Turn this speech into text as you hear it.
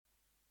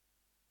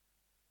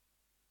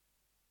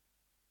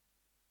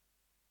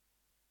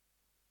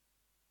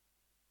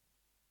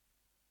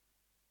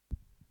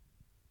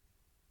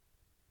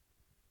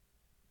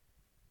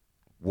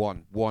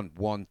1, 1,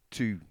 1,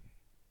 2.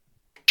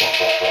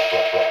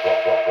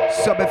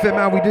 Sub FM,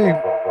 how we do?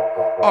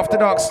 After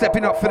Dark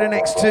stepping up for the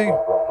next two.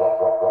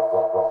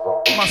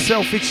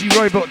 Myself, Itchy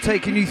Robot,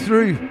 taking you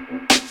through.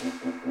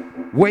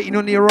 Waiting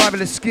on the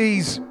arrival of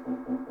Skis.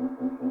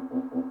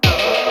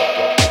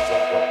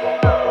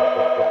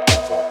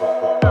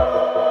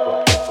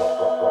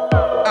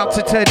 Out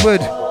to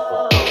Tedward.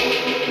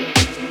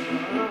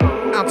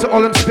 Out to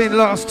Ollam Spin,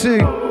 last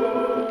two.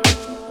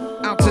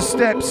 Out to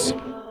Steps.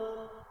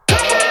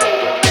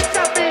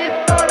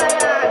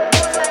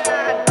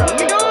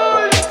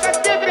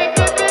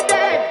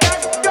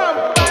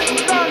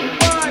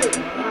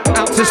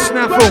 Out to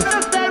Snaffle.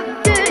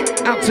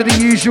 Out to the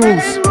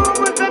usuals.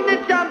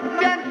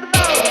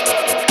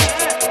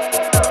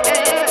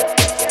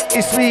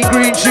 It's me,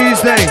 Green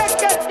Tuesday.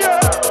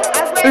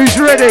 Who's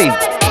ready?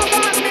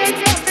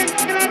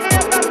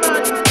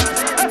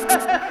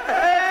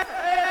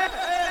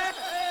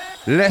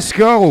 Let's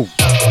go.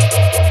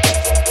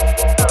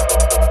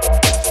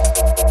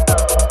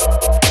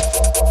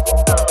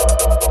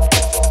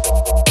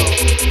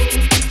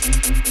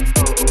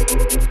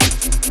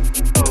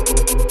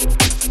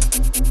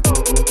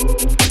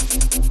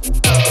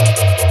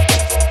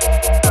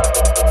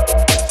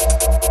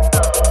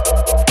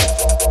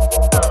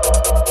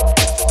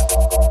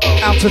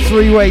 Out to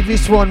three-way,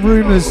 this one,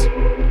 Rumours.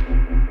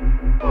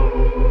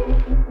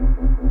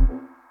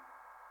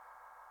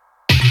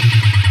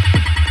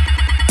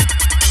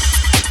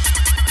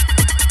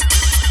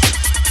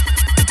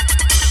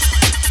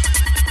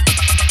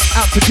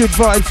 To Good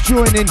Vibes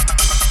joining.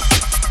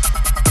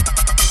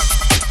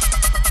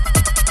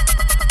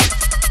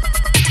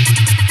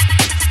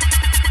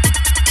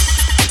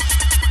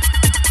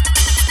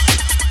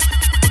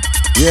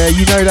 Yeah,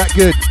 you know that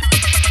good.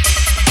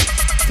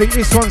 I think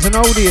this one's an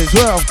oldie as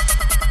well.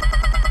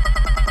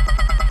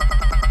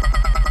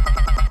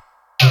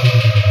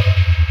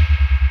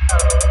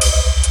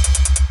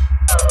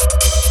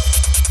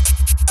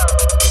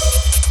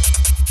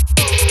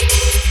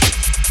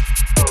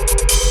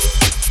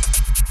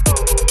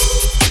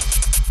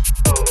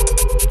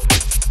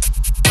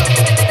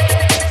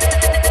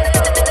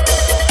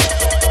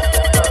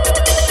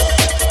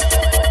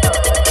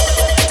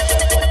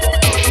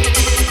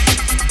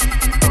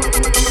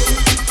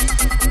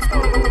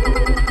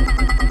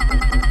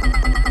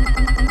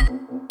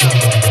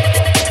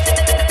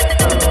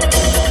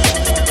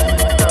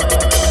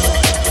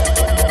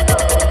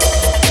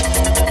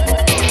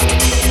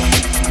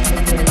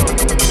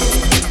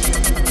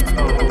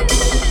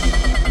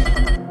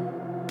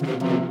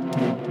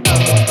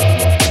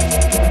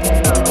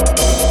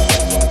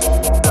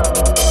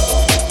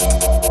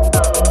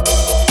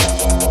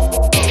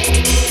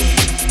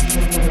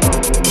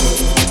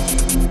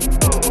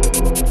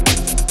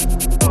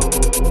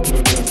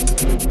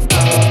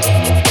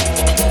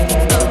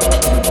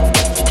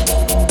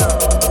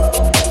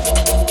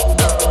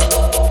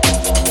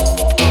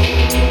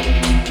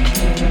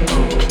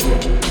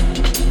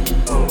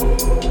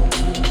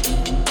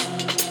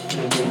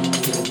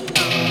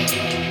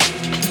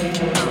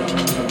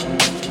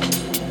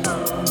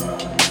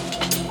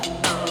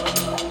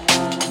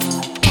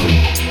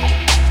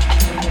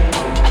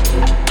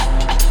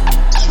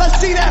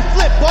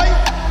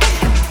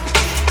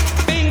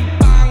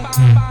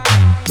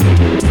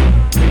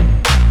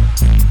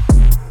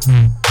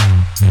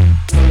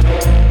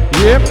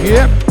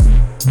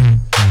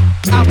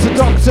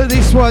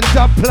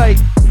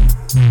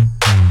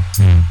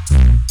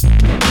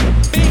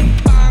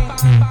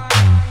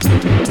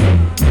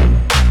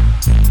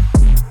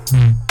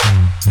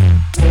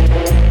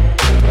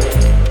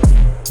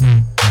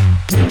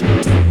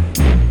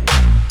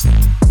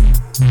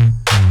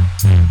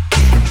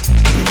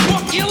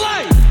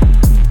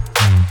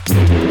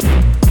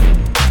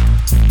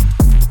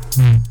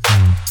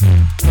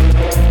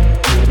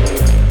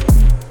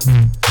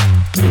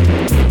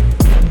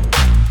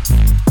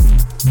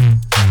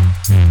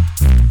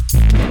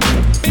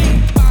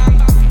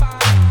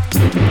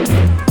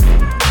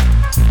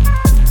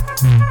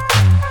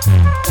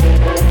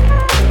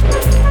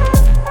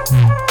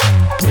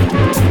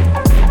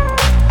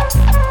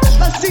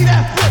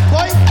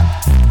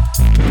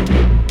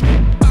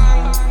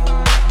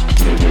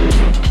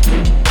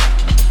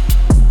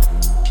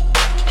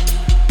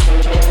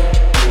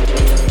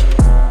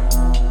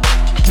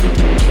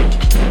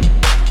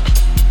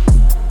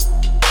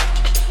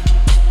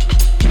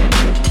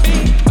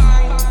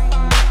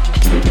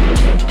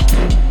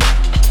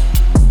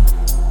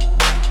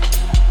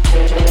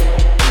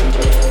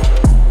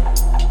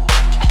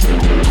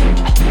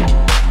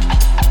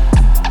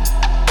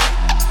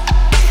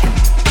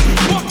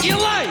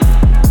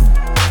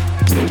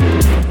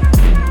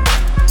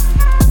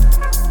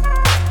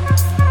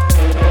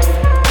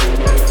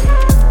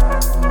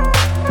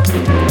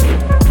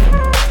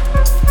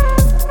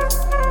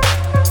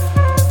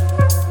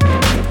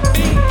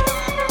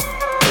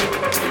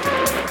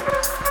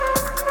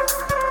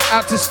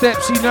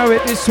 Steps, you know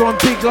it, this one,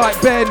 Big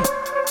Like Ben.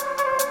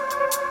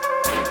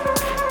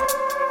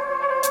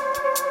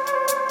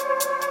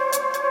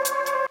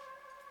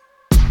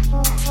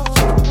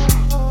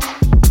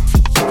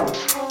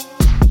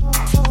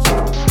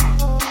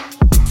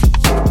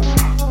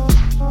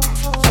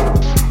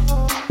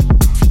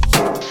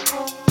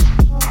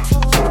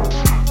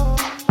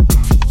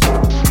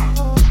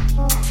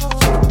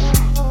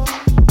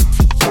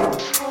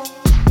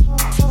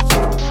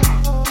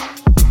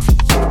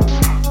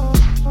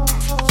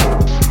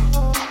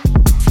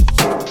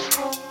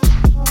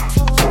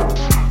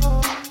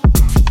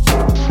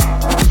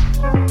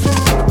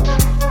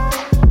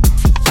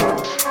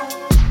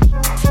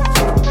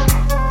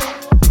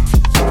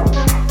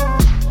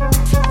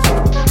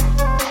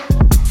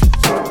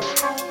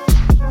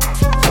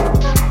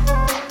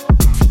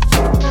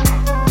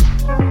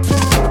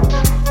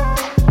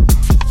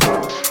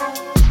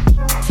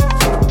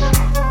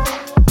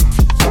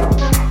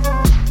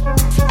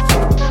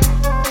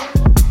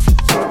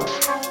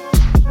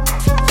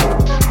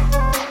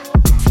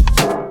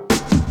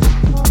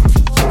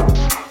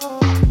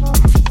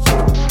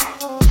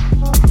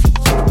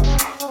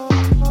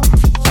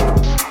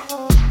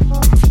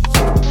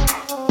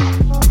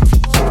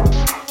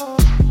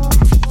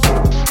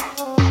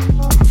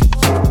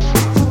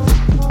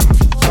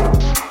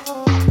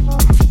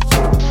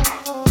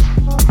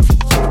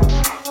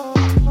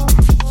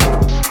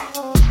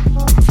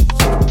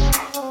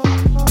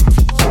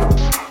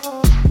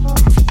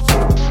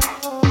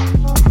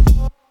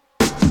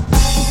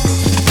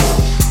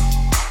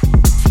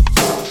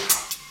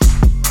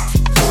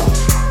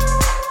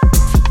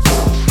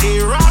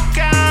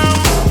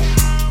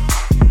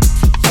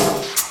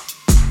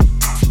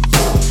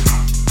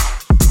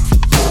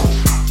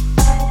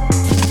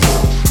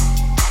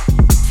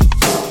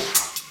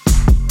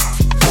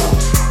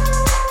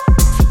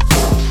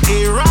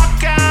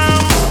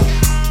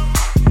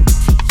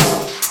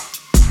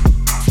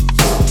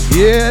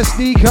 Yes,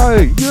 Nico,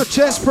 you're a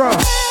chess pro.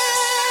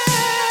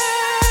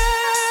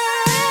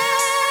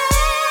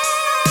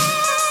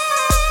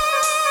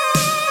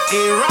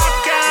 Here I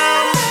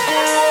come.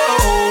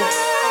 Oh.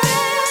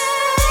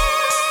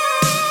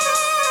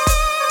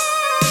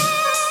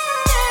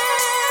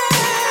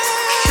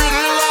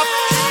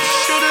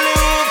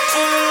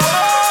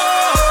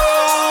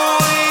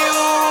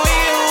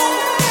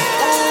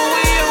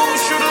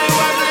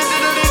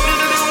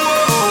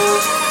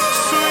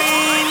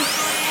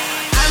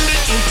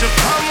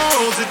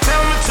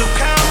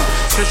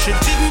 She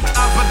didn't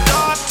have a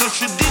daughter,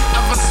 she did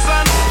have a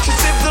son. She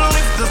said the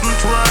lift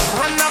doesn't work,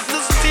 run up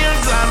the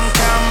stairs and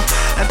come.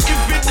 And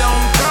if you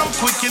don't come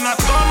quick, you're not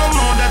gonna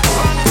know that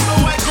song.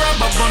 So I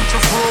grab a bunch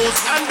of rose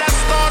and I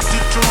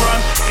started to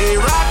run. Here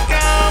I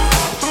come,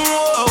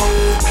 whoa.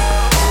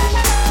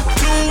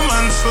 2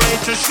 months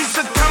later, she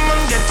said come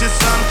and get your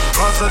son,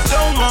 cause I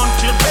don't want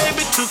your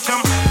baby to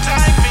come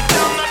tie me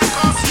down. Not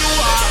cause you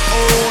are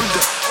old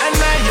and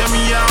I am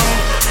young.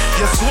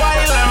 Yes,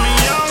 while I'm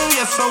young,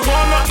 yes, I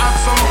wanna have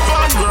some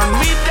fun. Run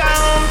me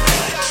down.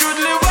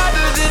 Shoodly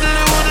waddle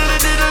diddly waddle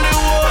diddly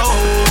whoa.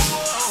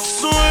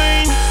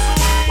 Swing.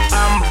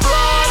 I'm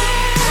broad.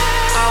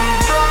 I'm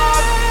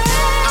broad.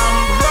 I'm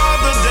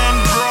broader than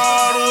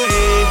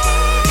Broadway.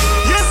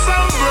 Yes,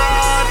 I'm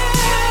broad.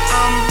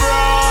 I'm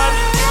broad.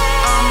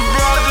 I'm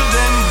broader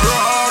than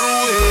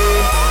Broadway.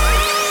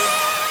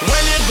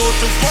 When you go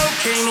to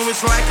Volcano,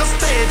 it's like a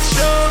stage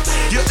show.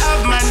 You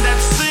have man that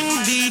sing,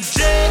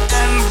 DJ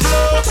and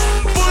blow.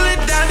 Pull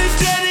it down the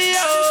jetty,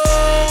 yo,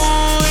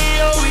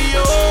 yo,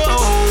 yo.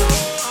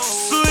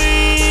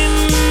 Swing.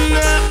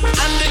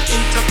 And the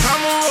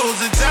intercom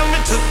Rosie tell me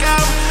to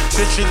come.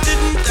 Said she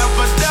didn't have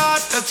a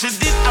daughter, she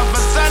did have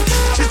a son.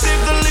 She said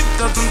the lift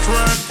doesn't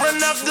work,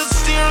 run up the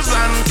stairs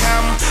and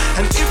come.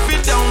 And if you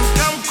don't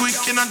come quick,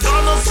 you're not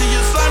gonna see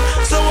your son.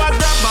 So I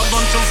grab a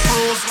bunch of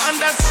froze and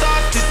I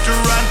started to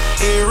run.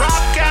 Here I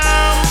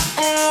come,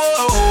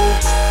 whoa.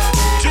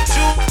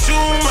 2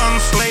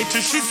 months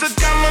later, she said,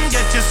 come and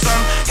get your son,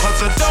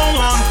 cause I don't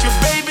want your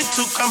baby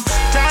to come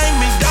tie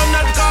me down.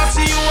 Not cause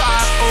you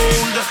are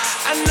old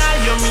and I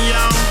am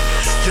young.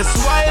 Just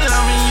while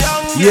I'm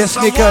young. Yes,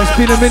 Nico, it's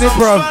been a minute,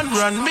 bro.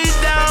 Run me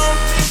down.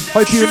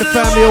 Hope you and the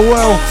family are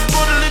well.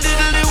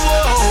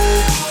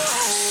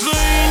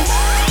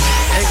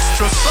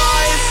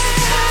 Exercise,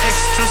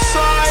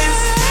 exercise,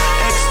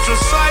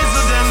 exercise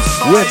them.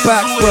 We're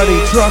back, buddy,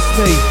 trust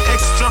me.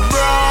 Extra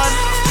broad.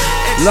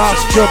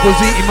 Last job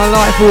was eating my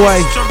life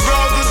away,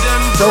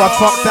 so I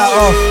fucked that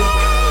off.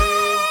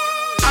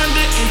 And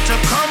the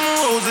intercom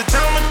Rosie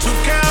tell me to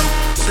come.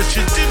 Said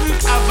she didn't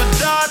have a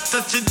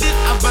daughter, she did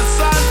have a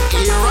son.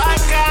 Here I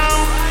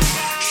come.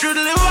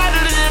 Shoodly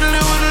waddle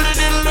diddly waddle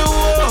diddly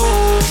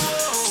whoa.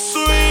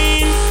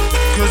 Swing.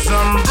 Cause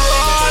I'm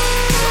broad.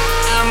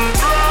 I'm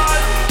broad.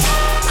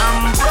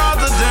 I'm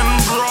broader than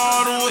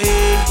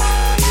Broadway.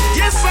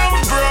 Yes, I'm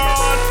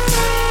broad.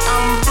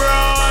 I'm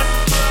broad.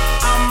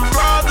 I'm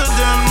broader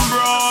than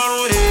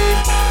Broadway.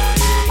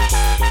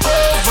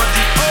 Over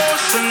the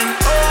ocean and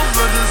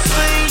over the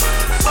sea,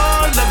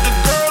 all of the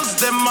girls,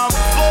 them a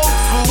vote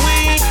for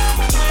we.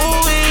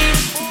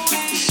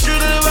 We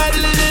should have had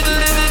little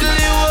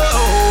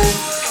whoa.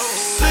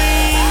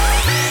 See,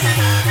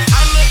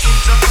 I'm the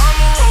intercom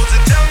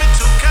Rosie tell me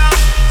to come.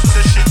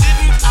 Said she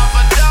didn't have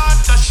a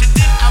daughter, she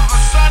did have a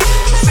son.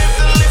 She said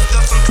the lift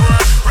doesn't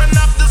work, run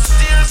up the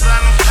stairs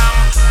and come.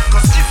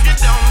 Cause if you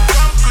don't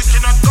come quick,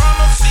 you're not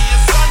gonna see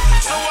your son.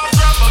 So I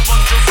grab a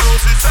bunch of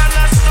roses and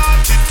I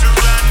started to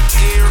run.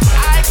 Here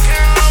I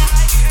come.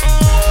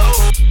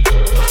 Whoa.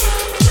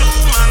 2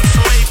 months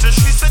later,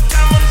 she said,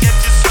 come and get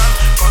your son,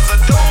 cause I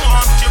don't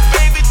want your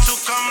baby to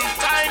come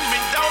tie me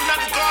down.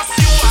 Not cause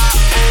you are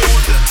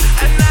old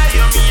and I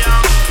am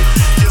young.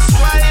 Just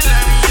while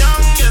I'm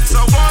young, yes,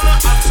 I wanna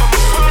have some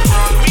fun.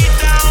 Run me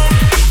down.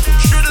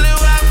 Should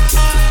live up,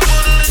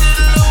 put a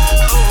little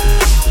low.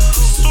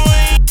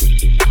 Swing.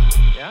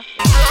 Yeah.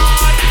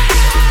 Broad.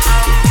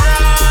 I'm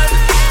broad.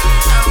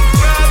 I'm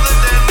broader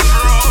than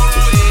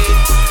Broadway.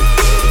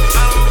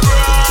 I'm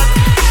broad.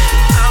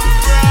 I'm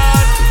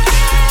broad.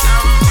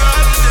 I'm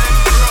broader than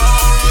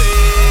Broadway.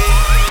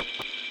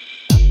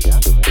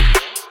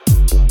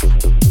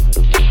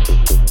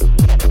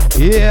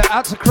 Yeah,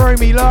 out to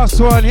Chromie, last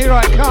one, here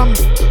I come.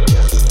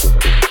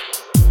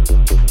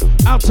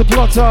 Out to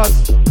Blottard.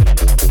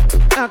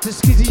 Out to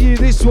Skizzy U,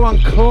 this one,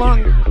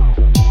 Clunk.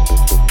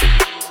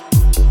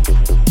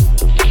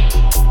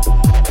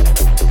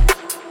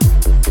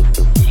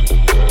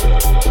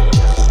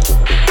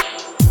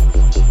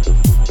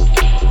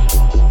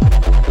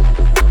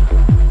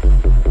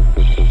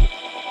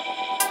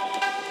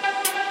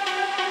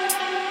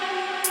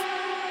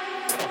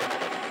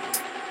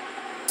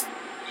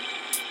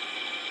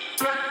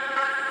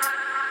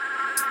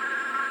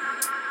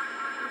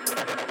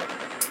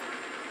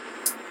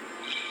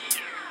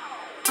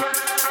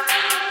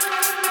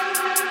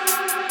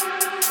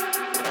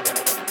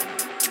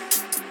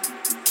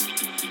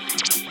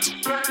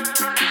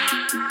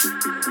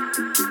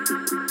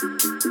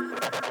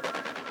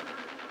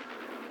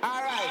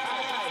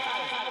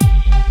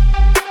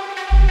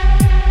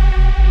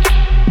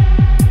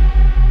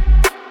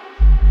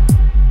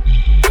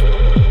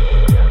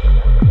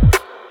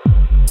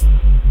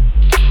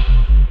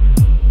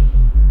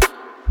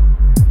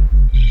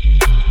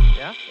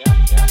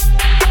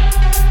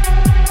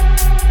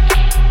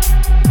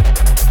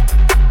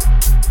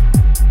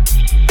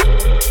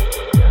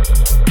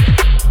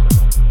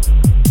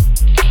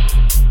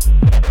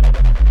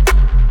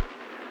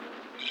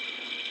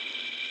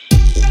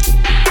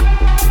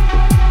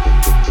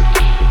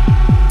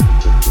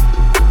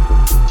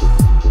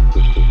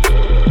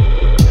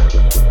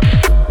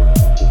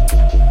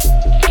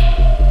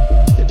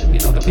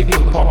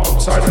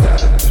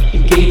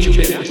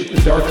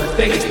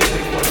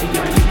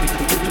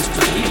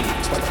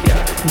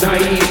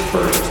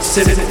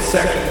 cynical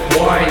second,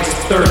 wise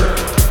third.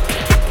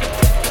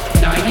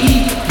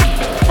 Naive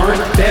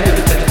aren't better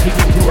than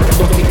people who are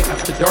looking at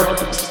the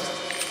darkness.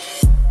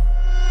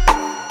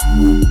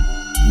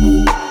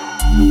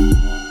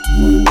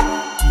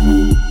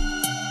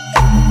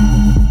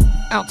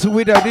 Out to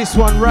Widow, this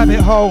one,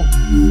 Rabbit Hole.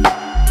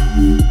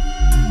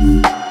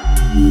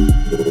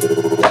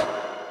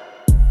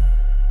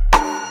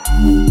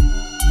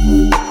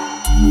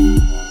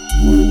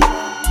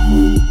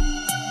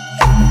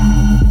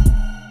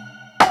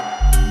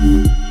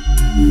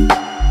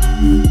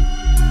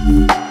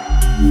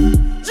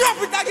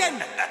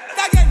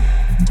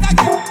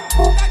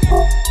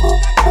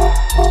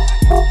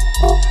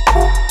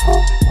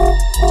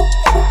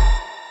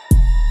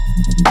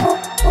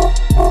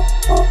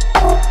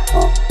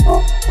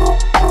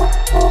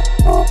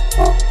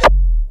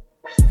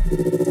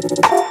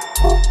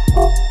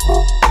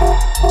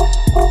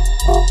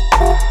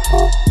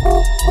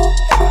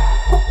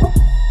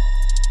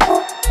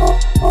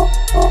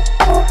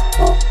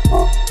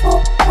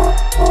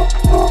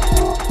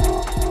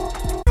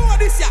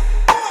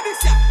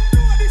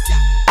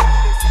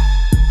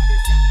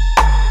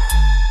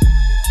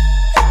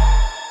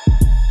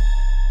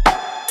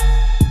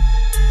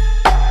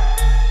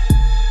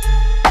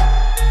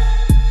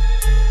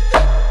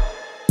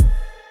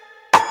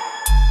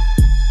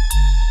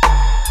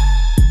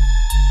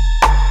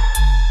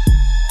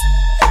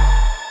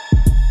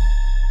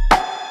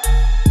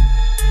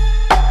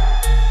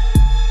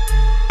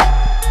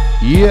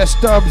 Yes,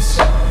 Dubs.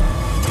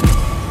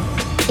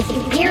 If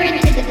you peer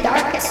into the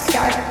darkest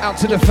dark, out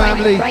to the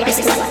family.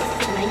 Brightest light,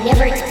 and I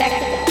never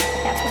expected that.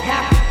 That's what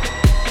happened.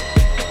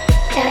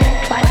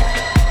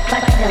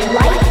 But the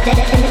light that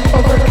can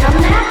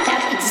overcome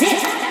that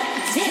exists.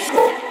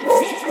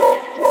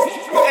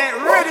 You ain't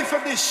ready for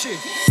this shit.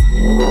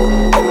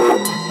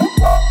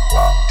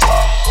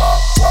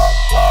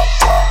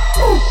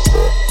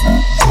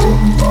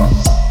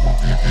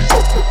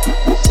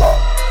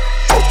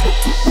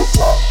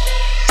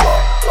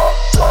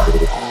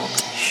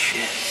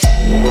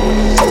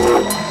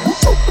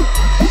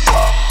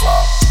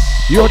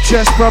 Your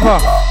chest, brother.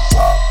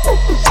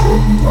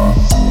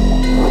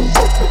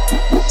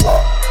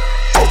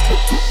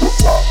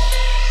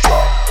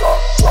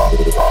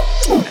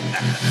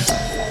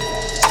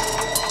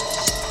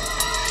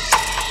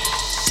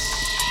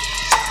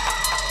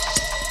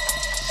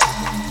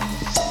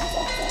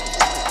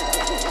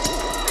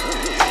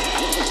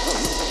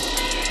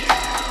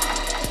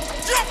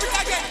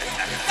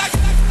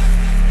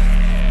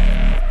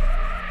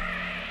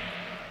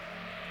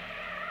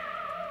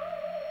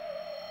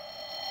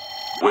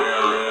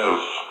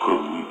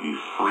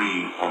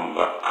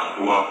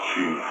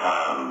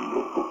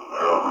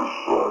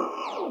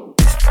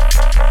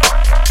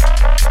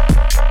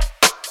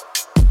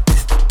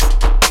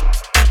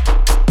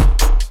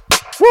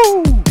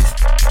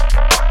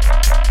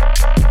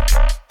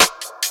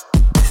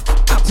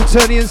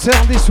 Tony and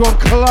Sound, this one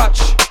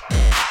Clutch.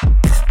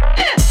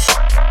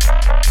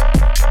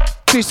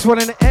 This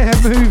one an air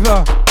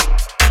mover.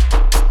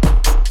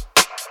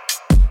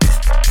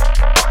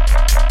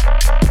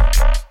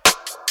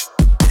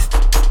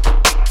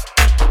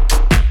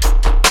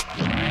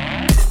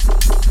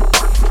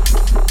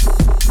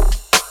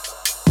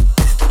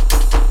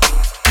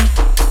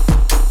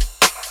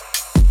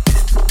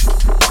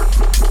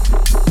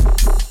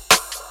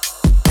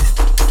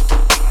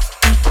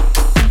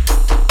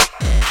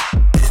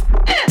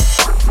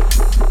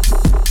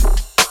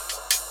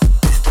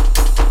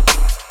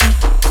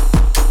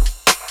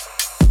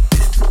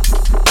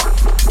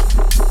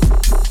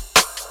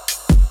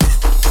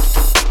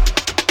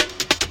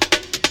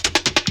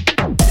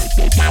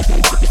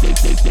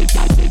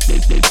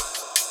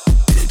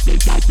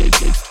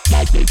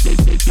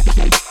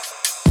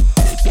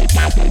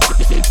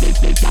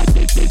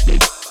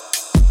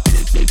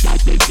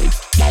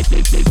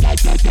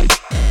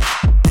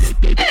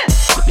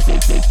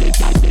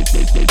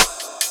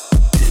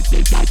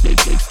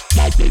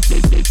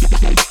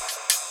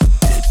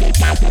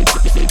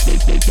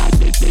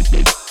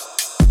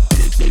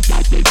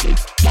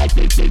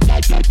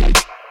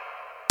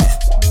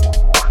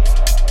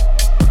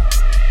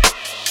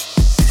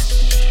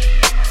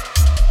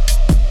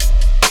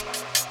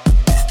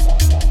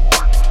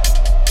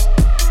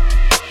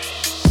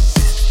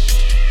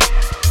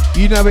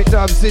 You know it,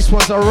 Dubs. This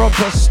one's a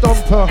romper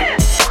stomper.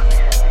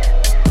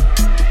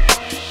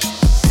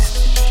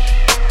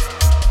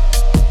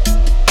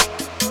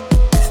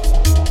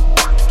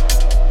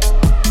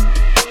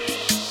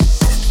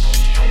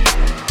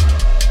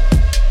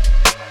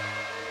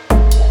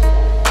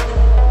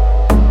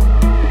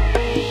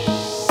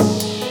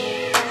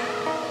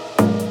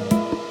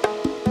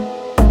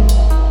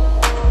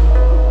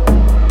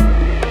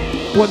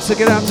 Once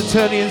again out to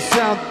Tony and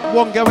Sound.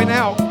 One going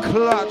out,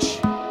 Clutch.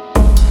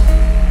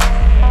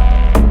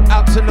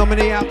 Out to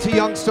Nominee, out to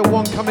Youngster,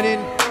 one coming in.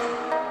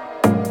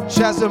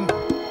 Shazam.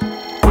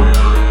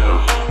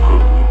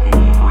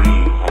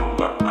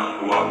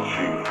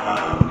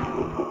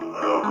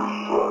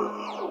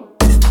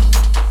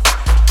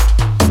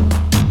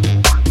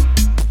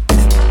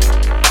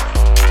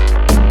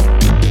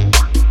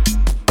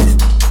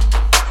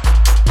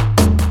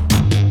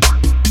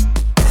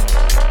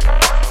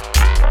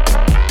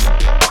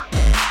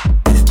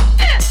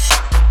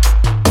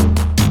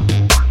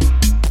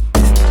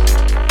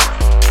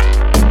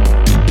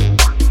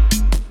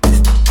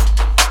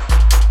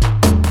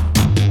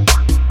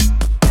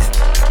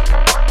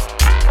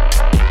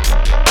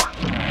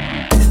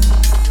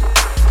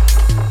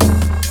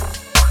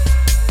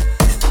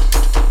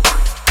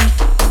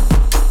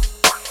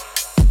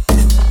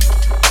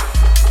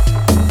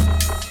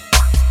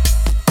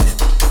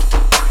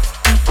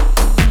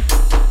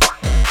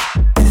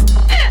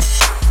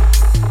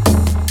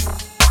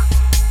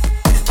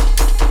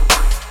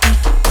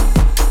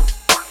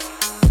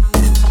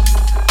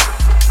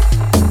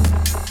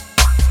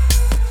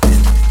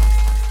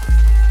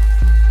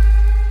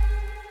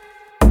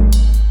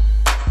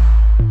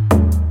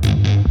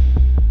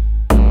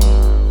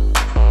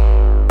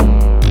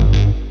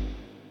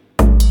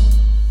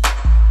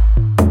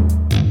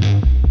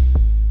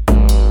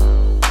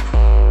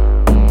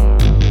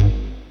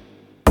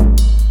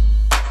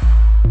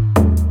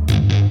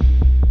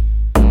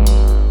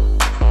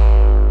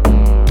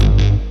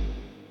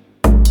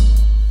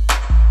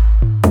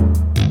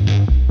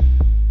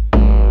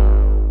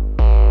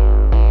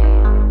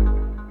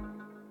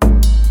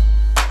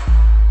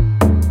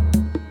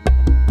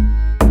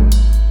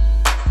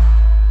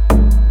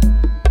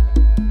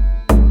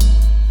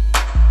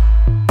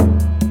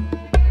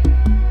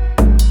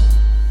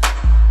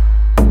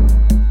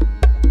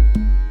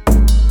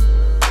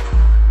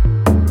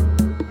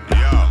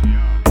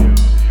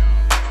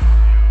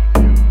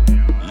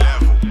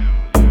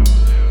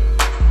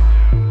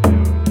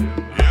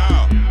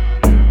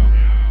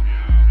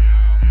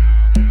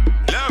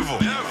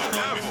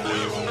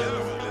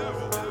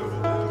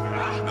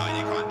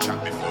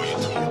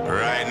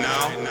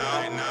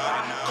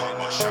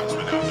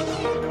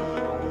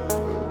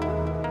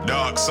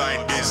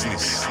 Inside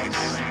business.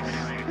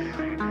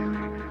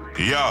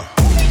 Yo,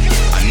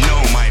 I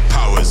know my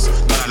powers,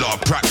 done a lot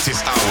of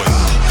practice hours.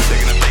 They're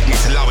gonna beg me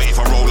to allow it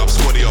if I roll up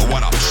squaddy or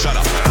what up. Shut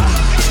up.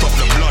 Stop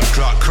the blood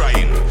clot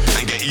crying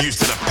and get used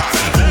to the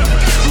pattern.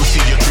 You'll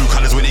see your true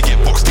colours when you get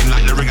boxed in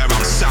like the ring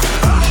around Saturn.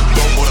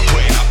 Don't bother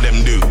putting up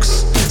them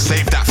dukes.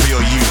 Save that for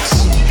your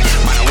youths.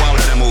 Man, a wild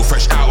of them all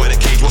fresh out of the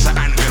cage. What's an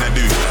ant gonna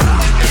do?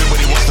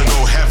 Everybody wants to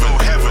go heaven,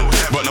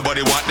 but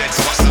nobody want that.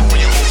 So what's up for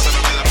your hopes of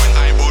development?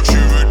 Eyeball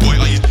true rude boy,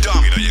 are you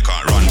dumb? You know you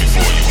can't run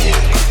before you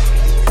walk.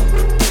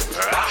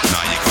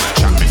 Nah, you can't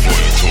chat before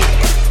you talk.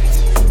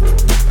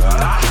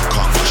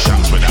 Can't got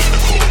shams without the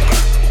cork.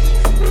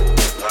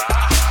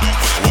 Don't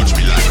wanna watch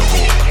me like a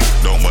hawk.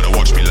 Don't wanna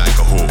watch me like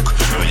a hawk.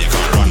 No, you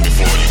can't run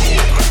before you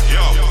walk.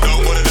 Yo,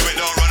 don't wanna do it,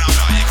 don't run up.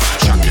 Nah, you can't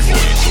chat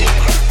before you talk.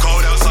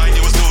 Cold outside,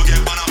 you will still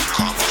get run up.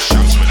 Can't got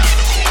shams without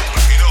the cork.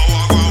 You know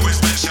what, go always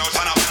spend shout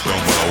turn up.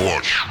 Don't wanna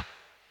watch.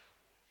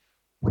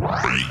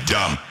 Hey,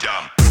 dumb.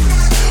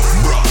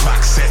 Brought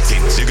back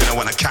settings. You're gonna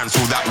wanna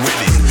cancel that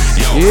wedding.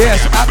 Yo,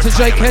 yes, out to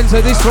Jay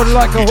Kenzo. This one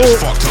like a hawk.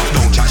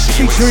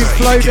 Featuring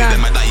Flowdown.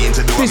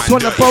 This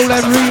one the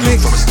Bowland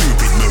remix.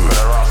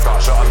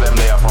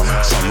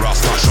 Some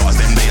rasta shots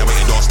them they away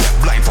your doorstep.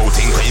 Blindfold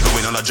thing, cause you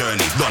going on a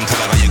journey. Don't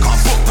tell her you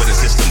can't fuck with the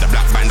system. The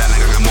black bandana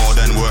got more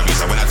than worthy.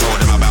 So when I told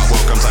them about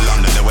welcome to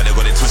London, the way they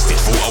got it twisted,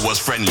 thought I was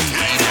friendly.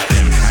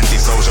 Them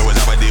anti-social was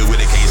how I deal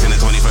with the case in the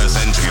 21st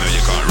century. You know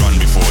you can't run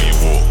before you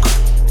walk.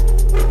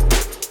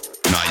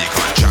 Nah, you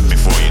can't chat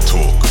before you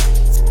talk.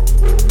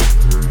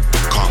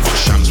 Can't got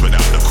shams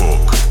without the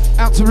cork.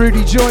 Out to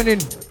Rudy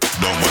joining.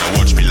 Don't wanna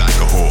watch me like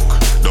a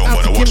hawk. Don't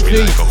wanna watch me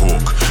like a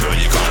hawk. No,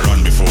 you can't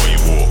run before you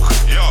walk.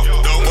 Yo,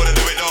 don't wanna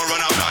do it, don't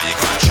run up. Nah, you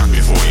can't chat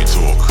before you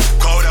talk.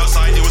 Cold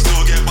outside, you will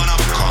still get bun up.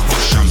 Can't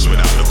got shams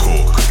without the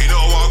cork. You know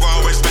what, go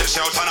always spend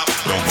shout turn up.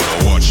 Don't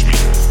wanna watch me.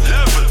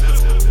 Level.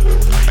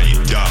 Are you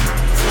dumb?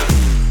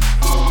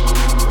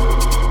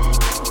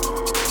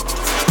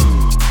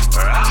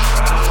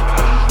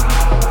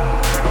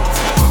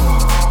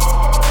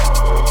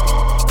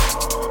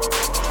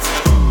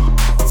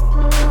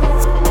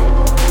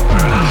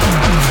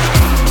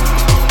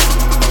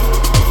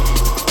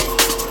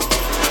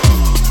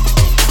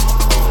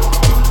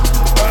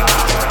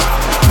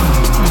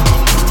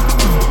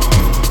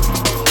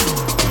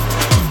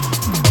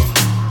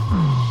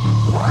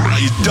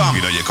 Dumb.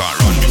 You know you can't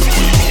run before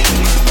you walk.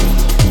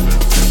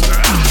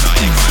 Nah,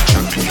 you can't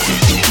chat before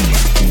you talk.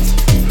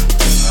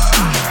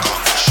 Can't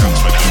got shams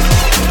without the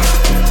cork.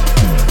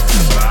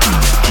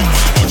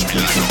 Don't wanna watch me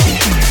like a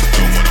hawk.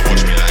 Don't wanna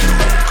watch me like a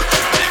hawk.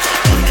 Nah, you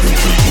can't run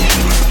before you walk.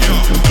 Yo,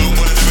 don't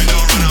wanna do it,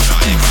 don't run up.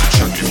 Nah, you can't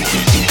chat before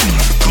you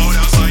talk. Cold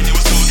outside, you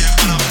will still get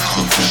run up.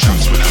 Can't got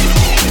shams without the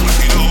cork.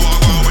 You know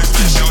what, go always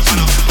spend shout turn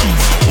up. Don't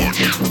wanna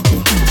watch.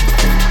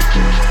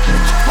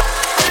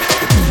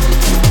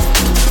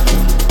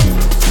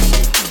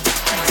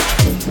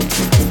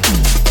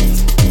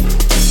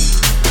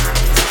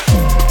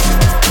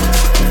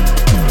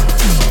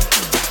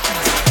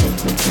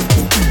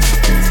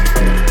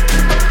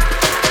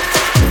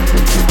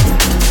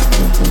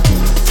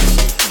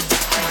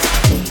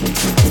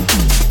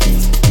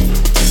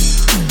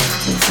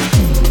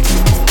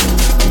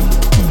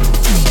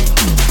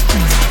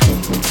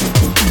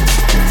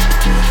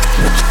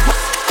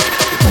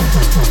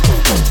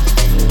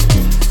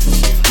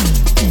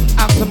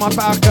 My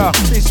backer,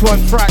 this one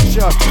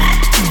Fracture.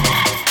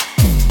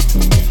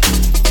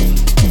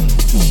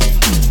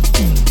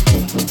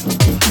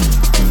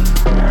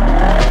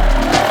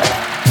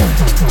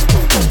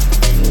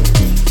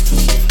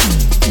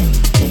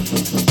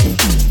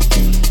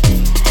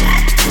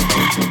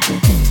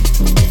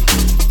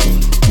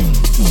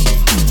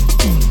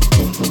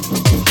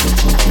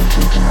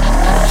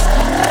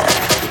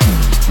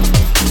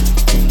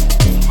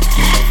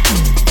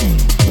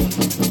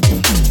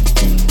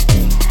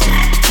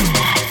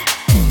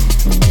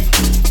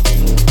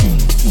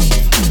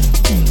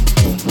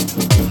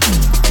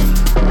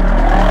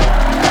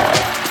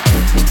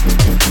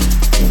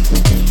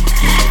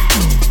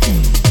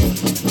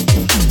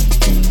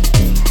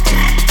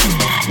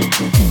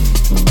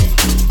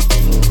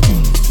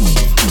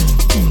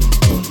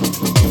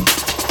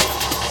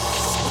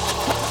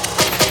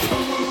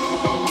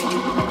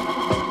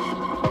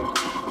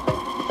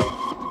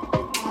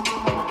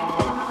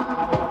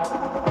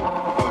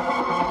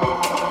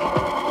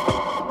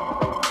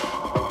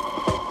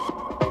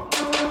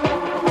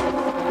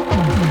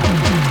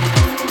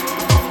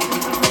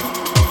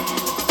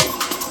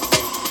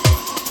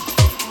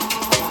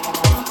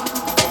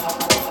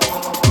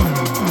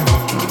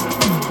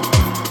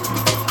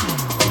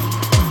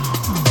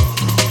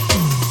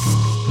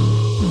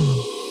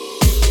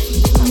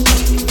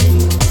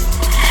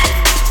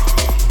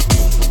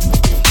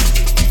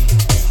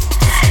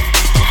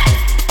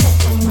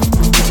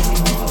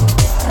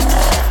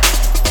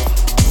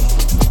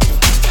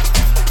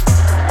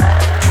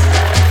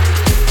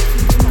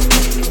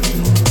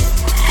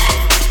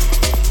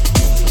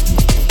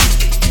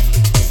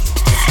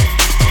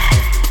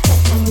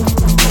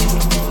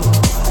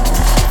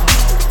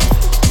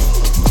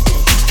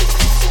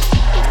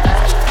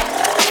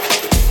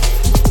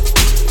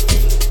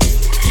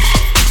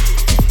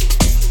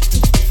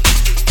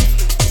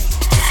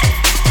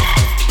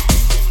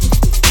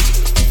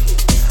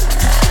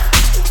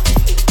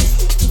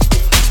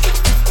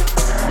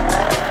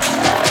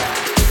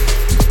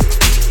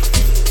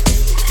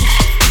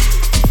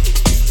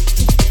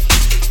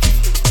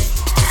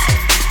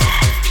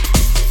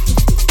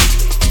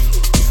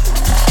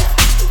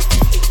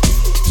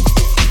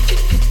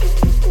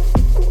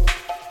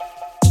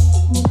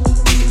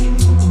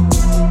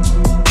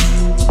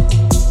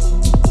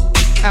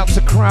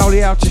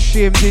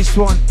 Shim, this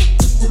one.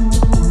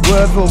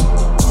 Wervel.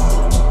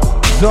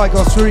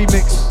 Zygos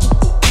remix.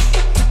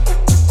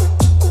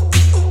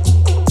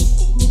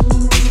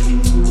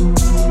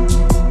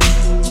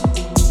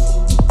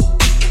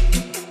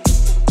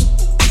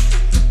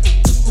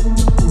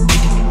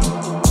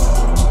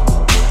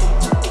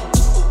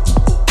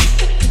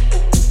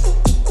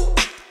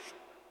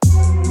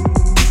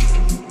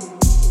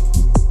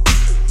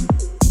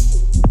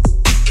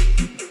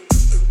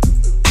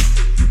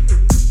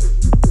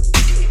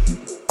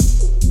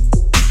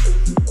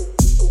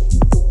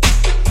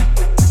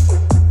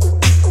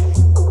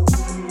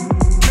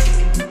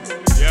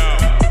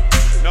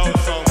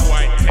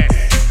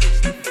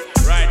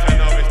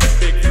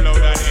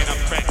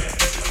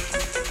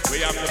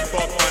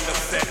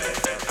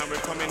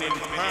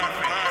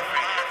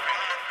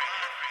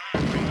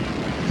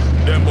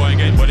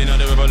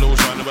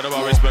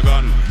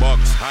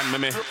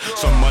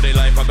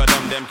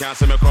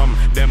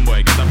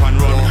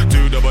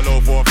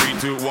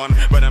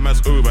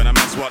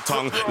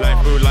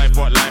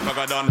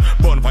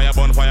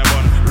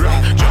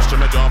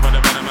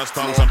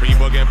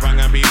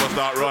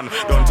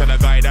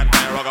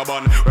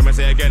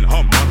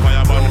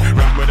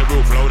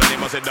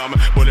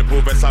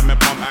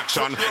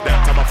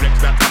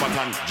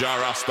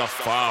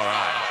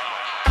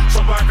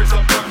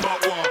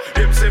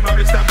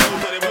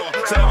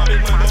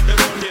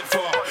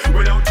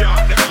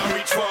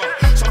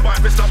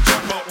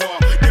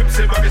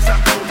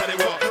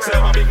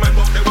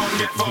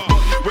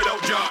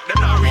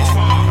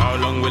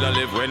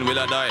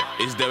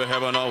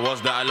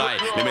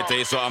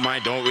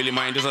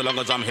 As long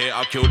as I'm here,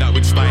 I'll kill that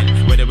with style.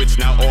 Whether it's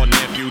now or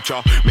near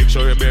future, make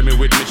sure you bear me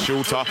with me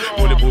shooter.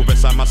 Bulletproof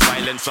inside my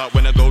silencer.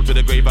 When I go to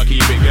the grave, I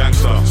keep it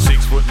gangster.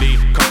 6 foot lead,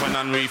 coffin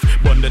and reef.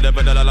 Bond the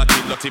devil,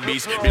 lotty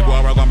beast. Big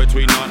war I gone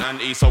between north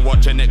and east. So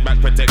watch your neck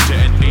back, protect your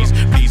head, please.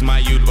 Please, my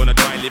youth, gonna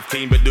try live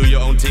clean, but do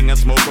your own thing and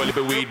smoke a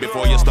little weed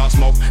before you start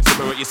smoke.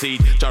 Separate your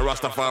seed. Jah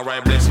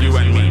Rastafari bless you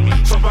and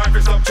me.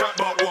 Somebody stop chat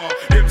about war.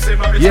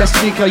 Yes,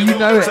 Nika, you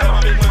know it.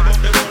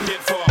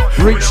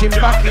 Reaching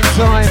back in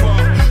time.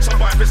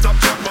 Stop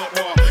chat about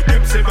war.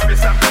 Them say my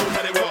stop out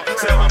of the war.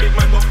 Say my big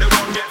man up, they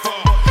won't get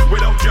far.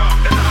 Without Jah,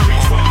 then I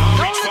reach far.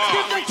 Now let's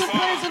give next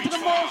praise into the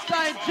Most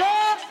High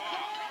Jah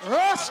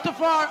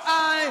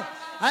Rastafari,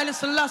 Haile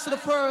Selassie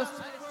I,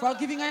 for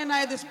giving I and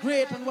I this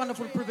great and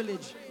wonderful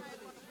privilege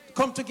to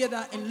come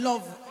together in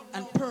love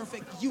and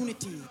perfect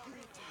unity.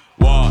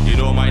 War, you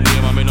know my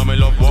name, I know me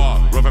love war.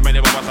 Run from any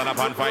war, stand up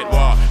and fight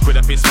war. Quit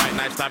a fist fight,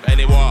 knife stab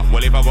any war.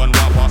 Well, if I gun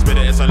war, pass me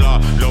the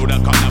SLR. Load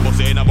that cup, that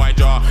bust in a white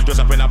jaw. Just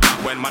up in a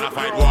black when man I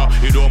fight war.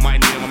 You know my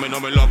name, I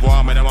know me love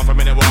war. Man, I want from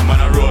any war, man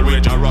I roll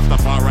with Jah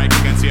Rastafari,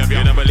 king and savior.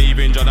 You don't believe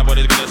in Jah,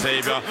 nobody's gonna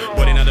save ya.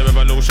 But in the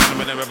revolution,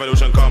 when the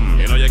revolution come,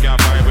 you know you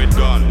can't fight with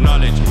gun.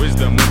 Knowledge,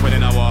 wisdom, weapon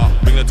in a war.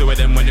 Bring the two of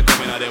them when you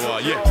come in a the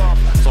war, yeah.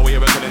 So we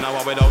reckon in a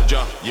war without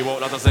Jah. You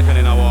won't last a second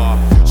in a war.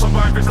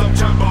 Somebody stop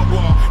chat about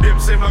war. Them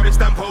say my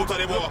stamp out of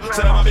the war.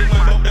 Say I'm a big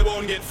man, but they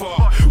won't get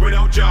far.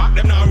 Without Jah,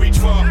 them not reach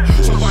far.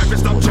 So why if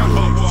stop chat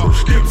about war?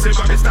 Them say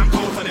my stamp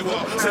out of the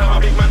war. Say I'm a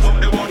big man, but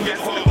they won't get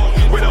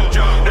far. Without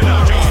Jah, them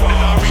not reach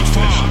far. Reach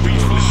far.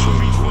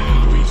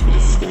 The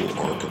full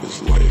arc of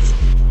his life,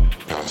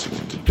 passing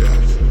into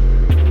death.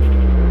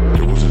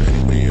 There wasn't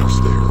anybody else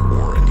there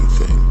or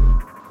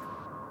anything.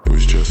 It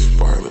was just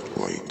violet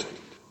light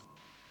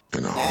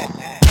and a hum.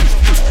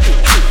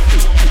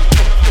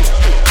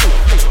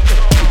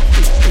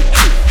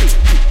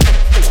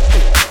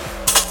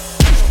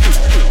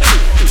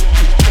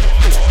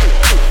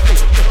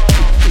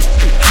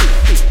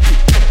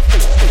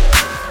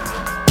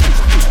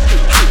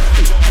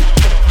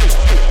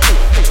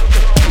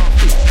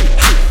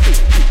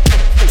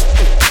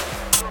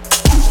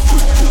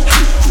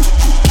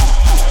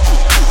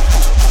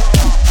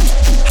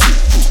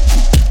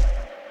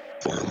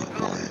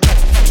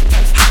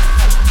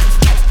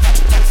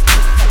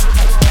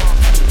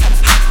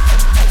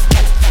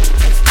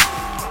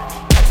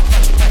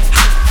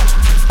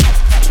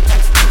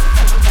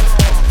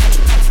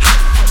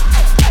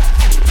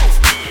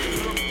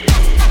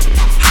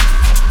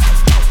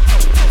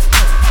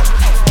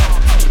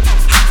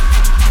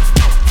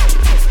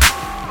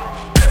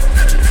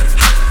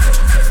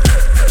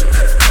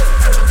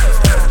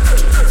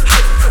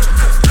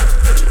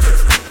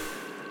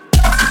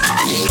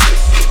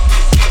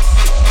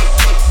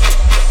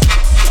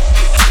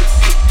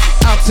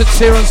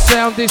 Here on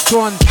sound, this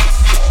one.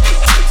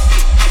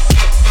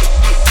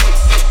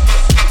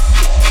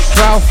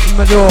 Ralph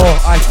Manor,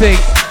 I think.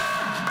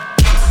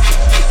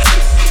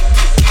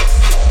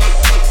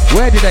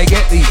 Where did they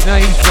get these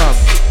names from?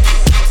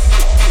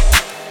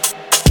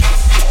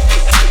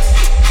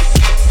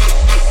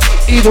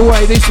 Either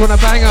way, this one a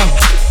banger.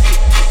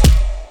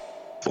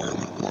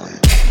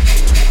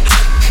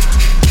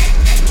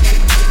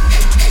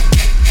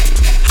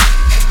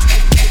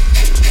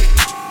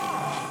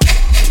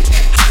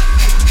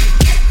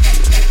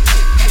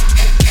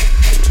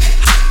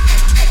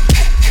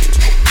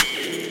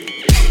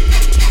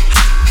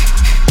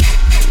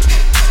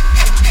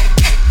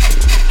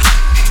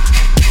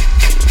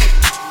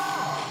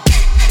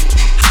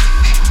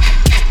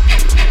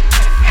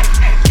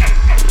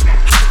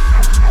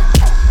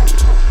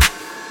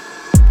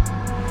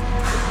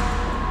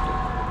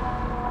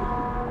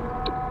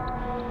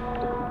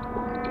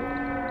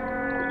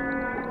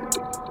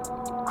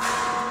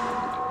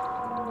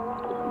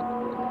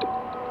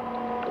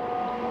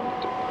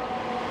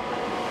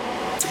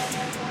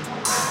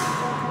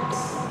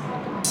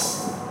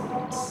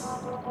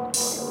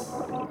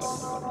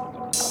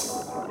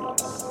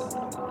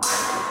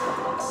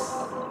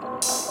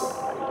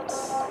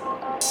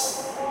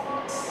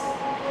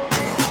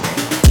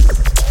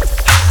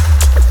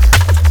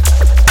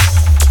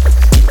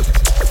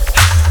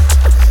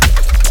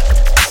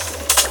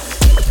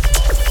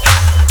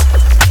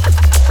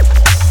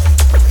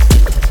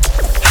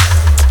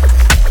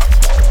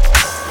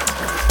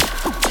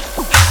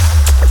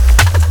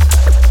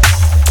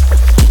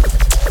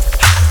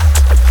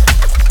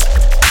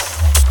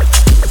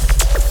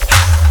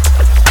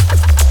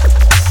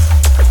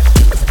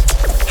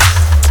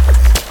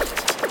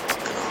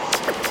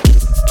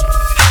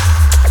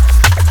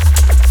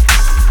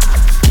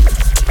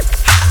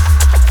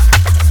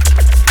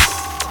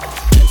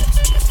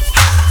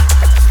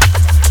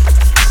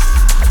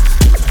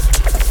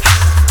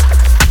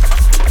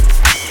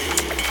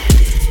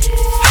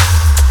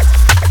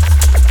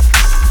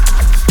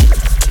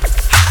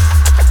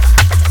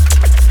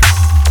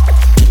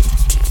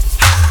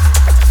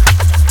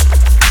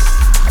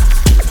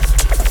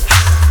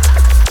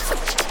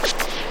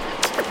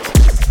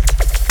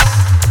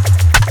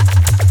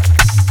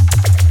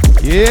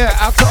 Yeah,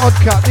 out to Odd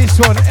Cut. This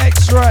one,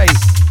 X-Ray.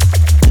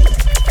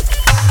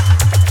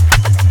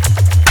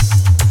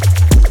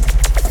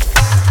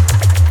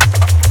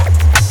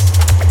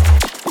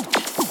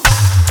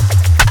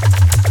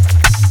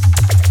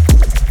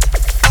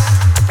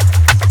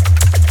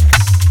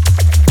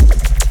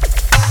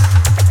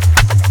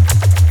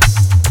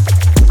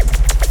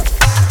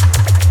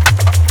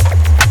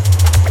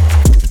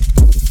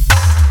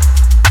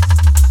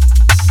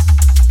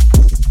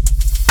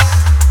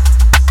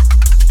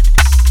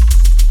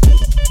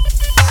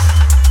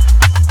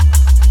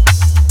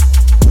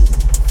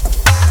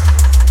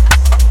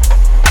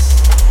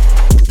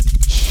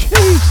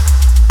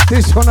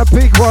 This one a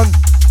big one.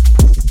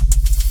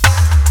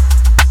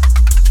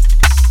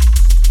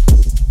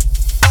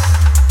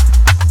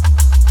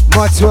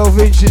 My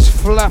 12-inch is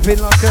flapping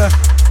like a,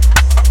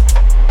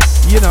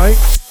 you know.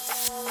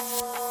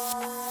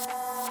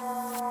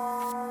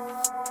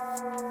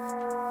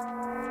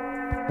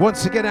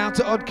 Once again out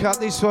to Odd Cut,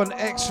 this one,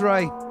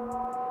 X-Ray.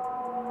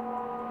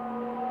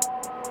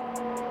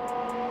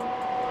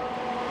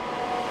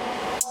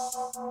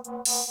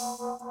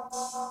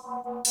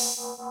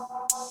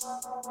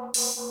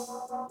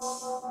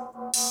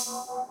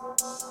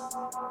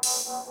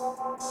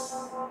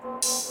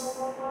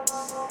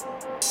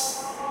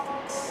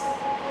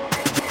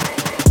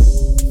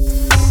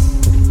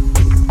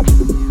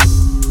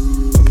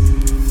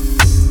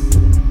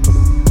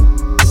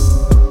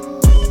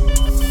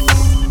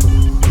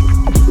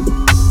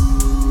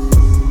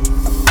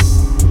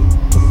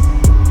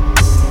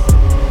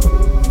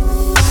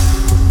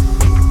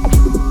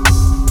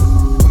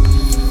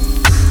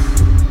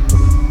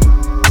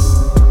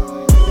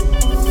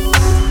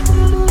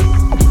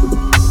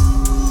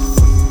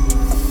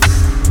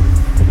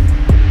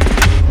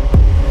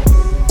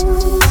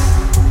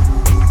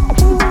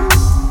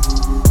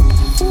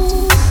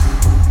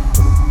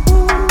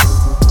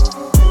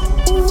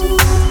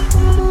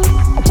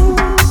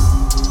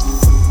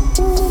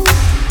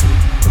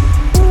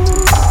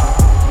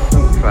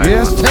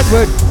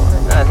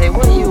 Hey,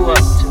 what are you up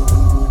to?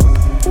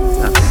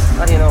 Nothing.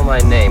 How do you know my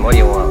name? What do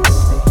you want with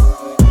me?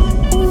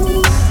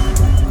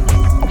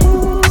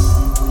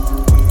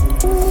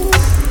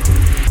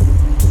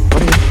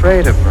 What are you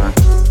afraid of, Ron?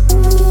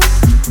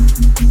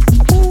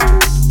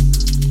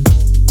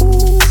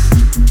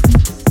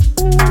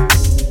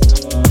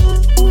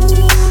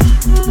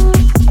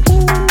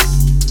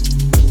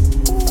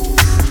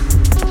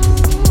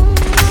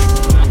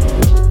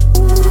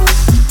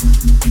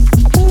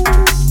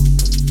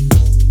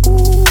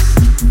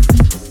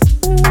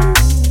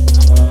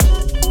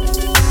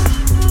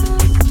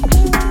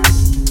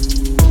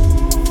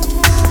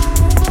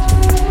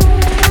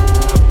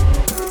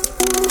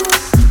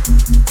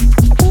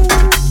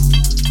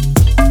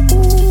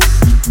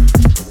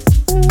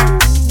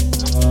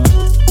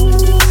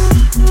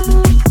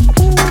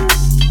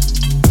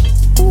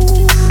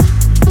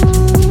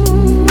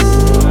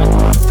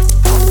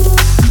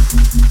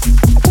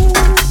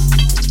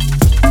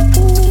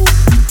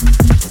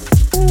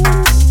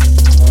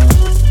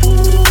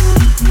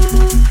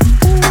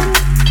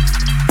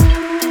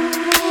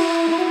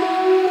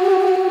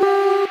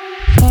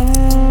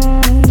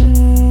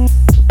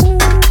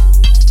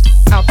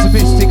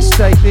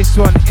 This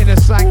one, Inner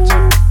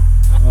Sanctum.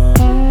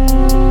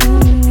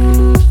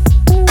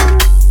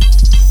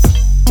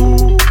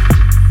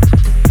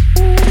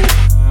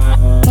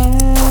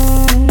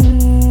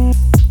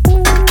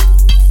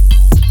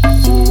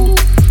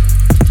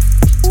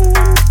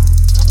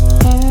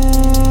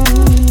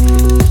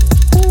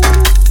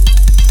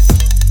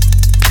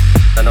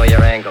 I know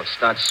your angle.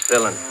 Start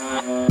spilling.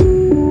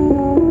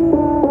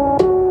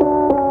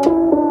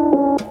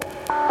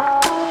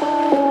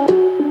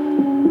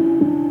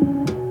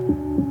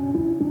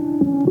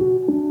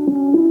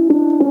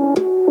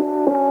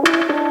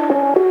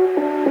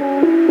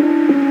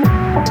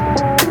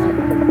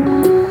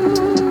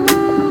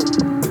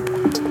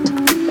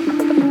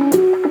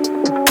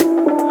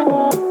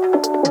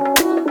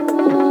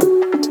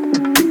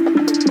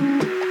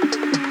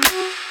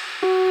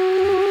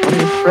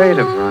 Afraid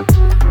of, Ron?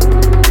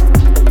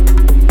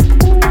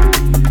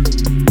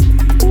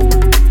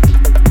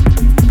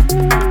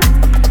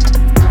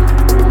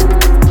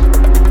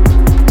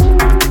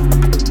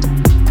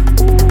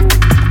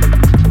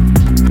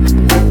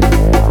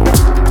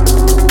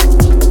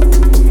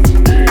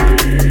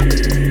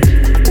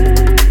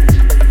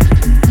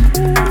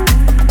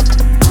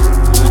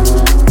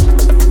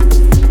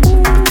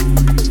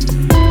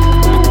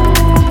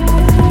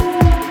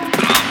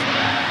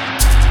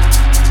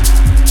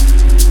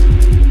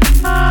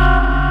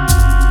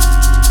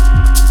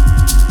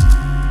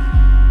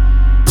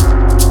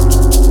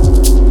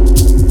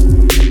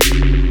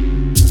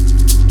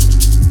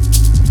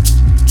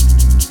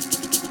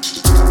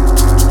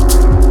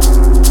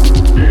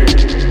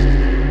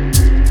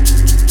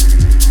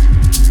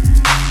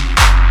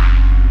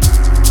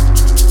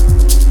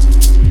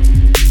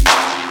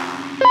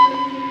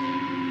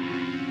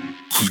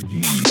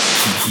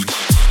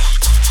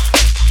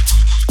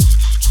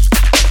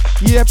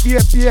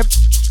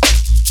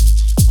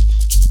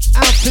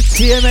 to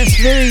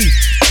TMSV.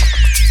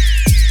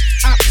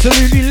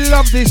 Absolutely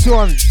love this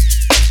one.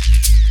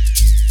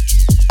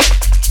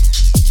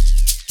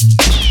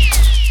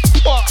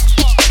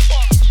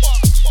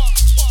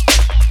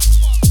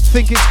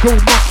 Think it's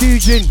called Mock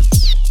Eugene.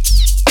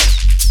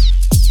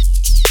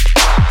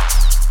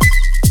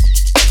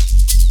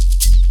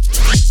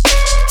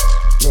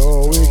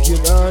 No, we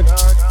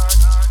cannot.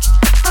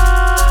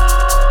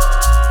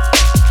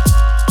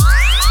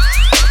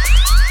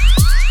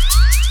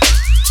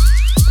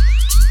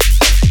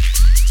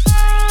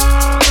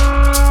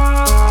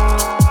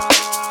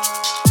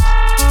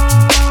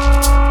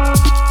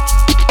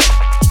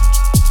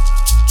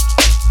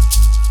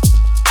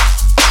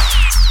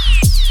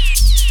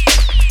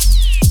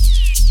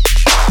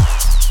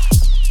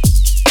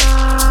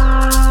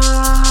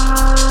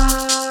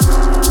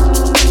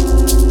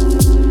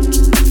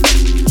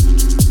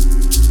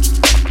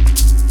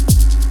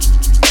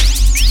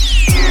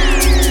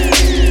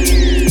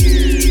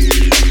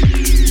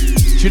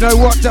 You know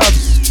what,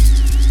 Dubs?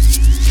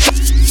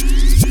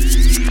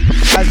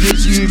 As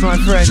it's you, my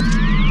friend.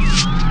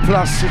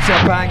 Plus, it's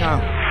a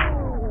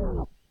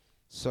banger.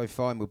 So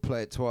fine, we'll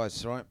play it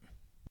twice, right?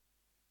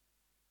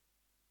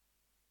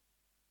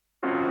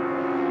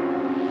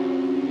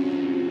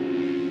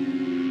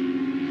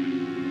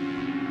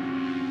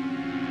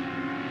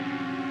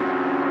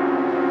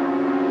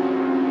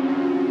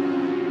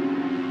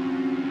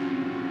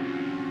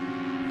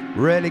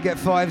 Rarely get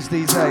fives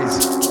these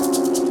days.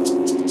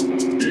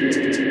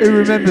 Who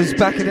remembers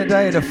back in the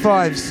day the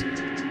fives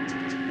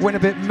went a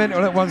bit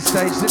mental at one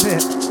stage, didn't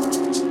it?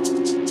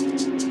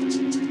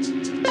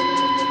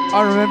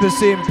 I remember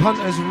seeing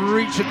punters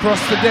reach across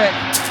the deck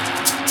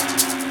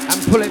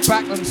and pull it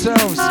back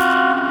themselves.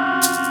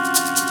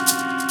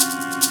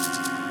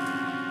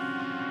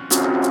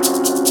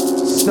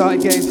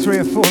 Started getting 3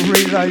 or 4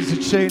 reloads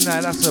of tune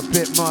now, that's a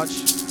bit much.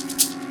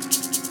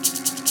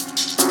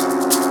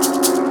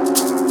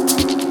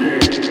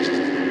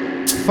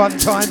 Fun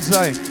times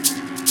though.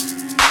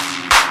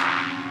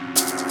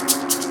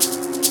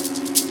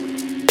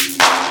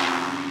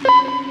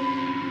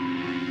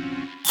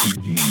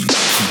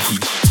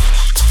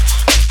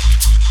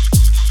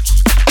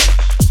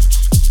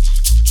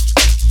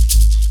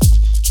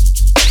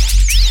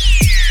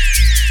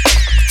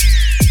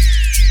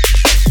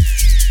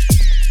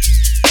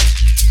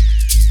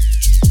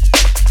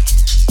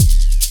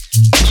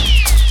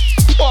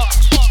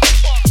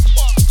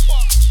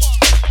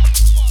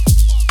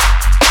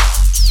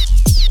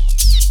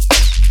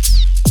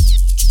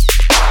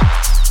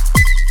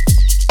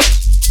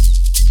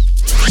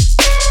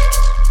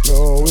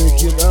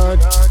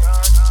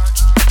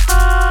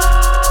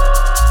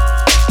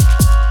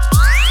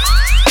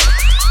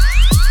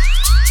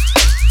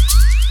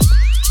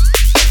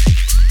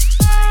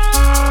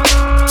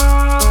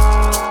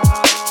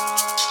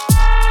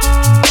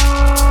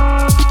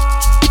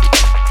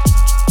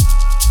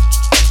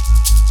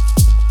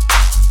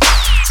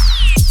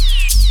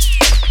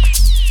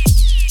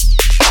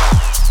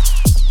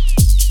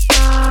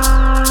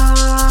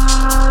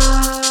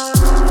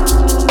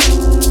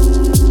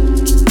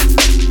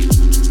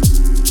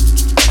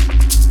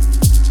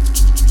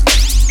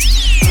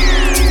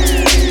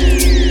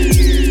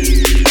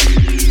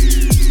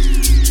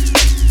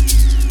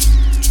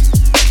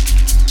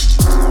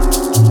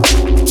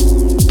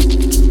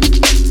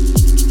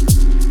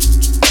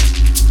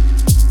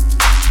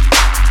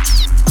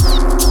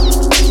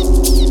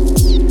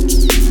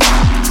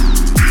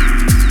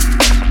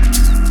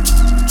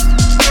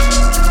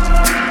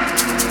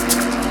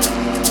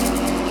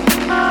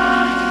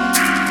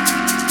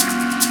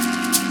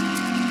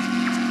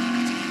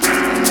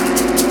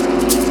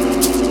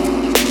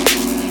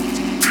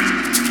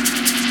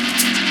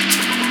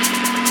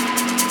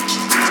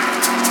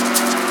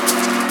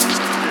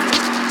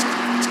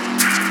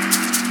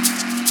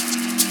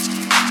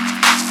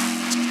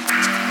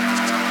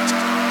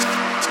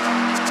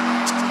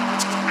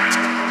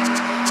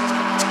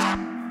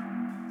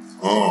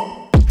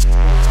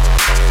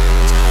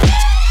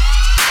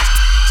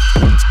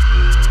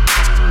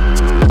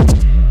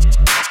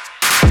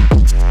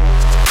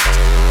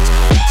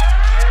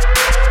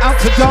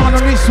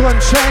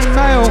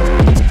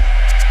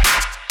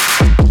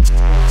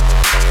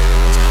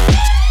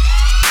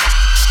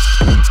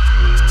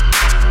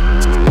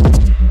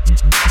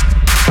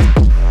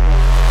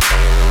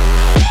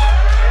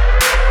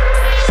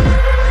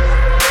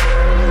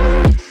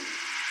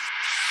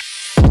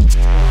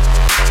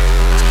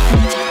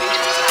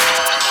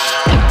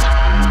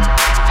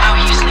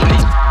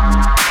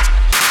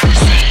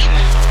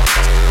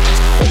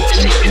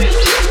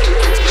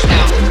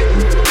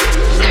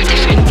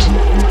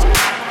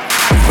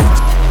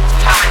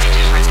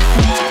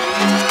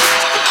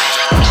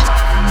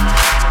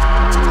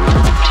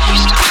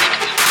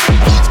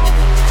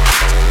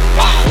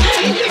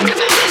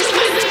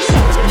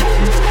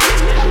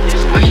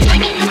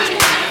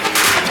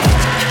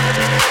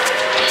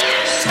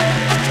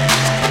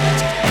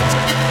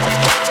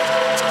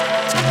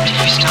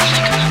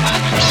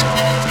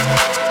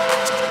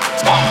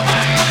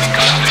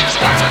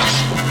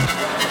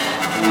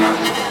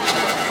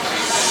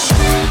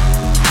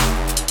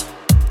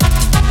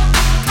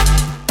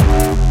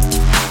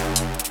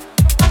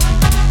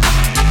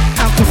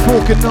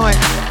 Good night.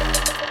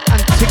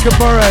 And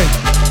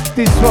Tikaboro.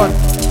 This one.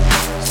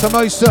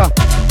 Samosa.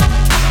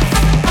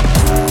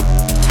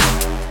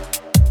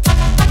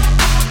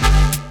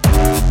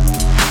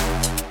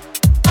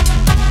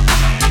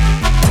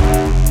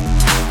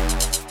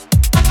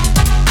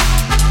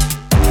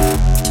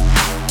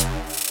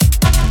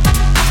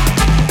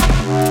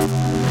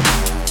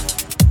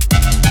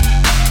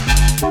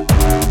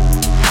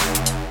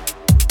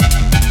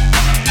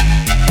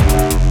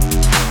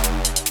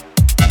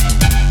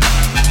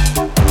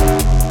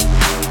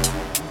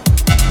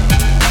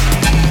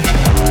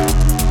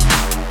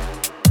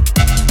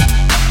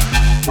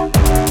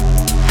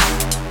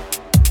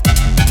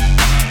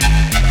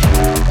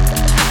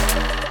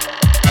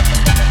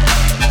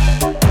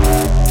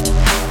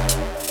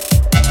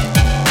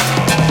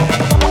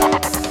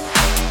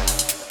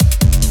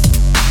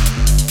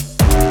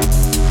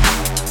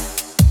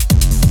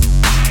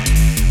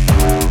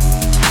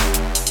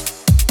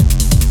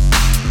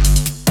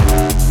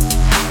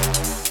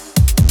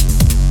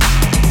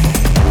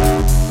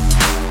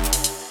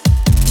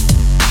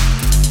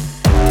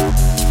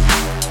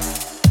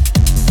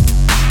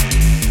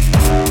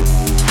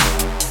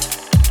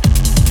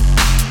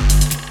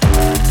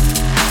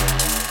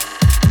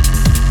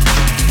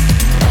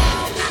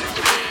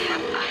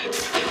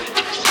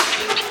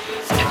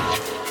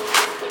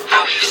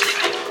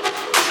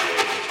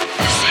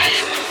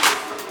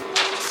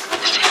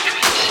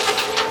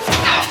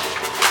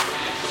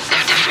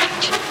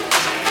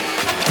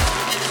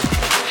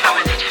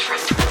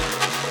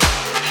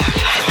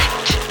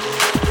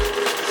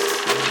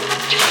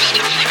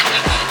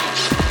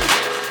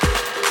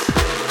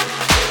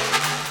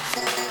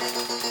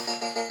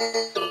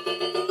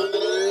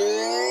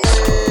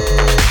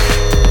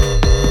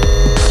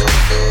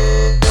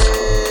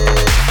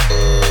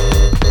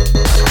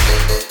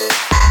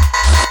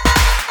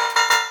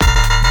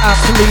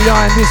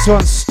 This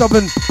one's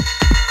stubborn.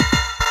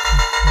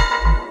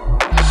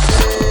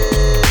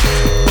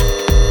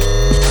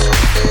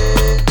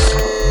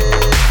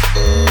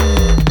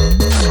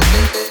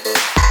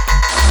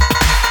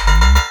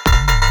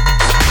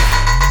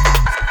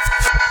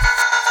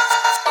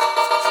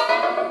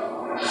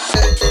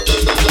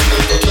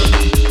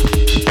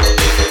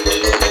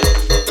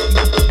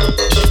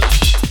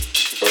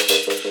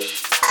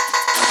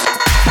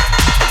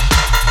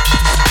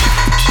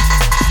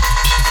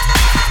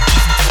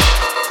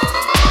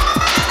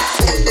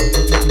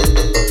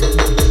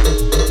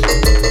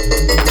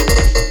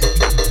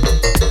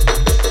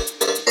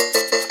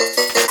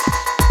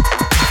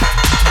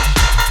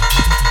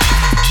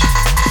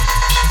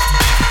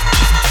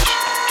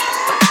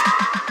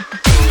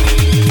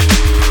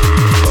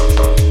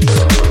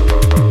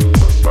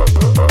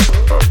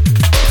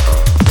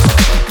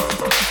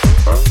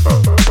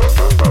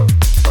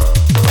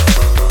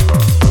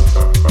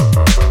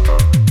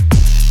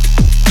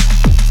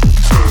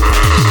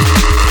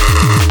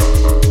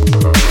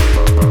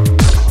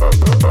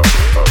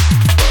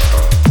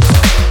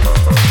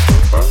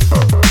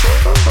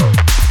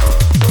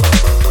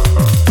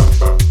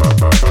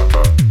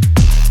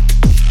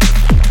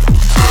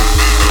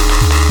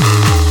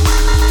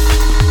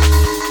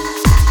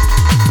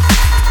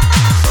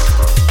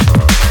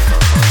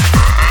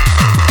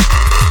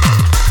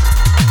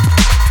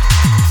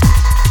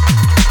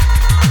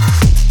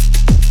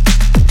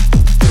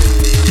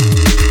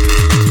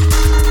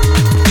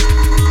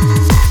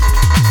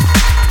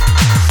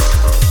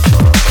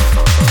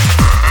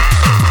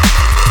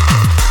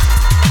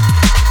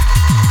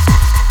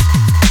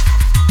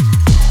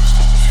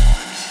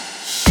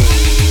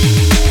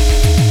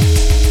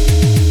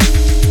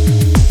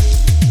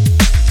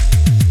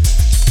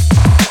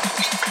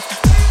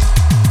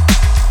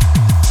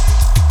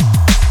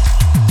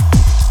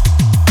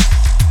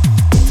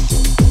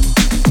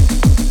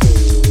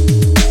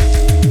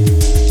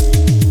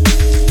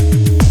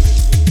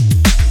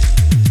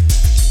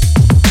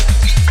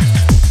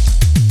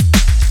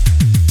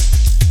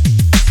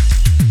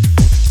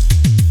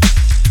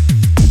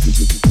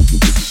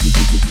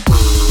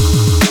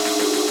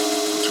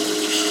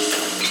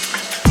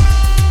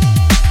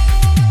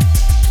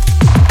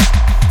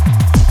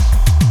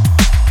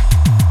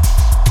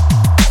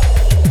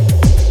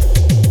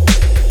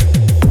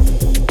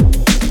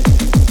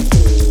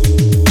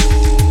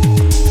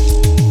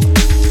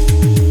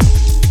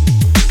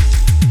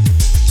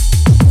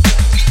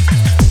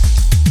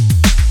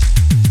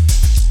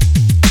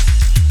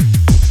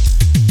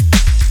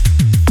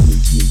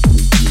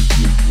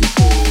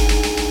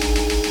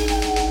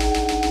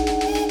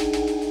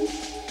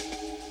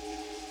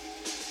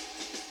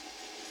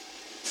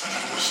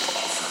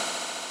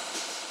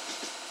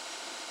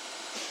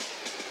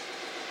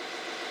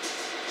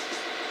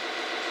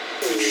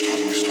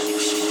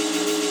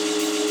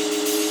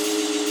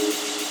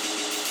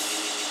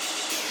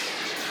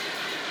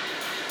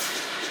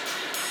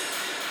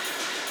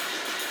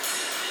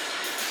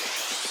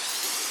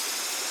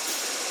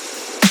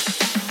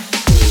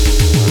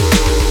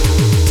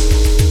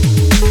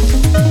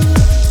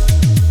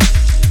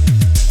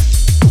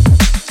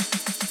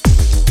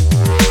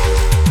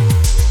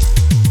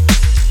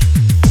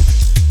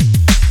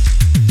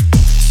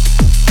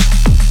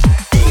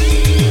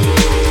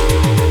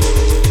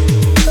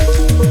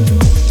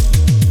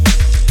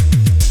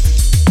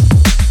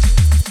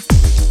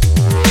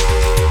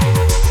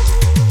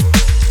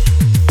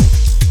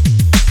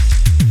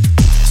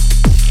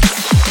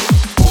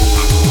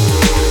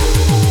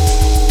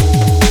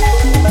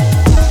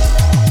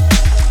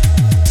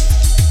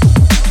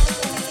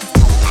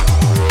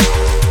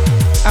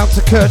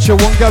 Kircher,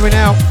 one going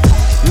out.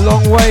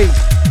 Long way.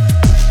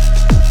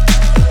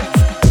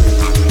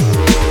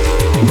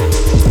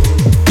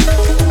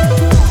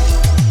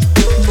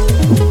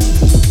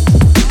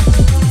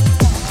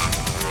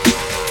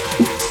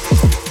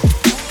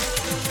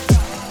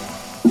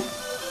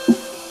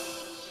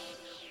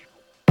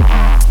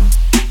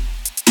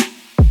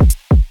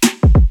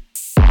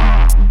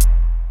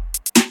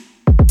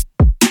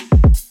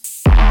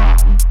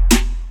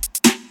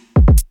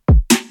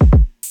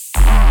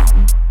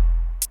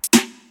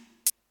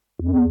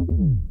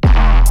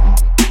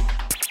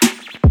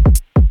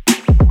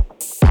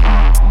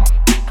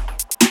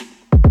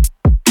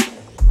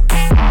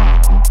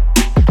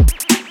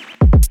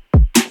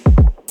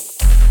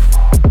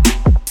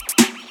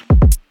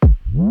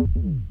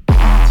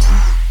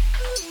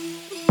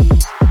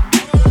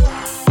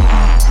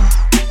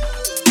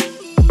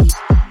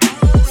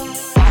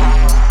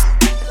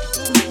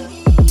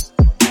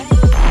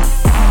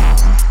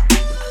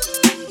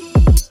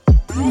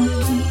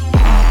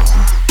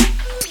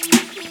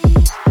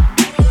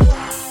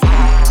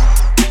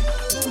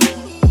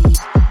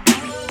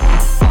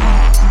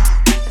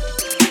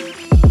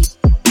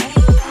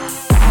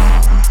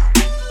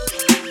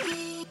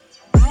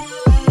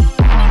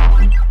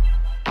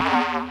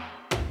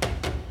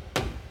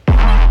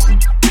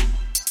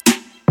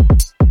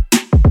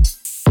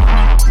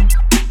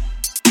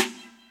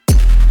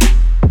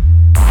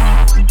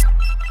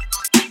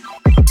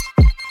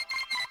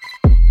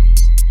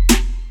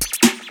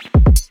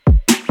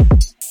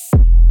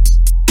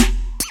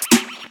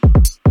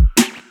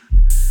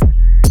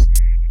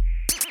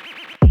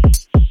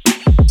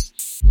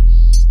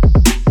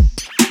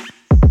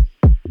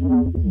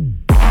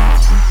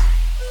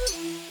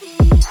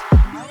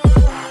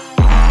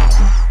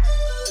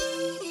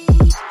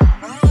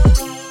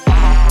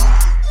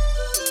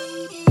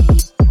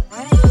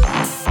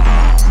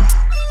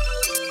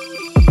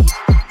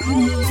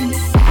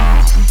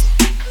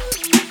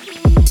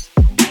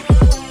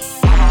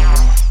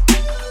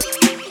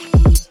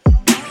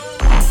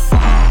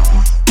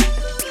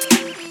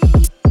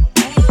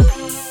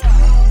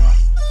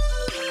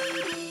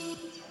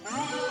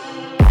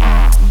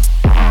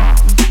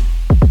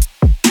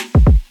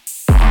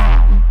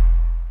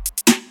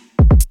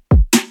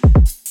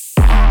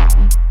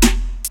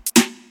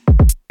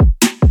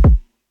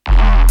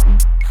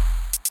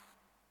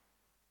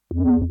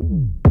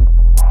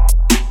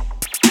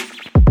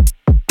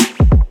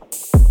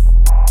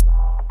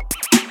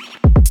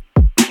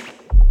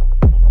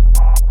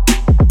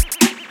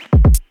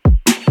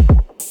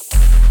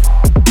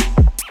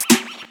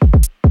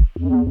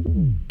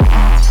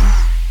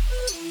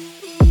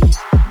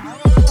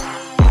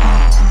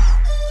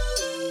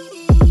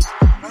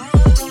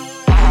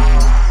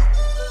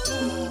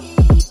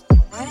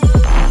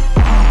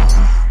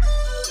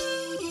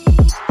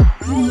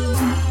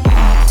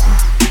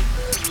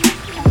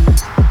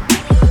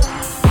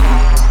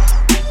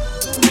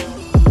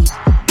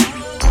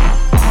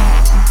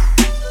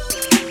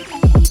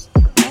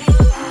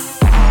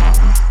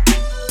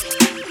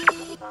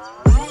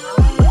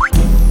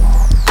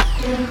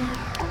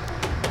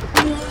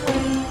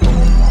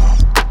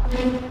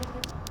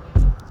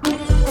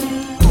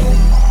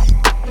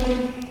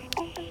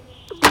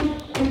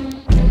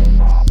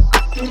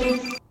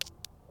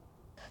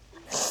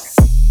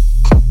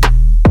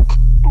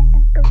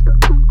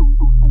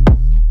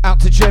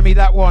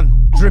 That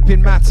one,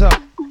 Dripping Matter.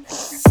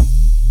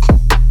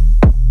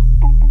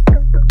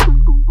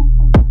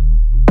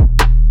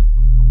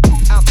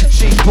 Out to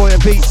Cheap Boy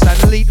Beats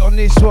and Elite on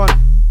this one.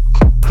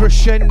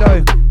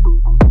 Crescendo.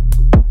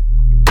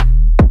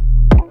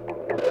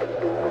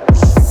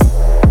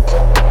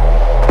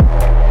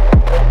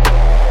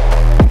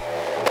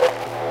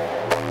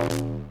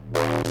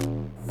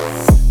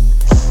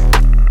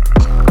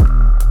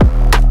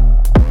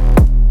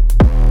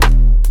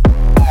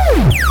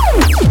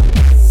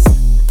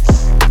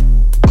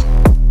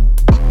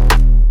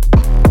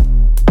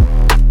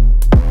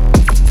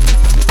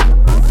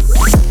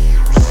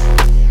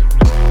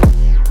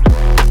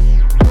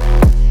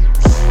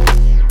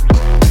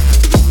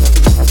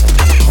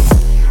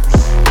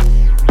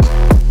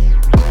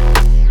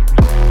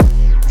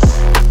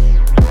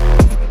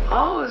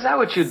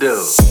 What you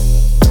do?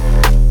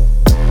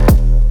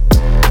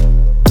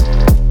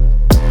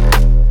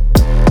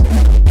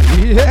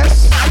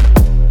 Yes,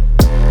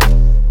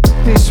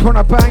 this one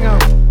a banger.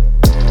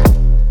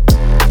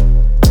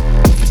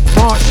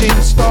 Marching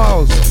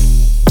Styles.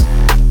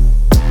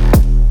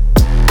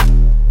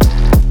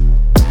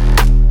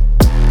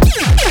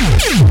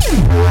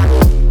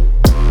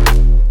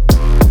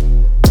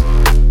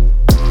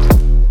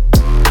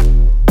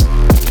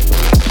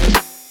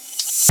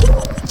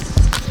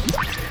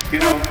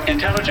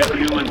 Intelligent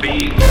human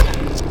beings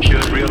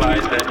should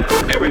realize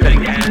that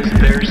everything has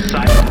their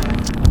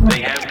cycle.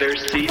 They have their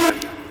season.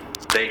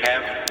 They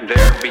have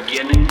their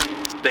beginning.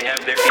 They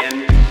have their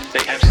end.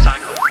 They have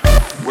cycles.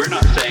 We're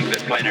not saying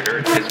that planet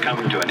Earth is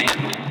coming to an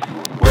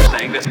end. We're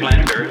saying that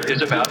planet Earth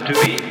is about to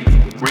be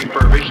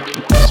refurbished,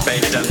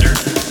 spaded under,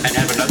 and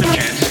have another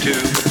chance to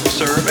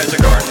serve as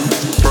a garden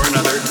for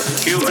another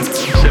human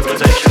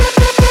civilization.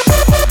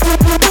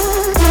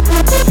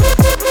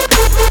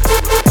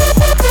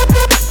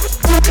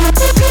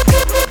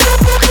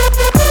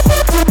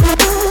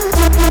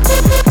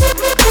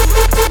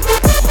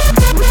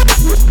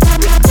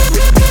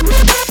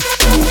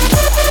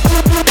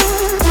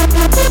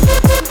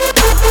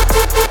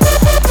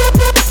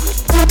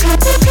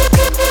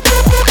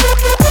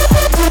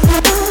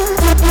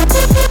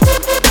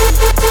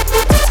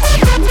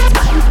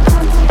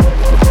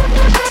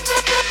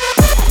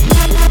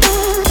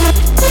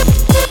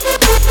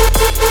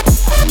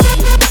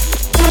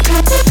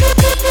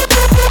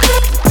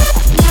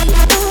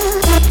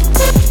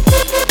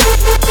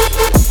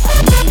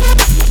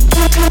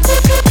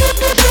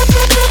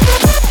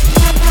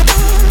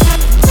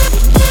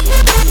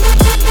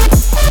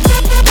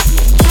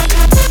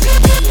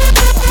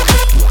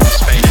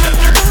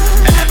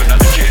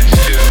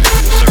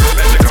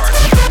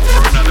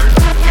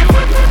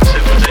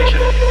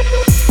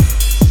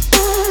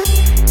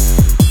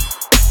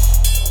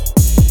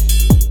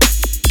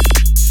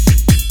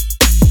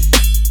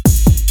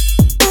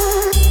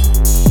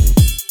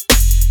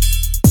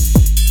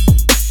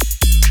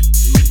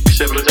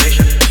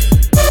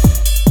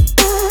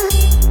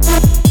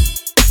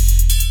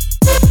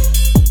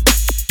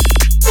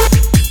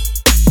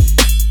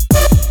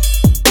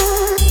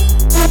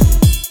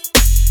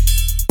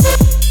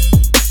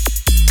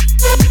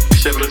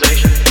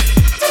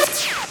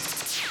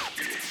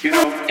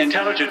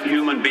 Intelligent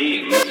human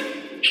beings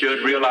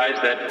should realize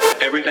that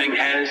everything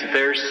has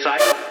their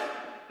cycle.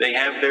 They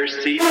have their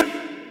season.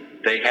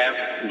 They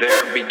have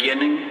their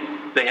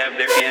beginning. They have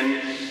their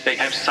end. They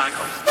have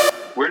cycles.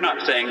 We're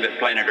not saying that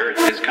planet Earth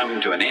is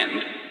coming to an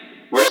end.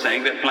 We're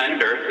saying that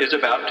planet Earth is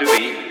about to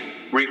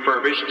be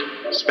refurbished,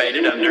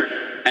 spaded under,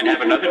 and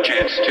have another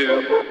chance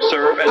to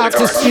serve as a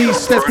garden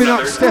for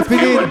another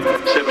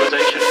human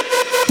civilization.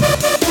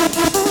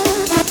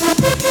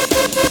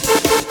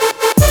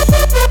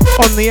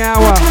 On the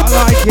hour, I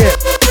like it.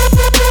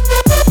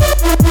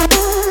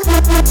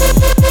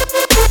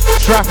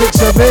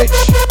 Traffic's a bitch.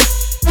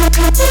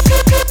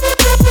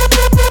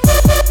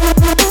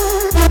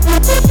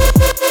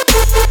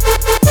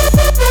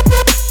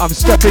 I'm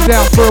stepping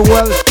down for a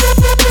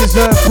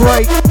well-deserved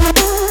break.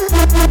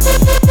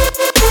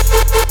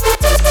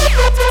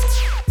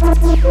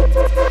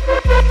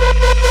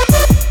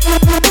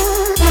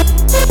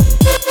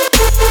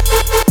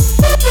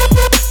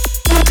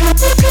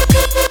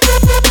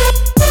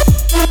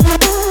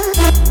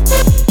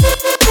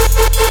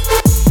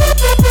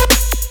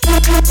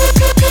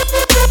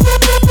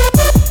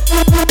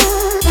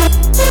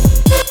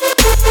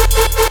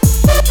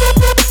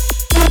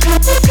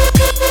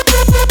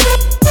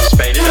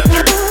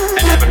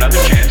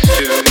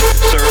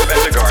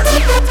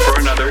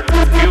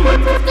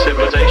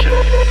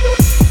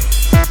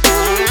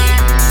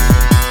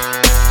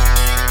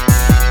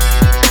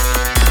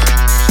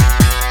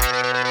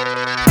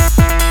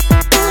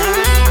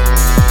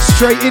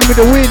 Straight in with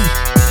the wind.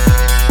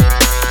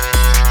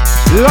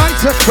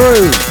 Lighter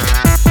crew.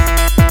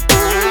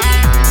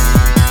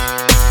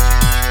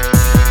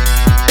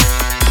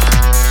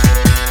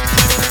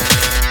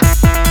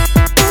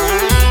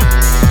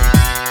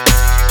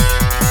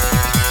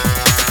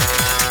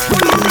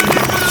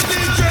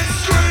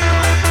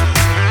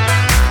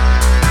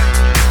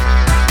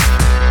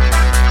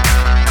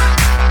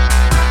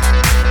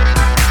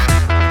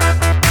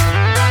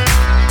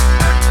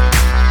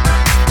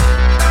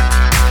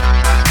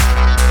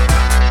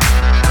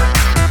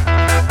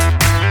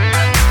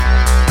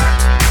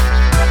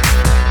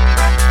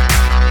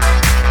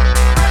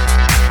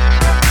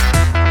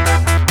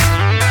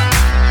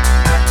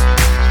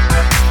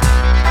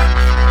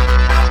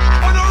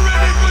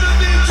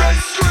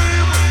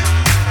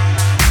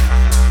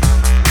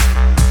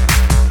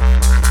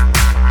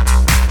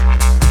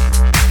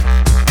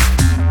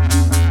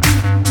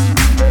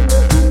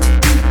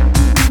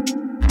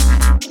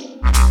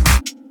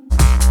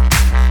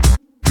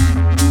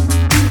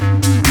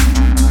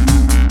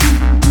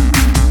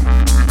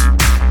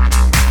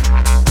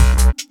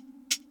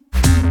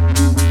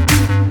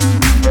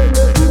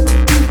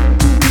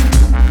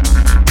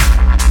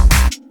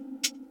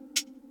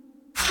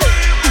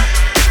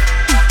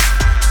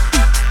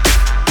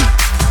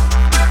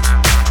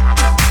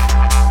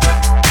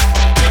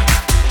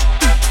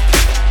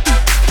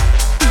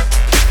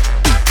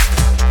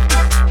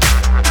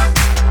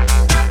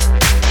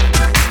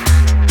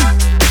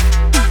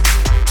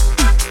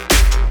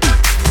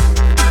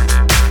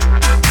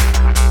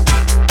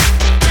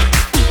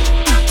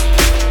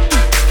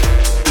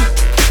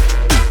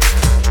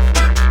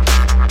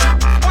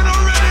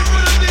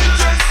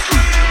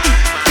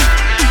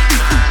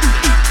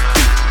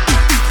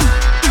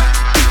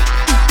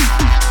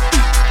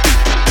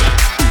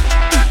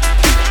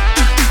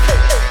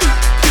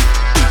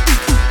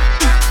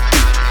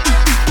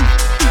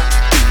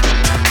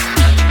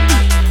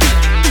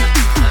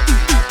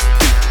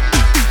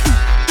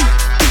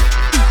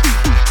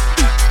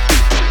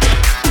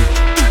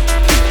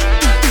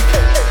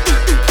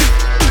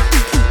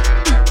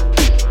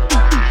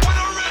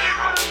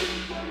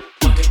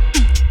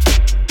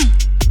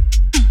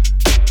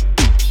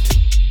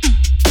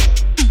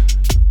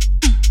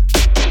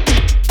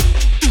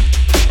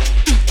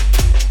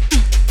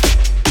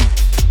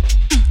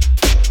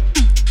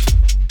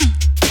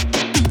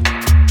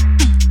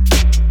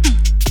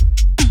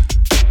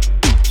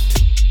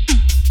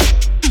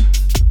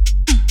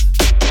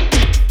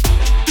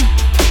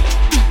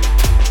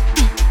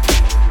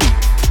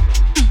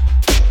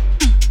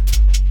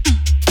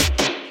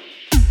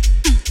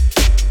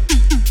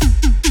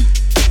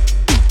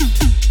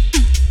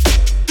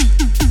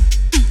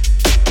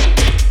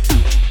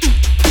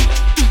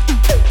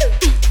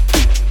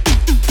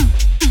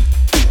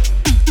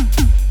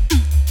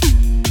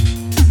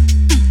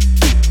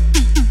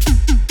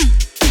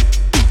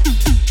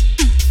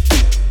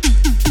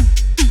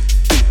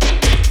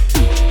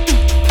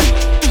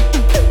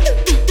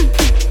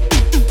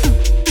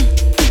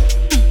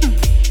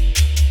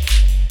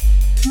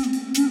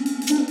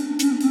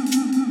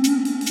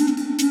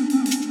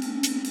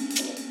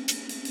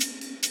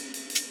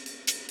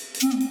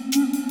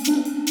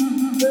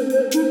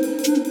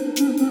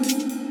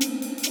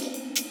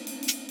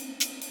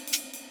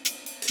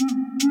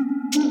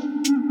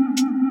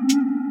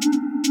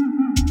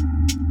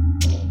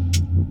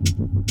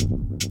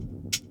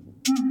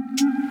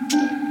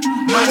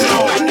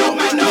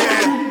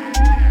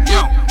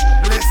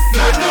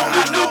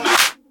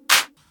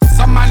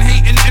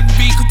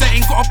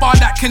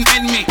 can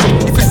end me.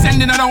 If it's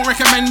sending, I don't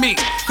recommend me.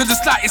 Cause the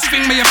slightest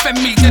thing may offend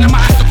me. Then I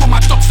might have to put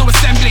my dogs to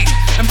assembly.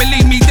 And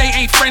believe me, they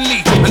ain't friendly.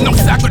 And no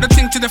side got the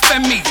thing to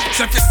defend me.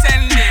 So if you're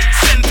sending,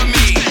 send for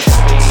me.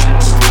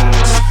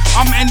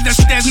 I'm endless,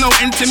 there's no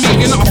end to me.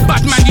 You're not a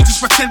bad man, you just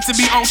pretend to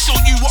be. I'll show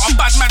you what a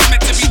bad man's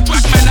meant to be.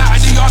 Drag man out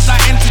of the yard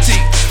like entity.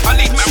 I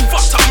leave man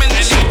fucked up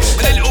mentally,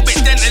 and a little bit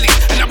dentally.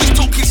 And I was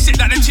talking shit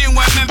that the tune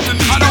weren't meant for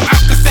me. I don't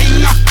have to say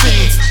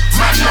nothing.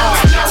 I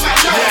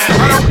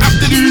don't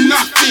have to do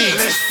nothing.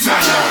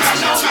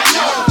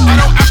 I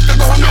don't have to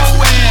go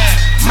nowhere.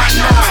 I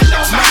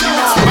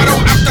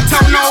don't have to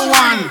tell no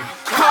one.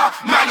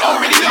 Man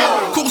already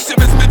know. Cool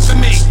shit was meant for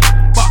me.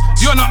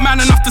 You're not man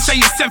enough to say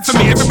you're sent for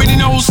me. Everybody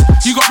knows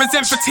you got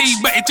resent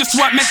fatigue, but it just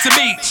weren't meant to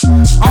be.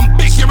 I'm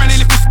big, you're any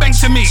little spank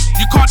to me.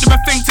 You can't do a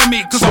thing to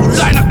me, cause I'll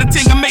line up the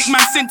ting and make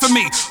man sing for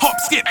me. Hop,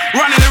 skip,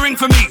 run in the ring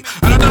for me.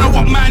 And I don't know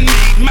what man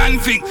need, man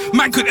think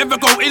man could ever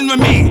go in with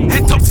me.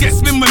 Head tops get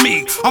spin with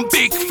me. I'm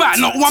big, fat,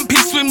 not one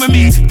piece swing with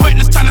me.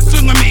 Pointless trying to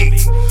swing with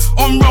me.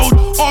 On road,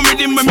 on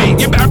rhythm with me.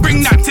 You better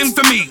bring that tin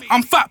for me.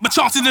 I'm fat, but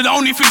chances are the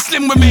only thing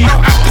slim with me. I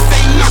don't have to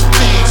say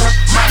nothing.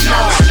 I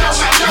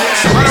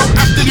don't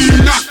have to do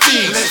nothing.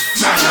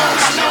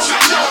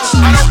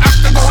 I don't have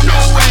to go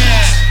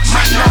nowhere.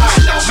 I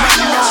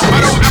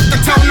don't have to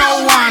tell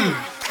no one.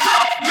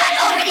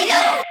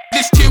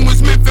 This tune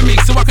was meant for me,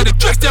 so I could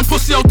address them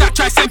pussy old that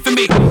try sent for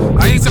me.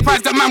 I ain't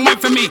surprised that man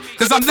went for me,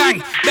 cause I'm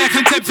lang, they're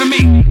content for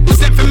me. Was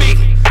sent for me.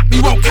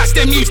 You won't catch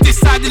them use this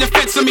side of the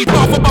fence for me.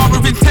 Bar for bar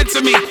with intent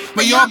to me,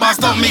 but your bars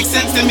don't make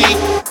sense to me.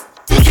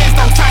 Who cares,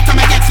 don't try to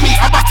come against me.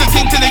 I bust a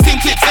ting till they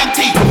think clips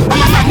empty. I'm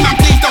a madman,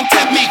 please don't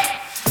tempt me.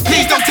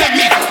 Please don't tempt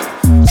me.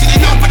 She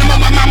didn't know for the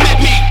moment man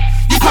met me.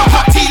 You can't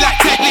hot tea like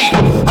Ted Lee.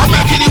 I'll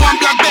make anyone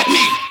blood bet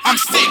me. I'm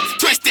sick,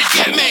 twisted,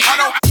 get me. I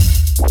don't.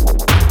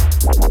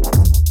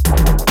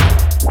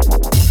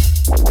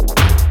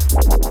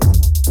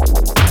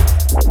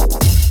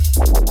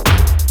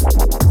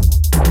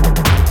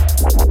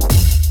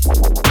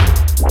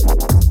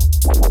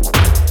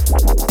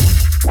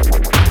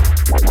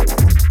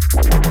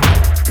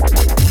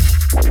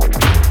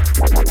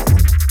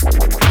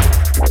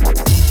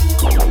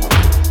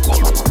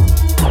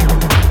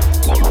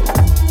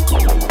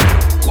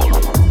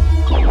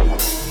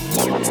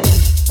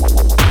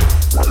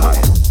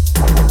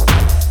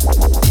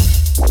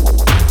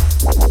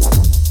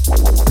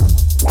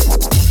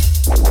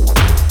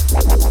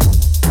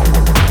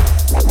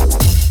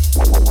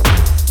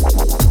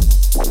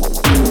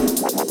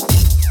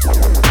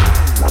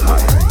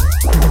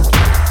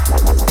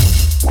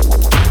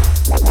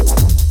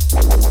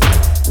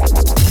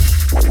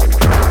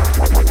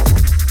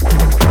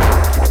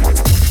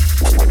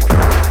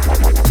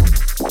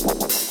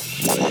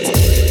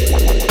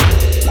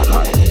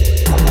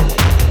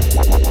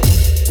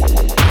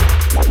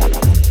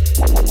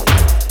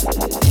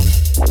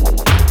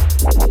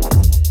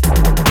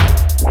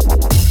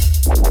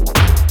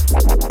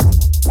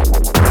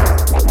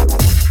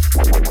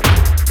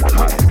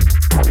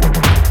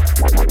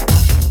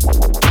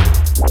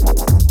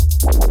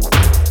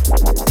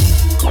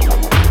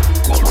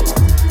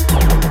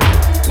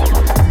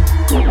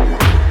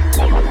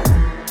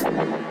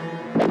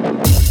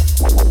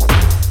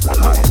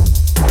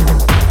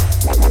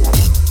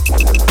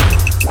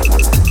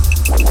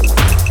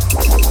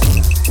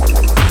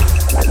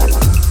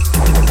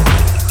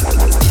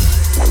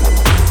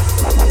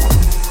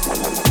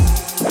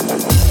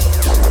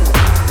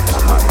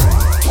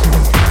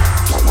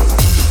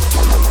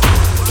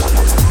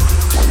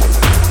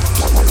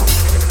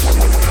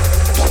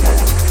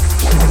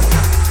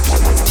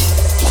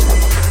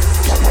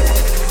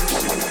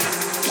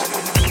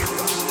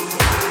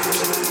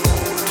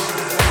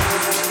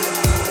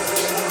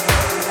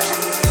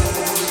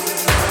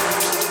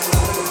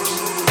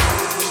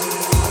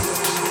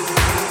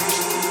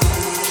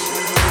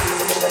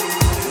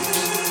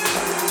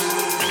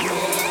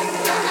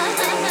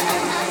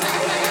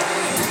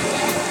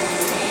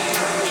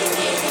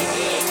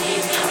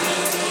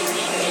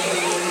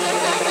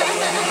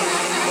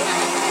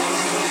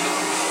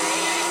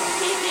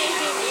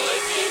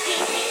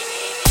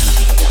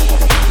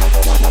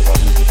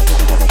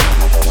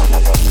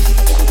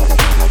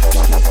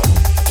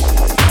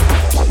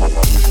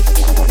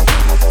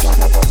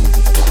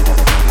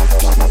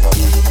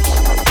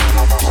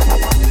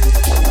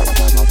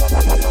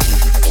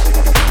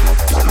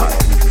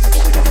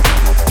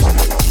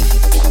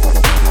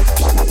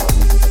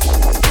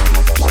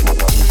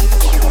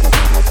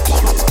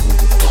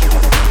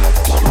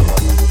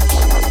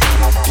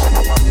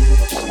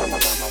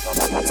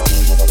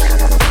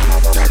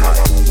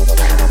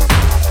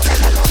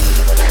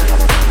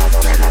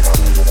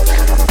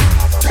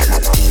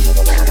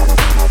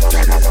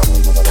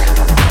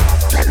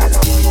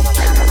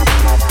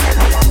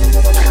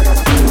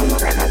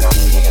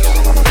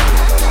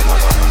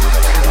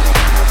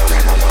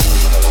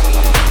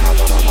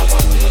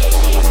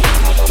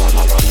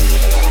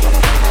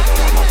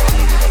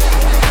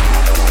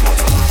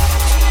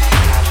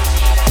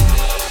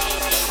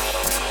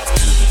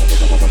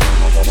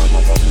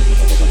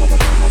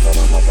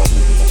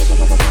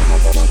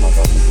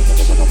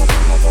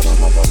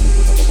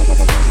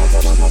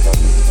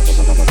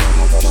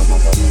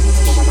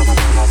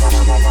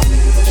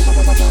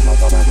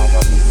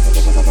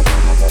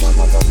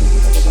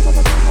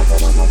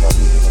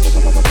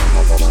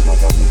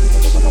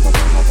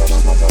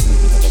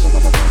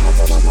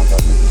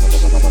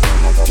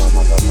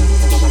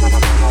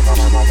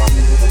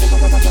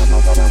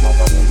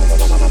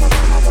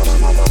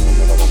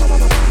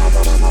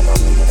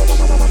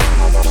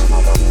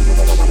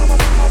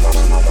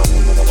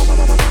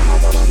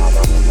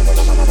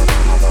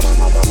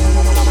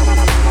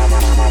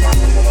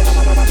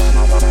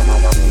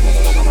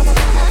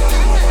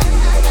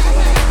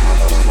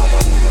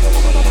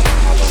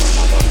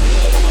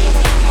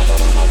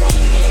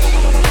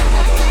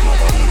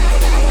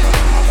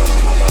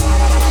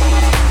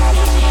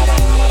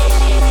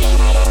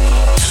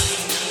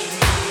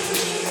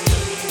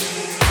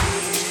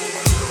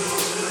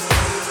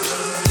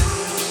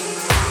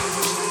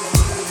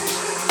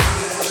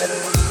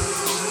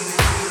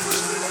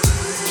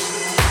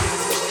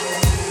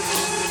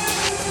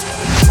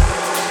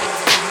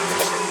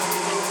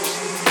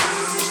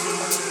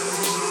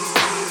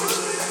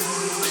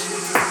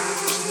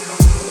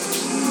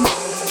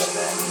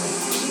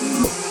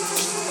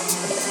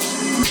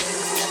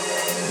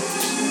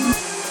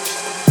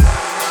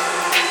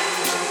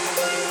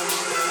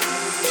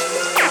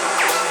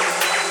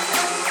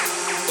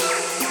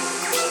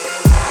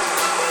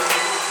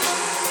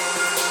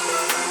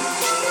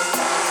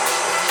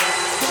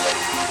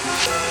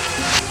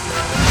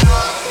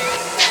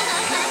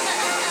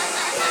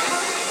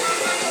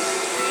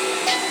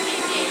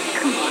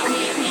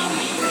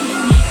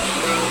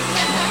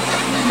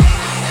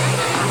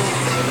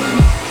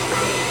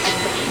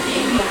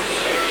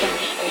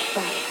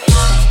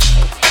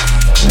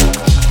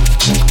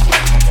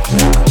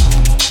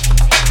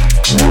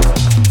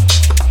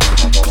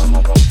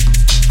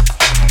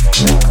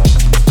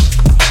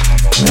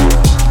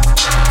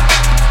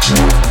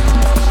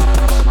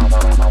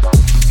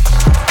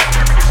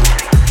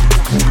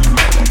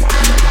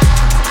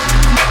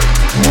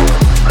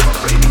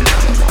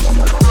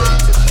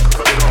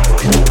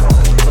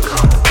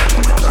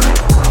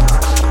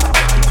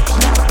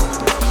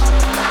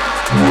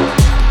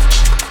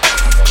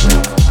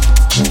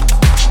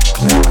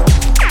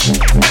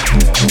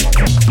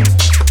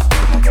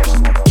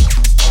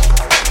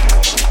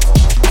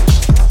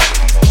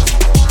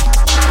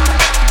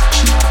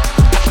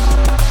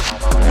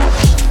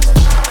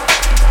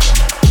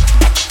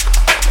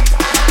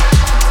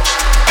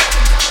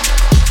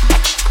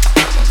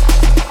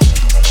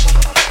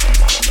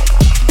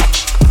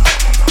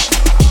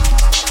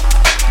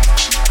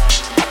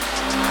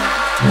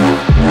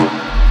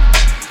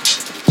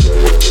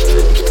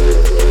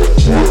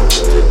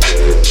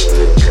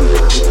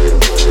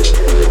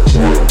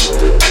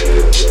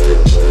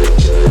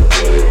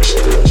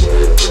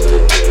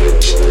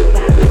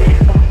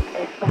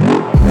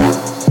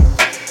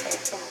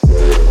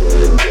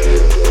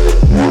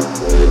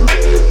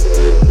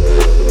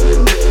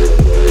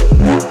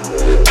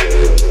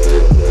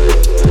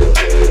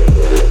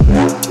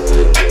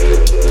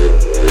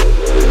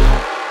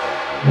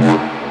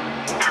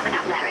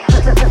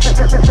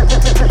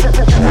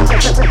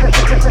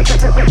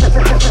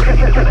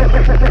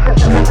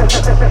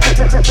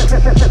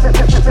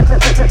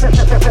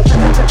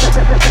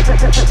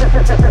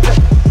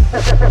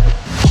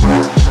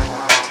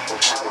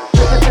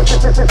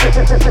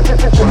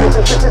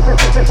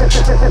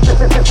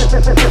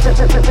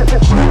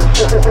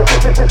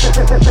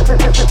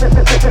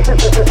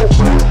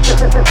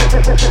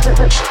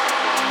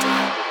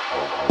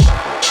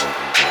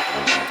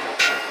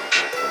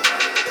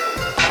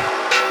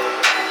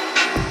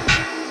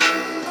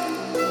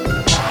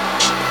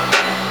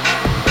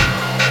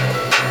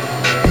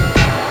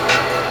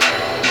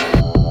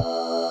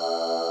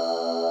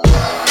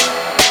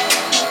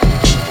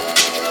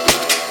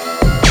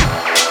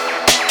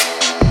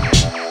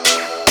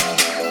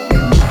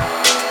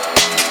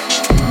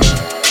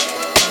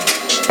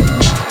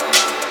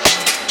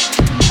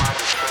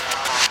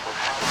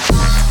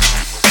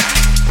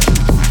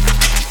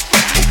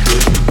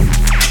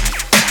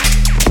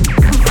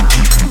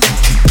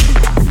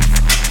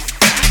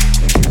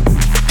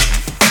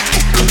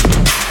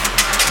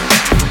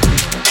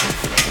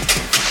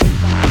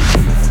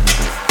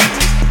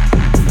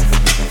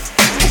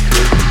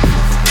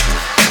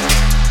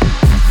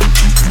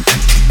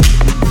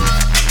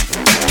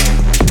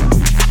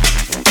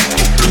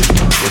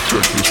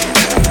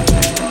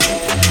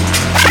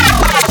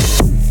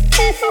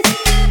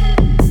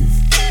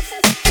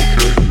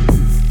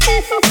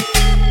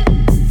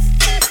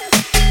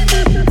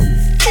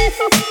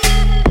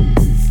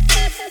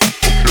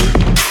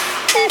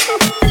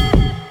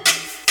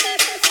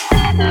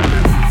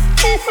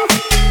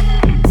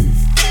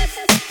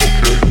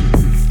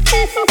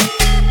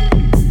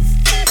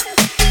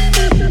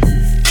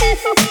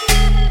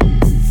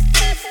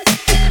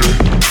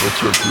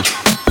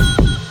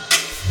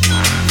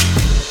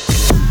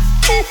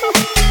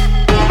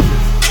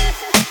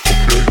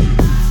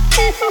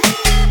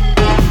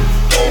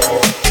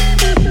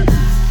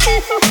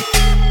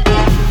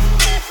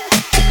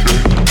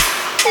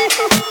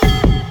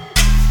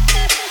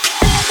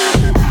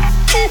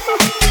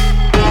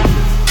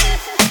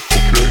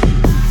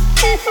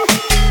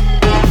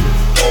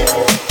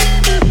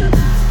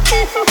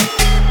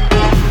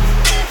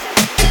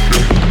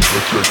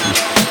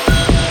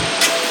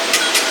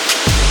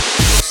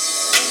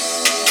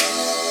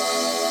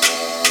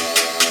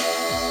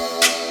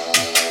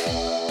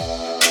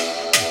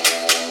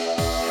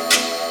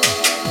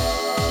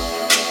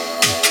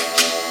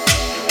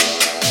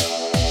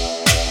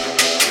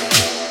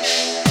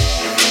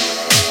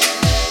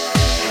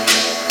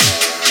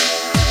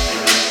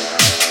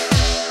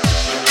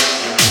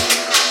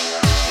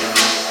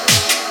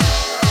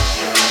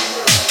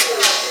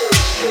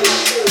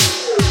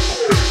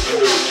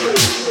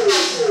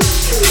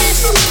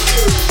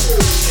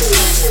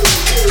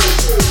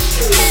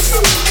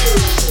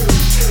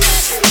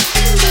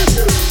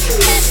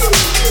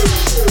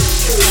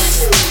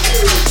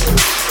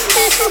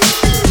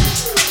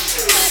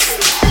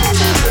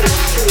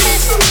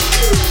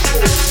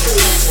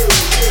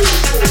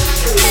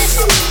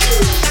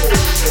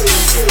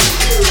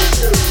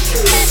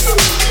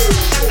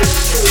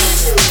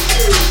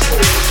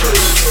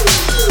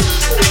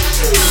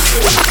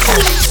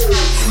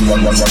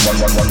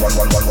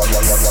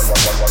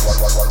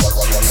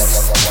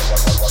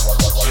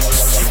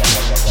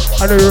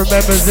 And who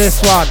remembers this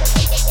one?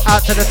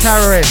 Out to the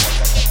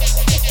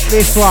terrorists.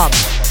 This one.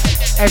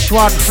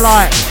 H1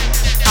 Flight.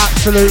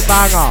 Absolute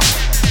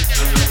banger.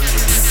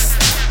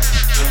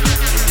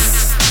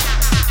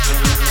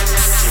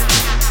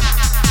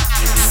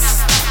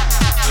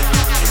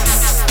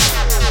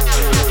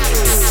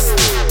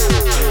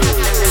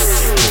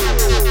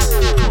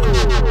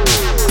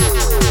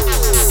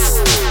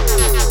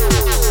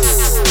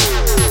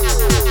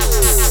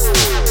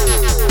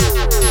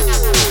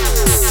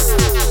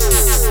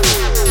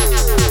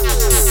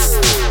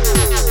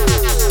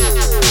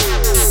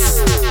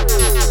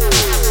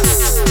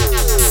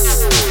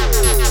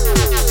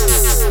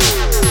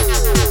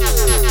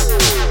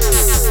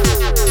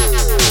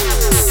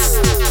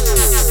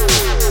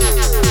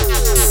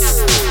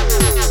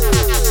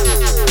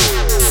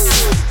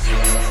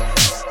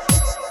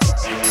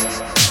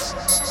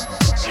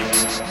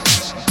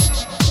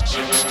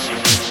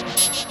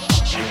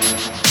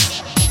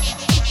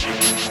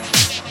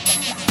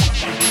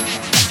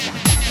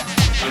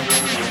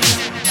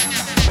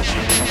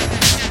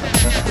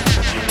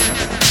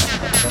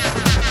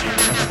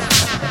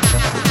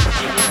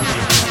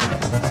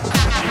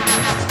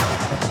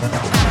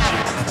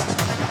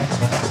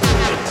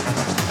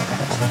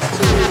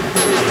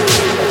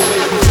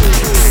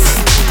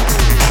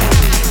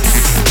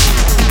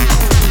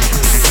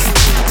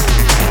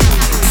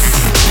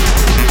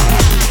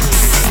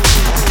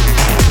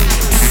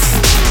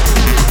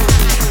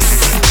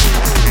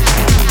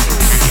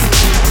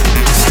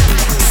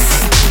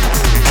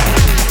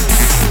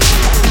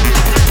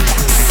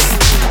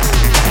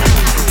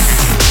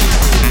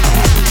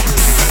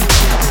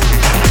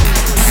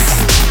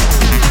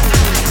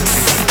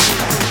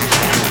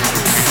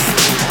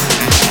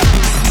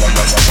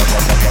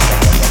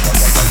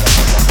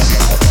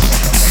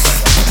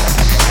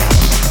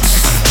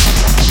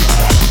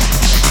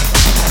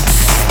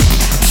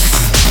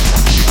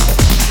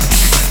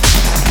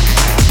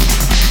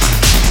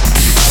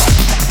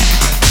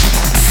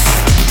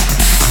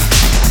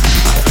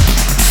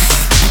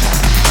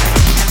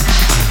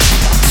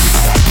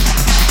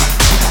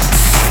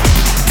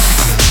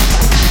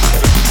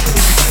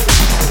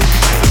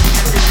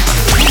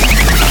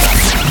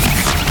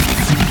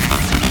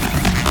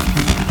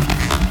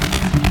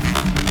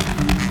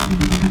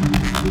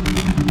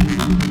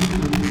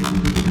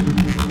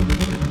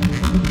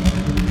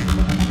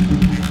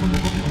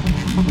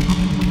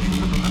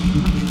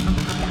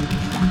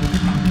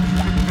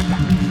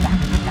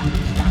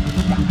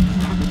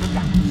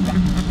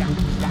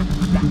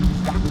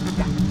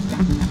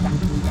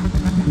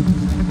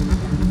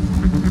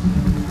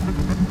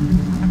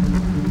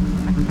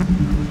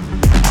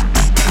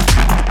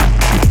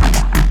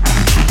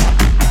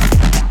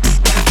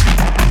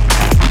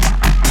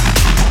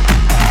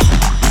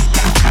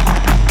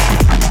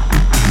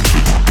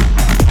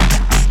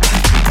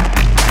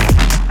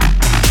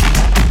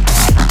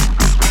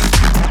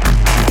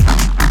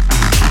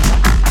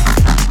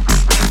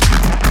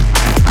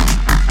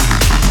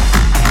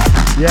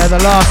 Yeah, the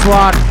last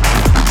one,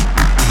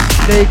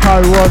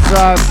 Nico, was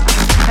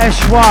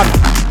S1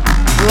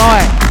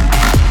 Light,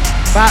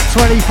 about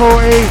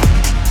 2040.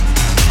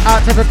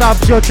 Out to the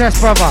dubs, your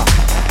chest, brother.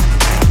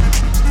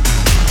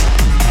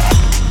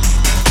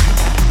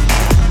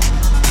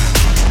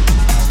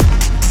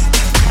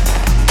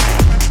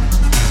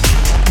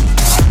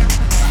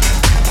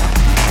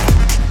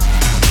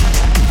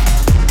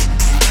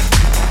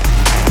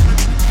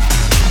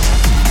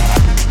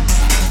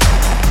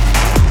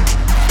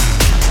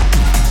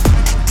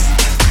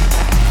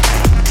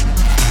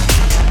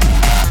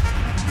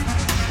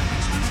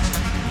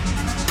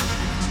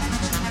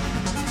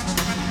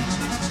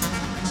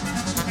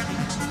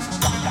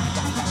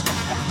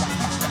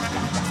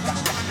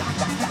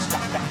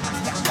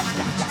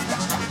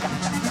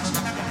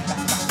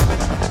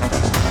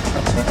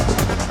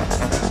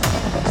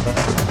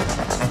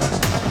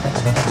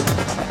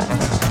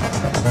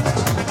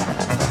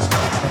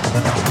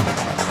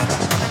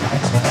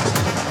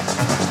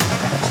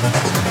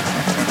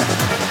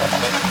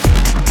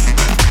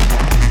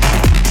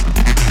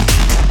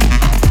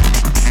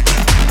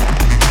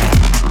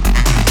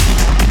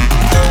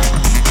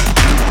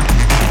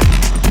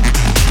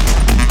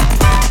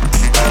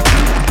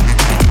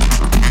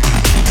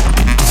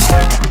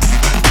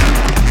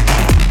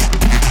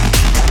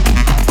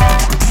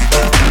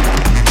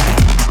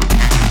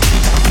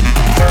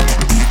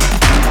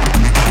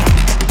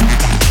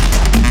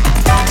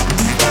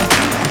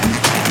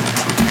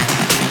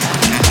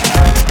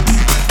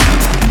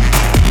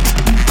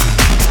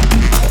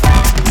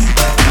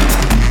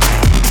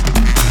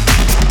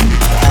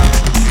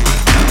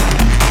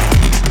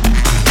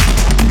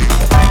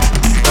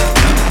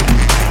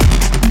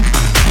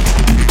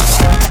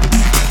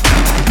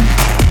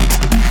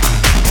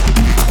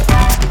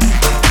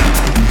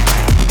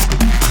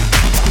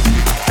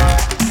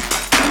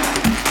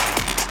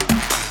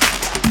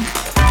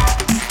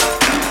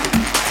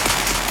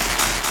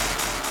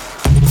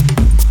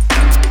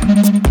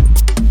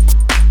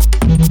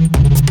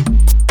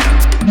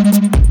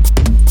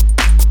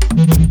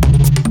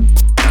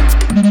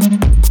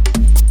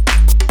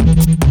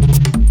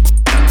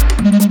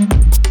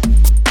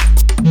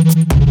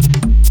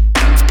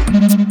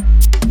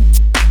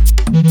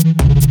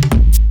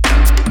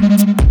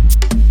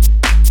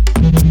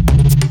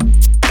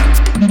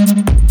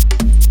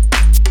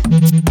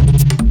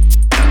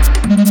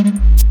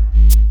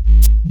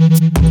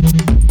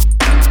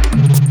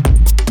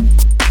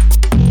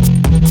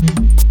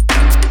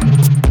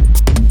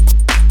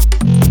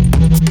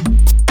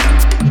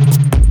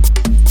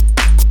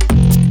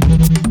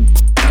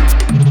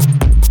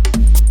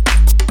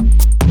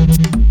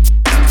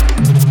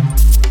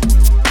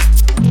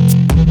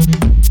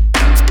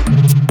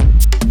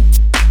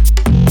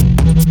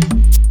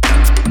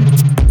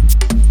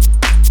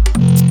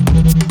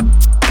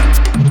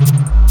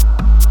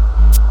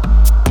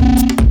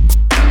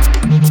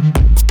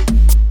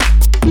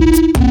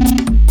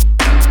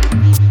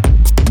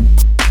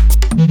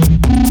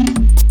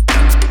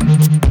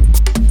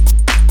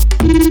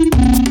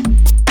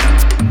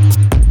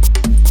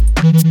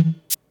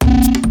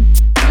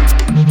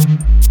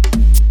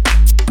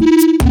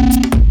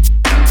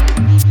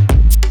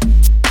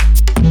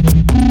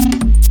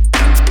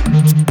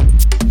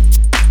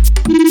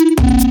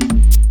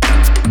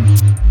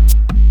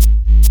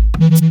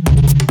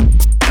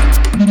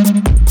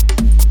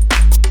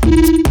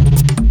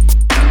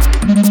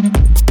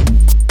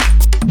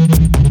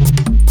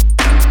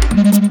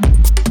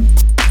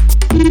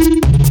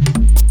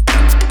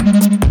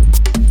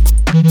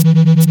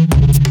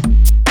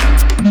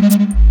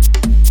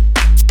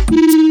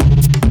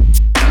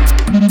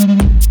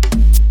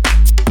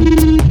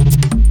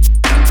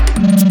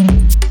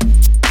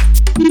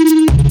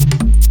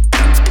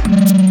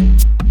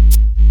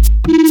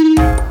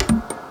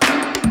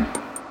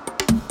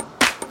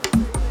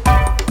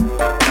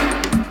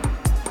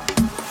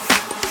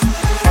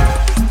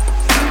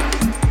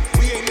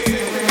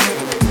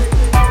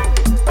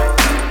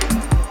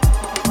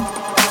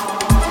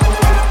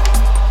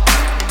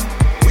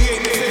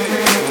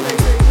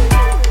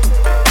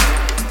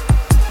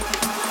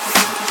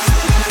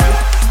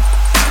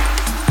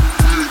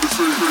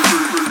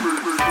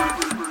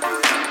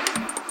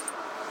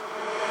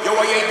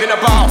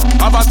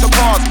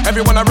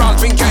 Everyone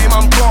around's been getting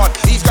on board.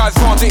 These guys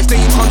can't ain't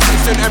staying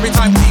consistent. Every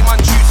time team on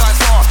shoots I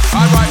score.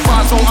 I write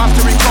bars, don't have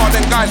to record.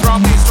 And guys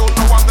round me still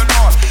know I'm the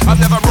Lord. I've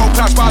never wrote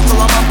clash bars to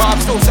remember. I've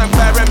still sent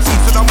bare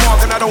MCs to the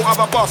morgue. And I don't have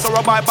a boss or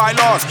abide by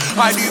laws.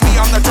 I do me,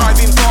 I'm the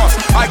driving force.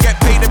 I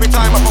get paid every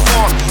time I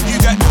perform. You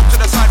get took to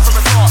the side from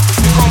a top.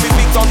 You call me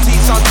Big Don T,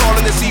 stand tall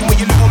in the scene where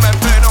your little men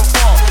burn on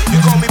fall. You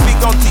call me Big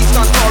Don T,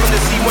 stand tall in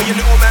the scene where your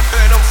little men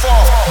burn on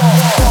fall.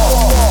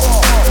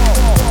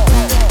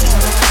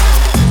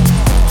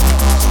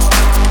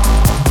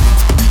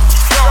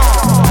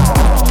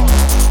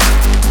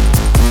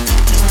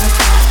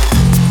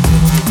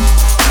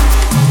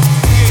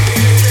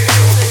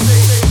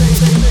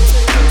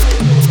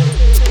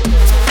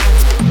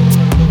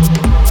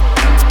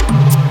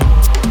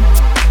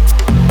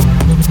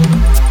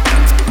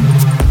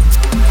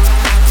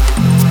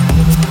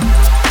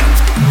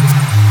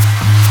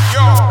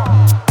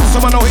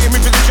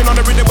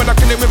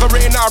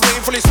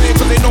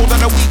 Cause they know that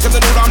I'm weak and they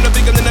know that I'm the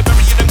big and then they're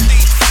burying them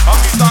deep. I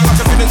move down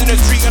like a villain in the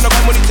street and I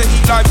got money to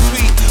eat life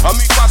sweet. I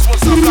move fast, want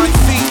stuff like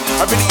feet.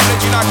 I really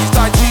energy like it's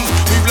Tai Chi.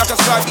 Move like a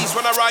sky beast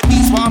when I ride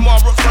beats. But I'm all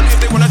rock front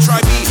if they wanna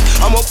try beats.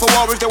 I'm up for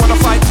war if they wanna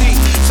fight T.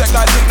 Set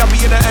guys think that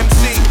being an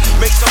MC.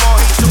 Make some more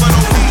hits to an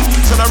OP.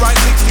 So I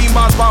write 16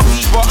 bars about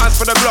heat. But as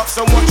for the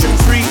blocks and watch them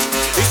freeze.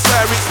 It's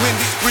air, it's wind,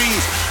 it's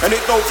breeze. And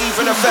it don't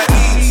even affect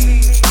me.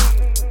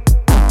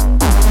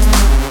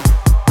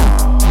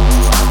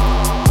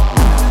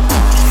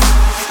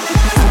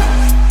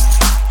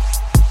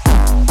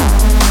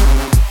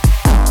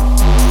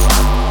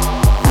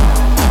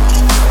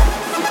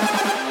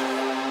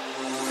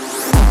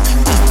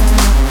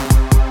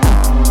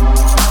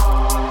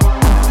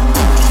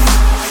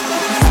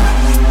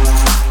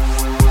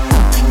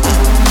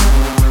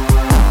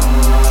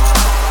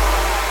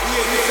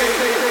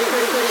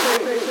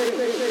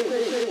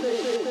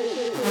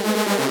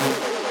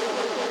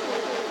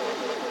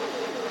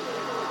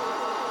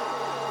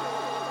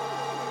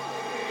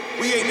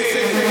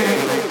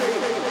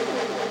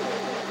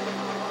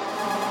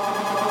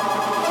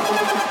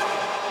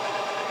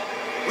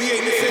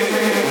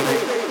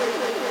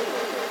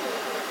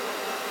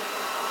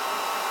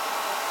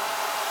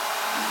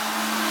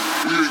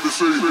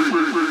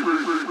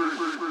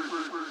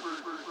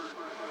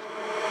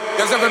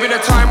 There's never been a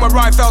time where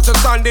I felt to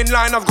stand in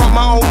line. I've got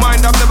my own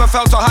mind, I've never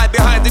felt to hide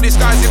behind the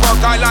disguise. If I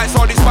guidelines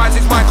or despise,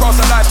 it's my course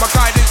of life. My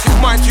guidance is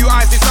mine, two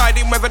eyes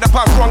deciding whether the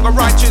path's wrong or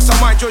righteous. I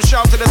might just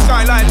shout to the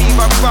skyline, leave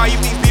I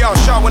revive, leave me out.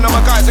 Shout when I'm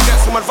a guys, I get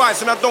some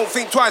advice. And I don't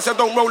think twice, I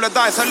don't roll the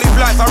dice. I live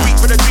life, I reach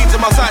for the dreams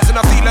of my sights. And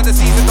I feel like the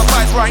seasons of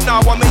fights right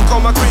now. I make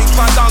all my critics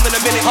fight down in a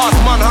minute. Half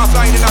man, half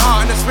lying in the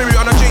heart and the spirit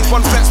on a James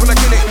Bond flex when I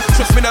kill it.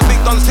 Trust me, the big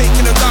guns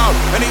taking them down.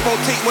 And it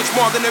won't take much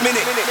more than a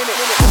minute.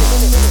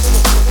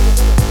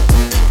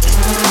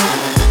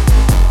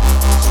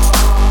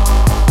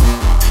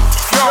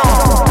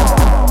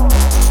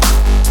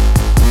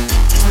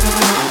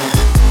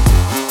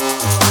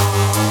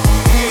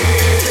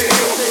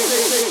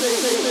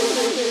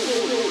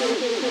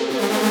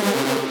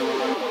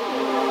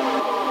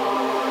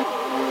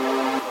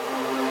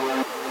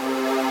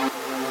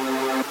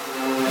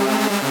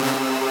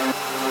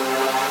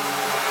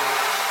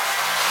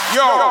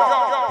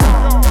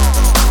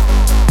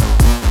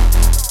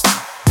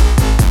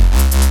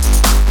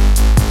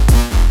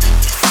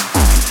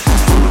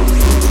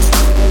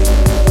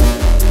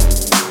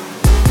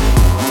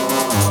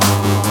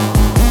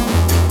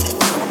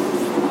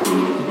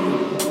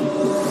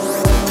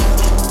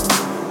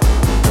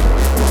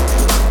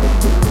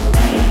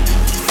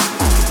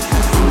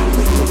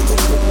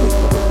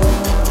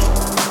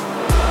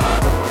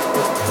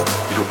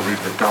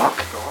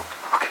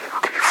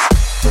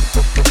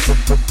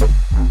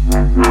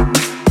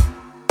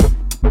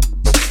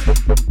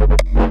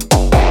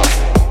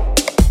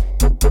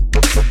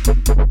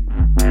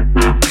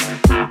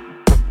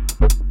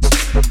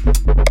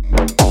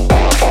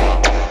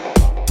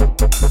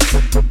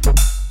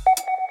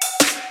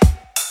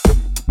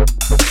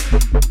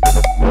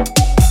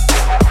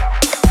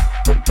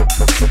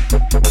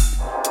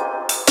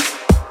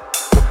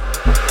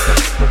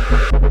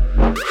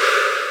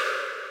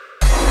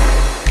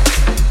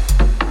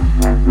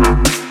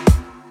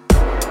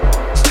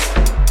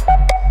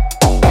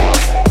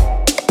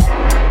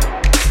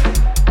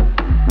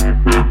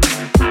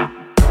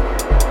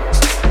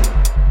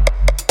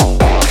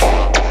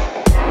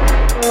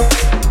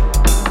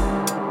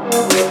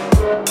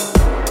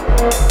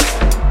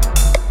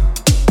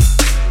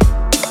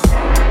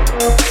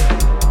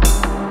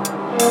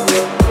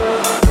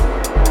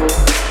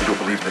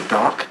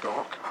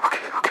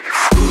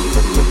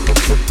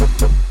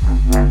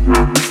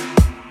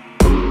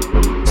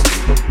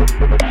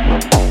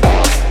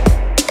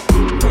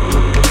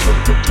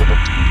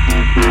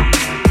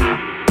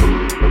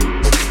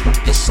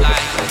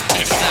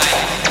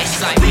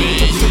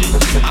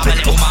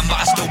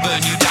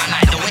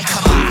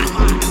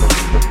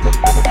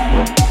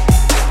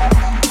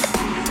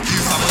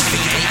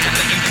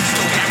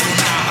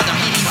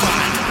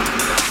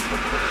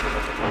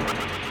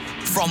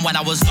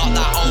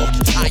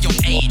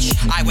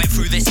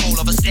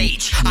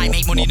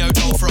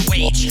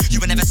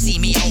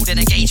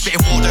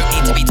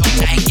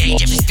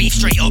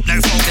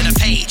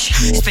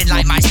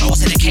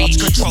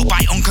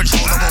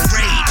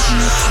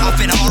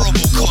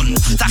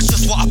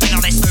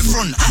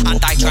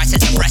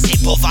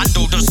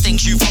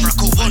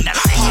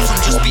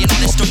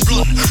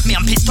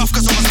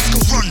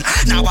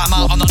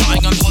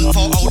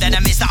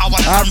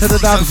 To the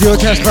dubs, your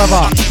chest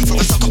brother.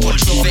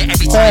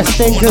 Fair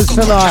stinkers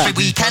tonight.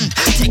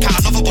 Take out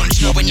another bunch,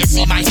 you know when you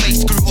see my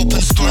face screw up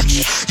and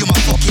scrunch. You're my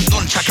fucking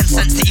lunch, I can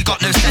sense that you got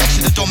no sense,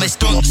 you're the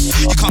dumbest dunce.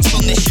 You can't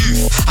stun this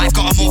youth, I've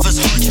got a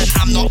mother's hunch and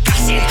I'm not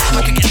gassing.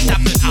 I can get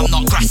stabbed but I'm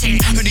not grassing.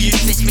 Who do you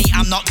miss me,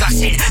 I'm not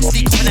glassing.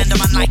 Sneak up and end a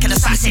man like an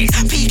assassin.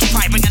 Peak if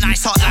I bring a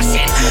nice hot lass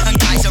in. And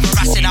guys are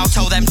harassing, I'll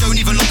tell them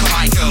don't even look at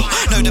my girl.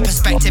 Know the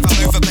perspective,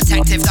 I'm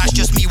overprotective, that's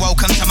just me,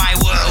 welcome to my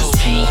world.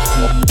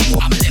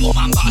 I'm a little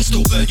man but I still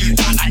still burn you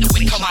down like the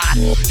Wicker Man.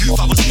 You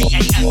thought I was 3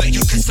 AM, but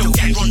you can still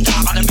get run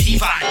down by the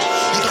minivan.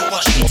 You don't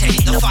watch me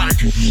take the fun.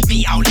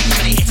 Me out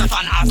literally it's a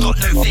fun. I've got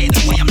no fear.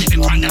 The way I'm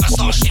living prank never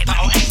start shit, but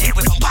I'll end it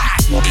with a bang.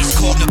 It's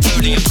called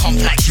Napoleon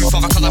complex. You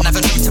thought cause I've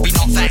never known to be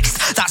not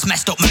vexed. That's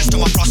messed up most of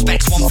my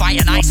prospects. One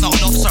fight a night's not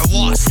enough, so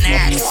what's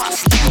next?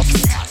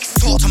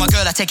 Talk to my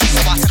girl, I take it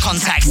so out of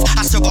context.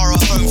 I still borrow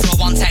a phone for a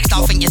one text.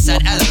 I'll think you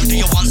said hello, do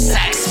you want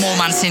sex? Small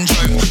man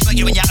syndrome, but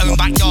you in your own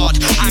backyard.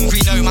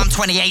 Angry gnome, I'm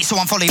 28, so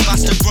I'm fully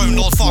bastard grown.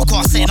 Lord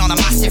Farquhar sitting on a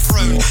massive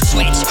throne.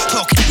 Switch,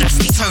 talking a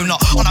nasty tone,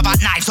 not on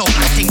about knives or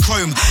blasting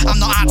chrome.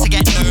 I'm not out to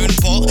get known,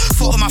 but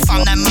foot with my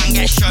fam, then man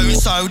gets shown.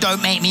 So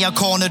don't make me a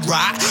cornered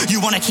rat. You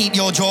wanna keep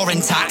your jaw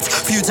intact.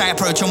 Feuds I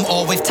approach them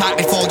all with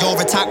tact. Before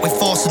you're attacked with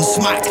force and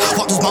smacked.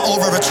 What does my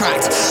aura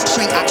attract?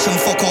 Straight action,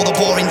 fuck all the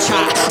boring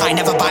chat. I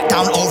never back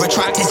down or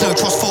retract. There's no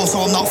trust fall,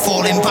 so I'm not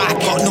falling back.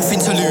 Got nothing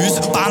to lose,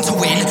 bound to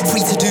win.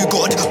 Free to do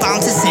good,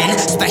 bound to sin.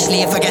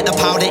 Especially if I get the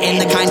powder in.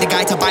 The kind of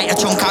guy to bite a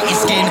chunk out your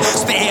skin.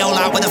 Spit it all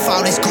out with the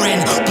foulest grin.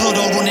 Blood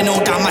all running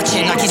all down my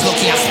chin. Like he's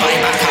lucky I spat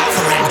it back out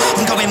for him.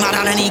 I'm going mad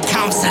and I need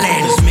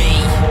counselling. It's me,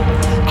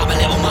 I'm a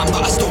little man,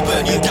 but I still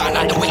burn you down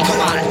like the Wicker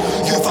Man.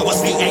 You thought I was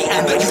 3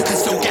 AM, but you can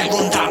still get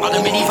run down by the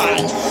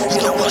minivan. You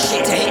don't want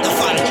shit to hit the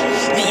fan.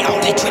 Me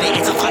out literally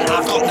it's a fan.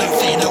 I've got no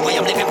fear. No way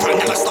I'm living prank.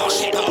 Never start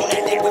shit, but I'll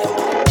end it with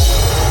a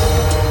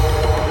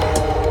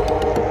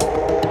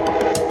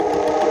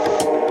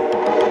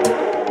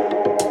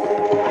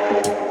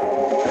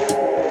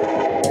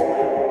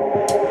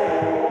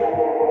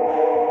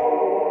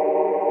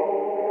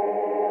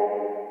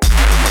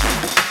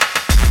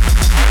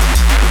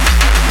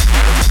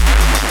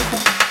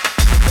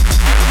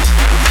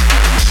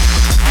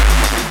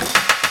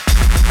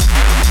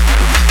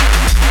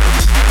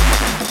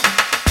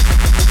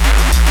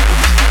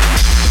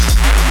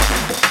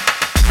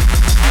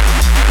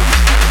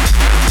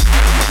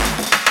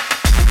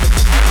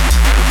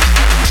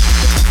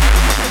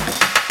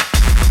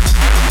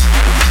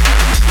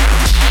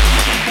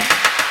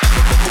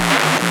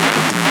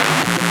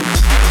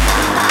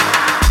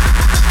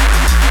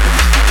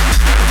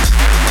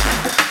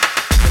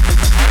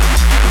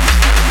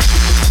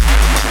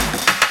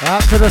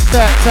Out to the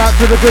steps, out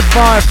to the good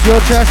vibes, your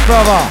chest,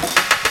 brother.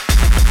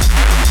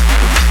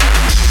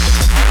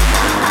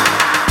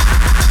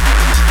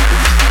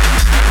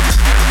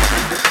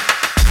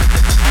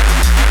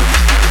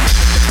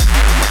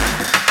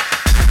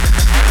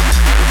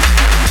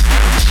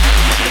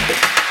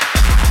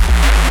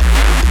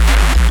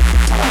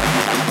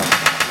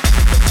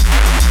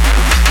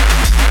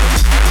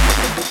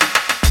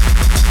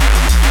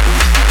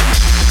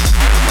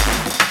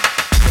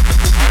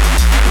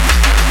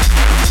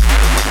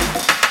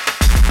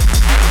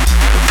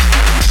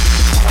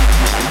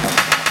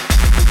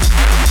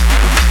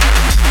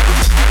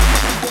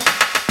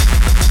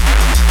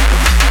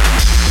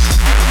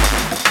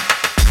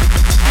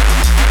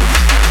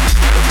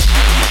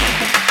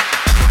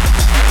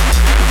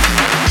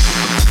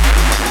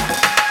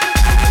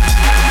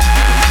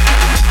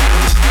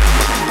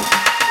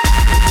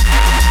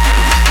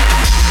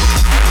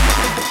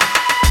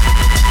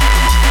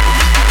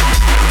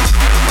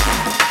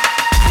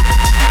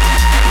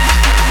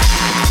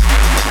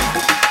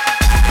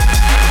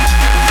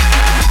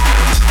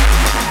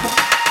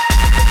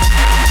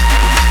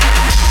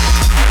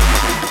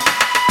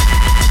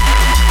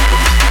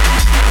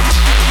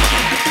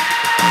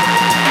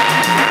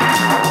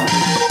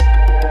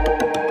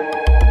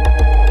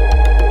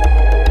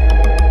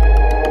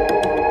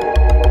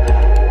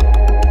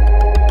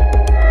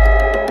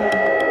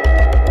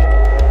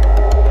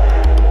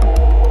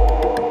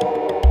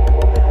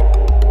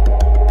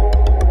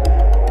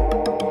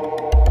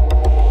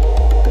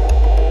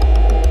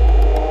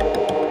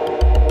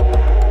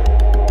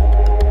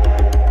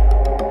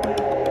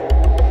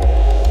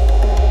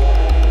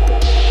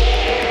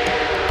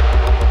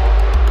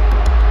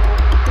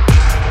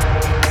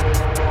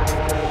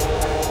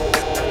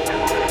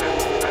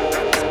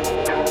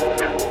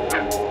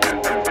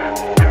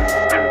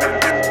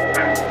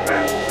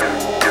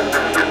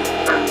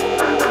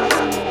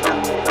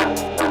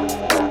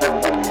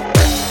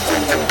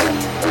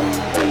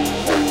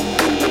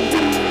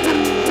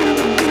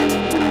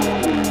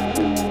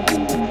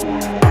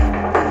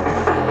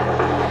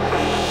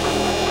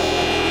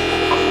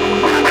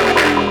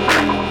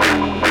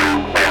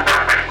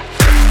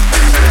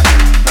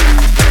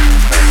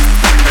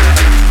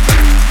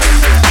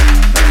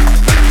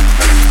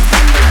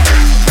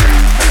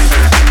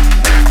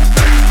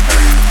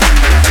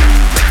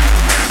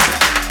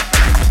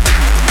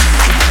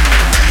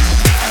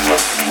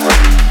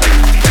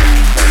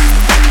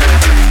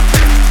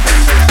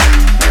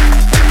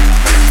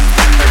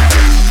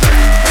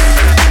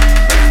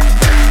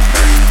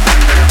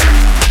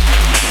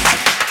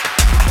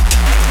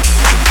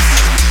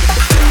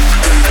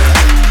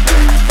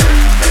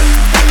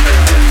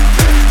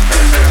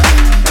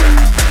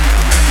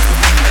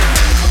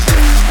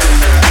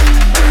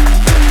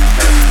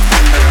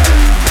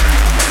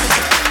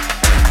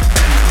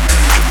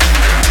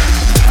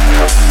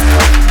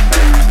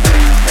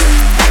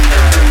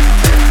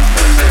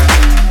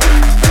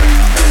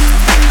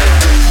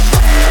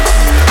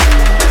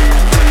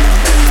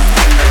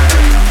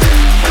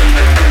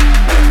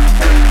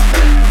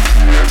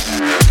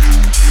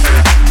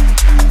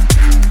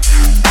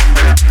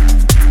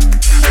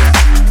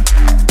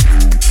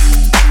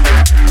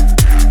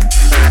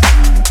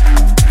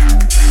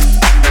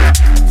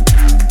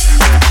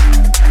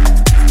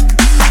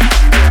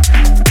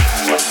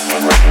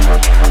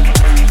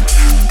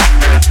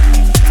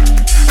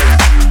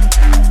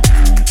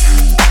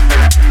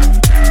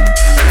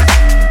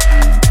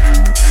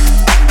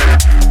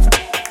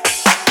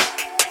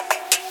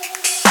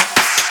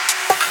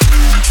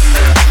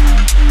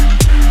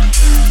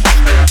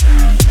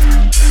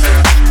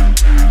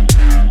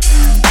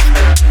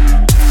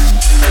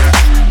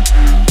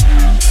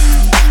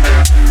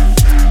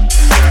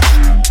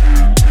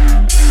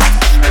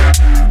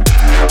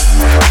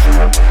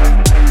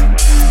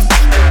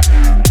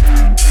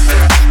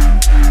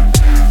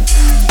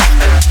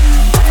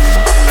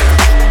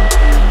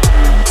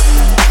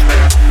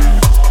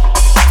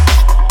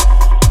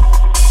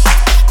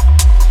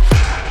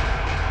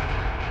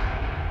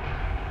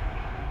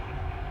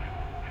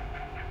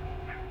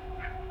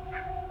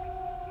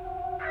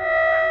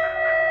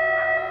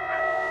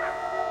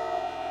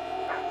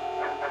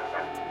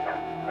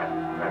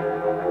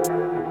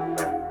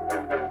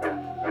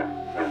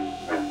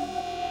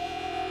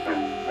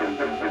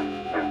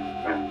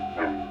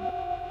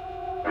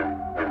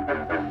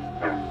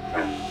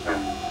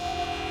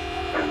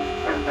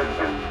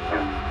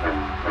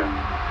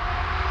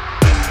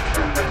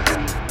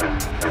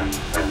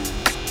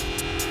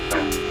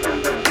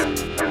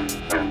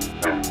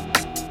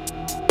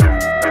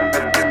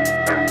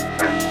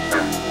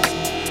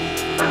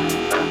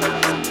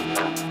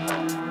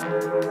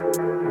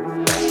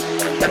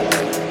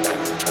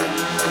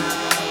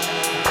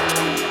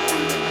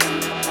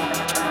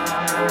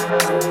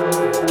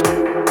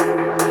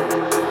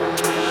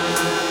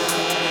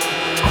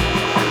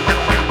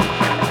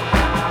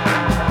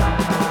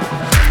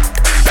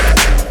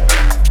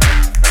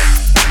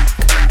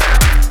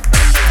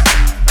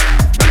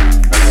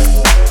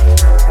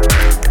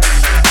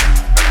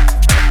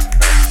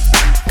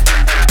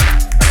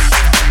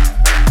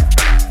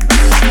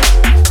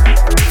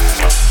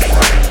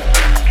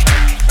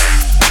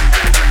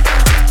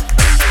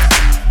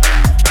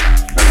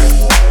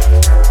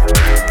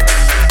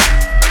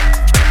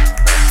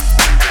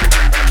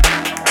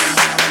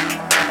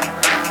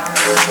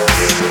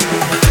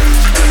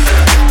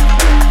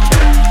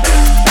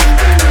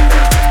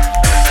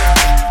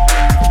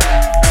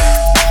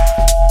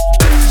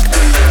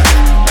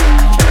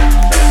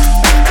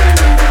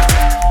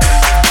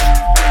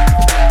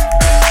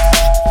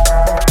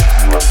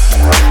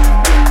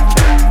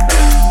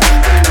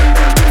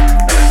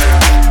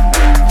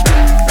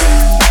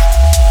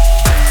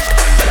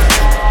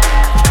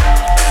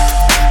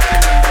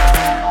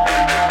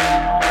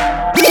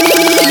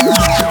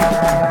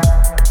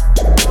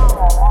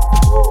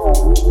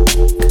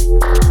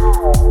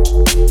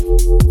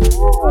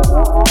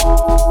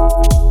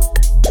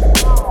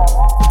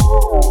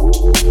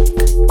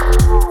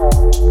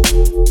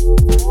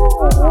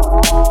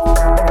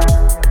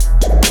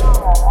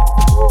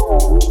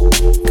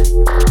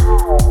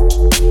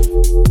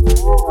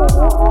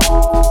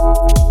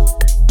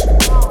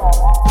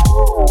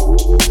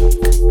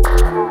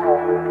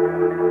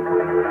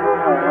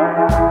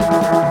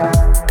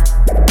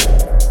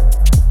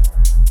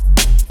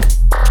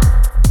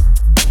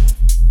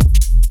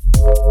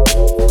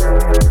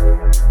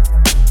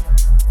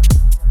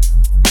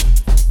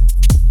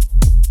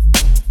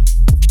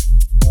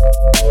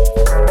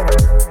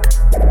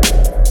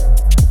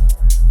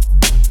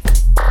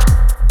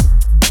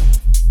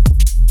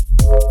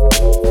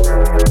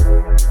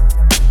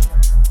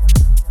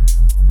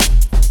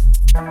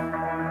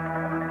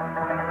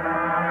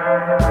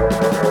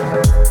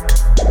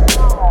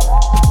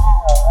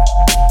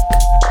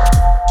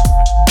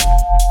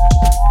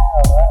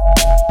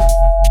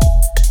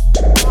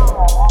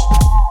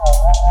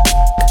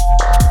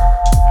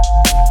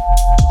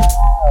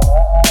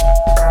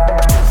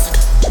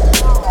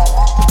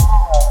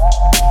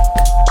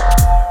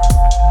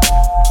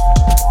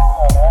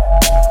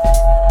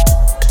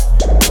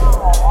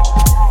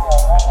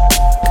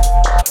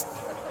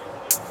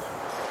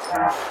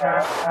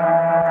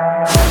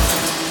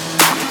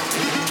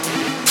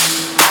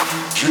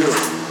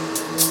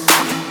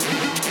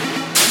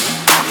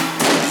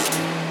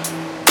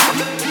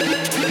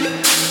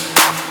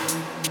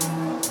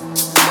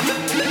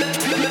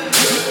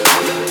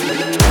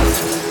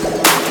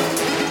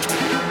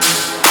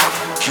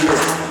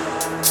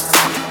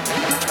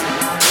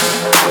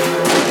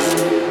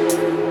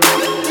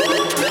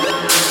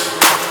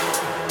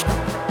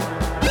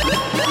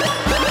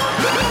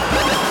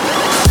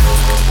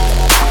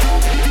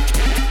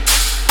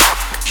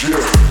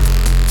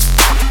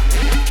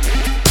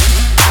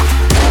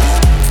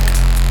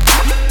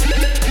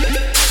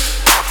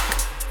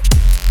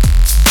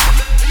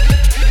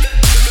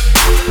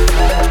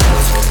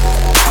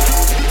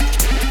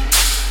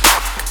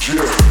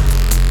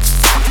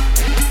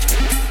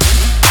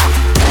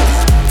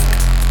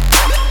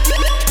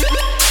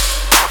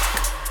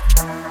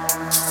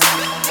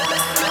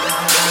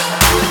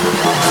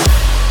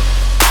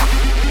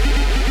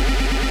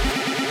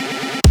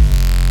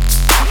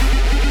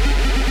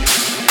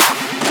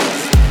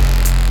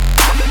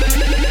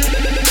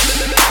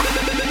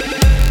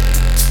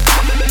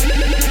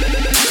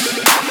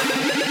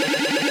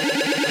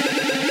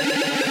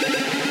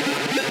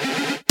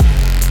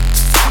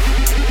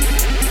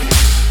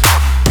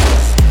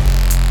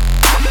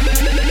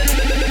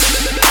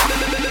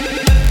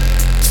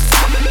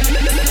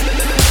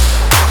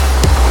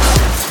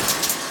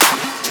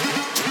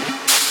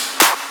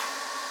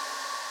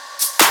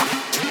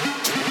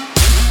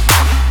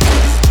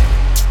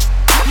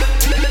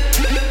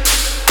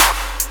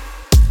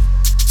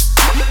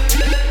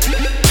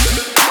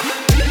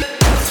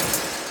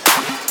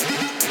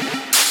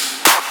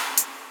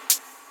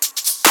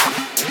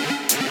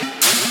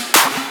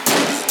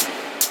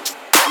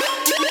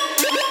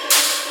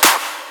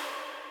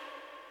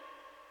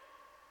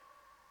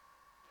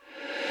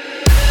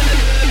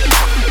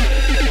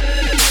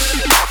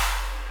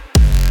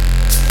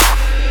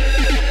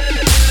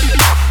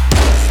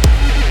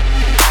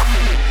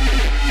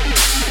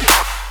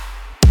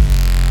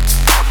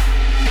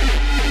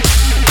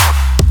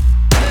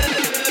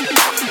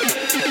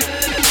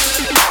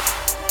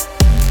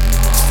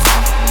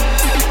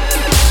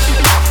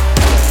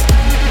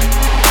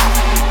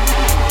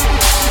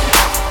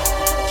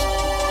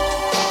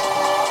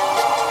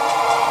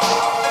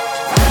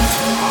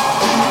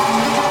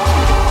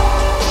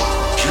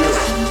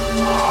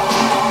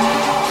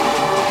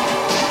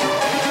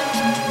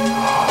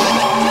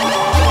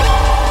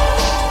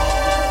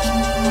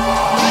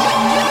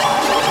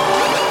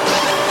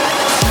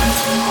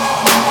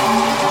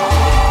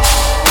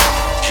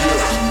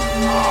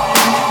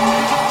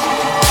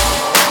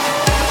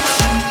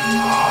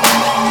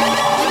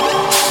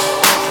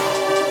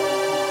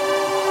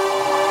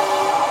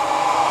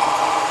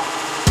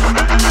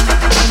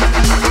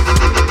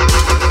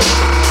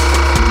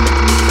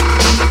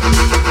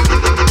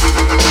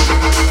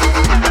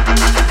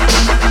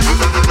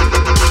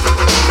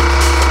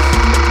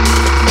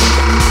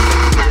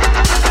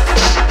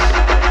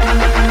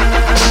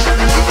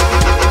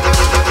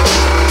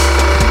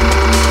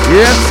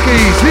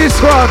 Yemskis,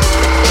 this one,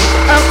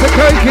 out to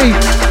Koki.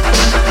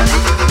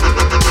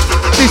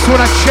 This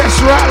one a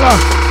chest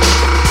rattler.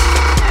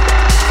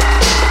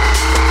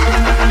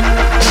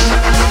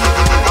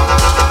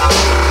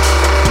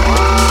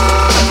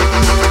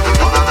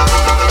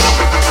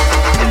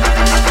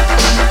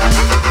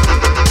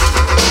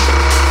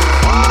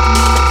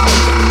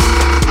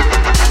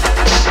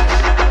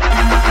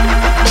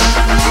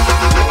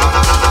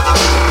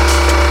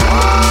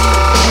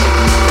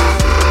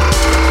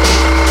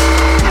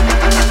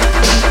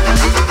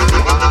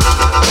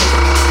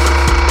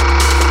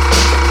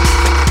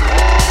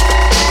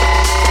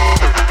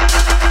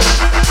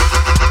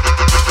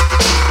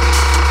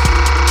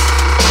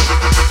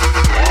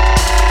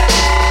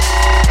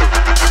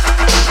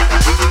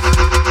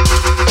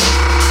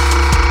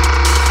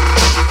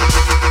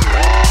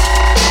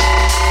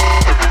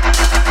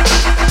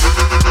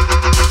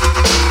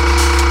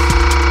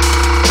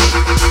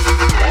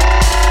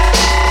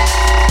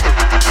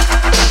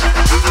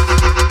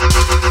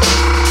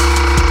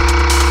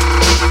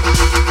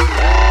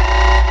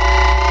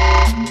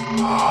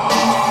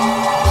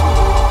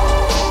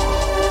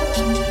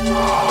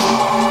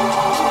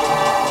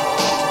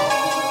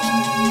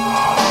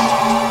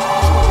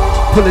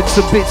 Pulling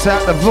some bits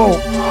out the vault.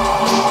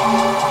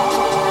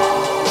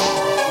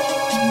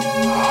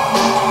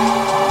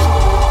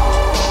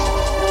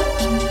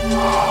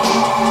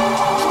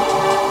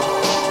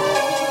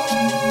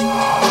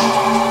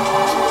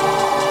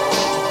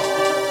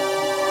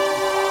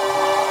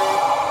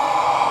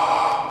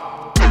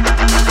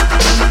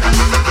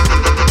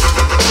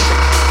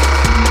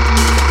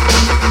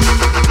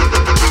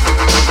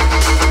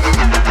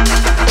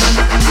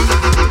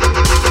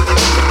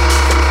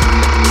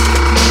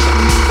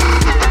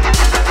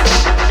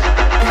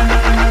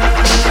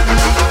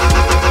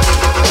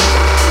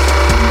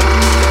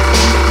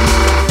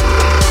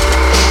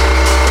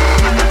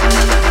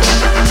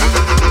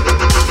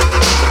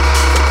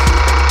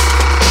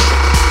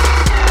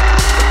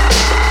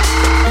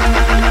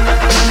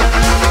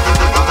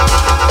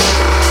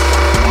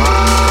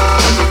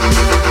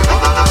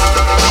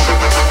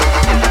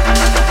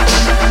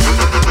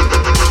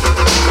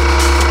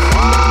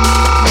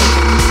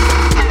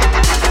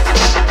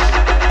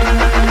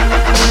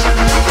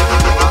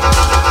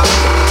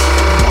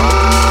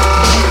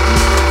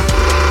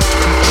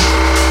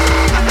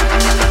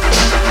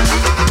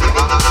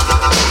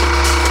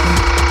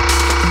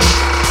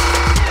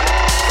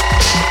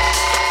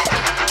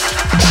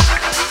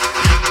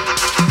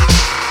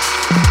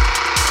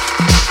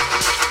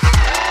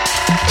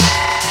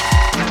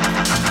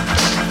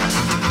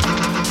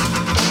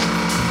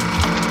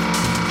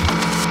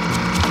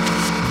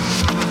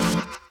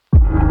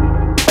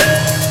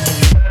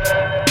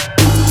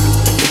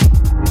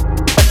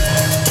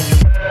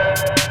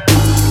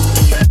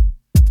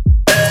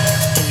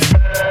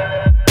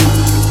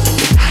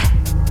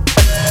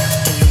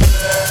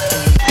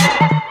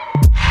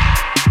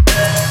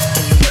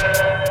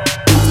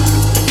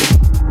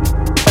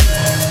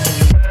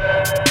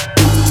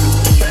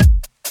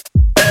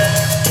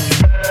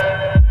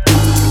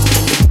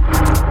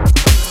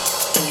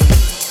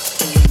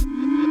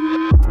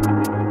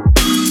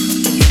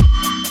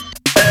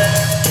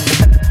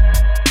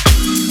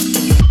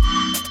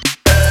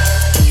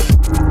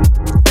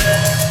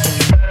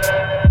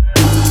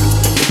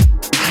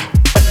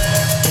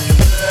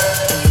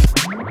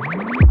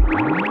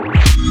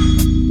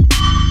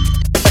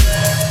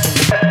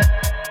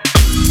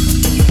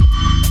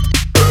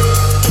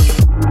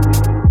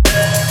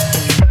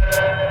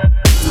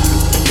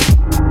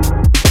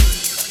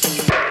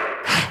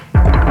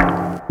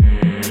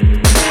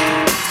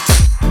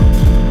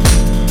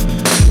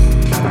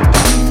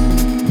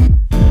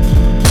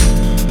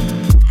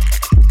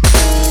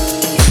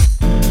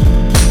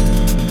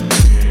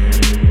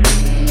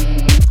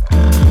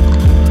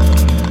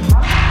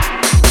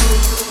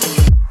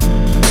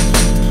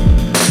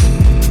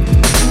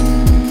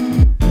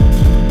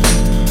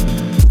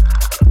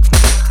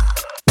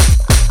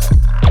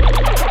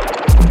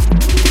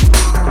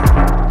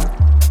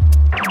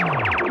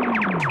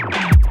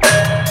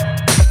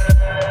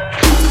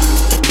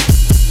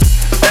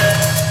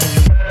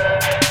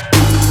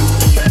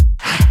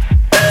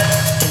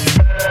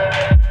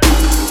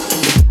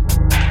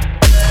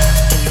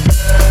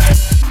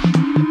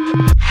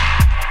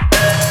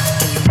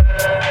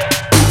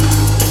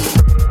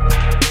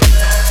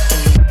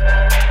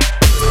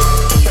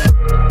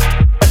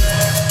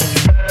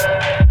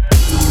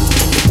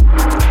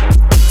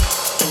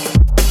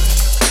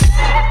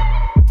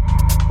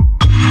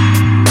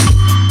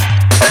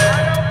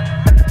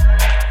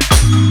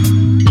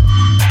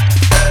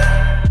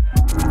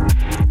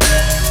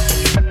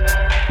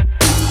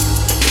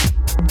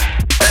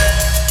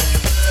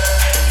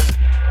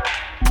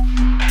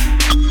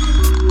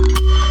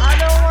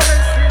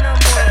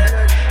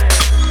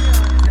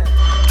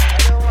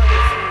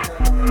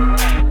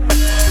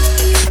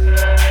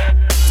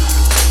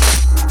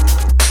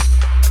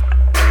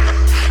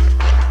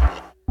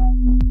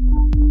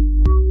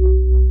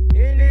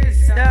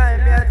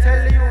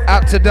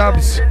 To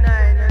Dubs,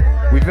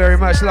 we very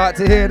much like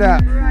to hear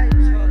that.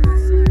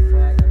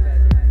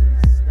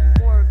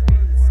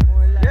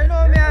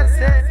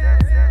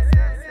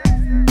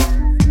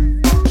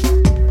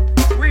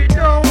 We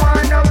don't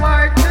wanna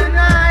work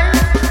tonight,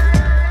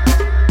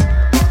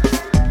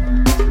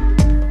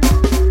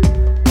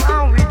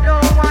 and we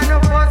don't wanna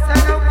fuss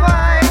and a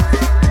fight.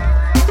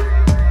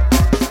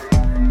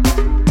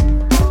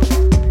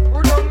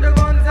 Put down the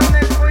guns and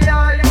make we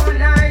all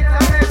unite,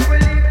 and make we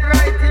live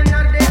right in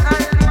the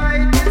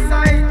Almighty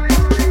sight.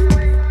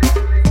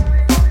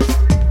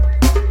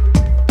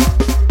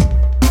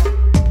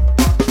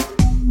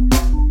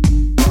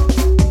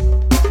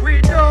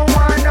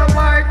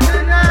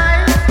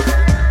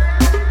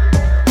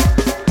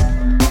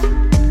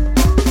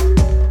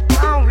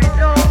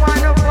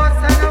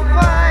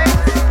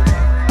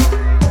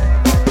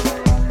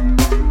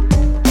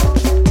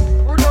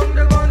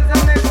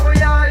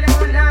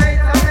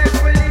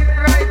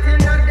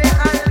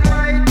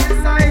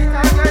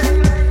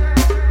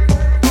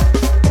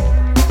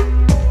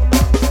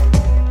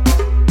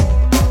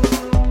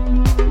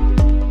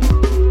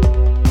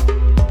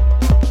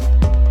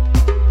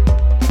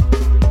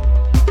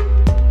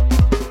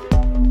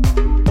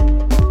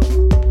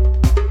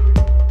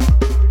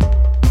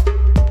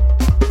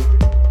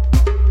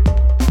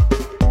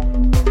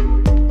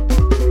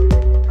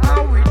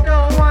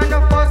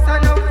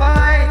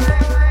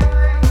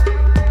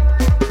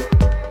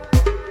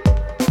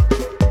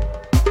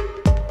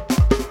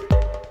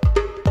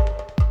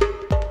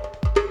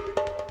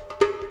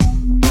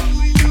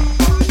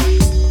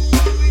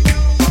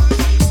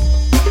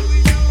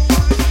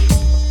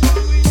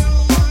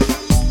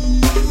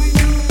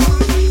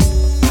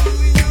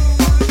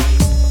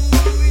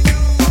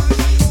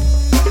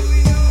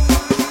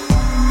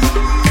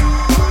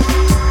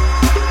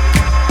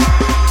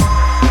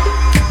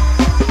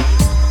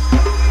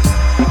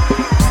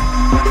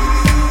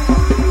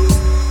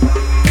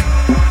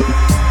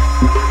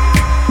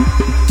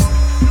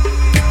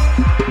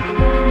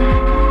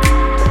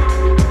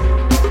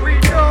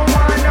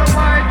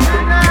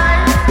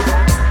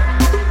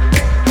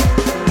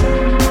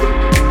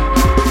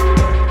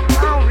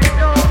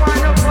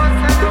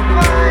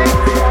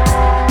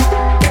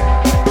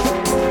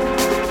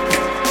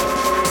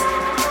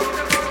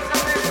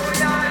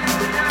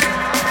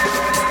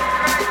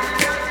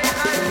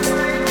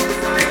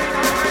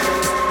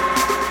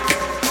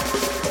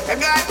 You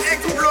got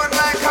explode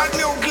like a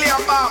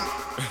nuclear bomb.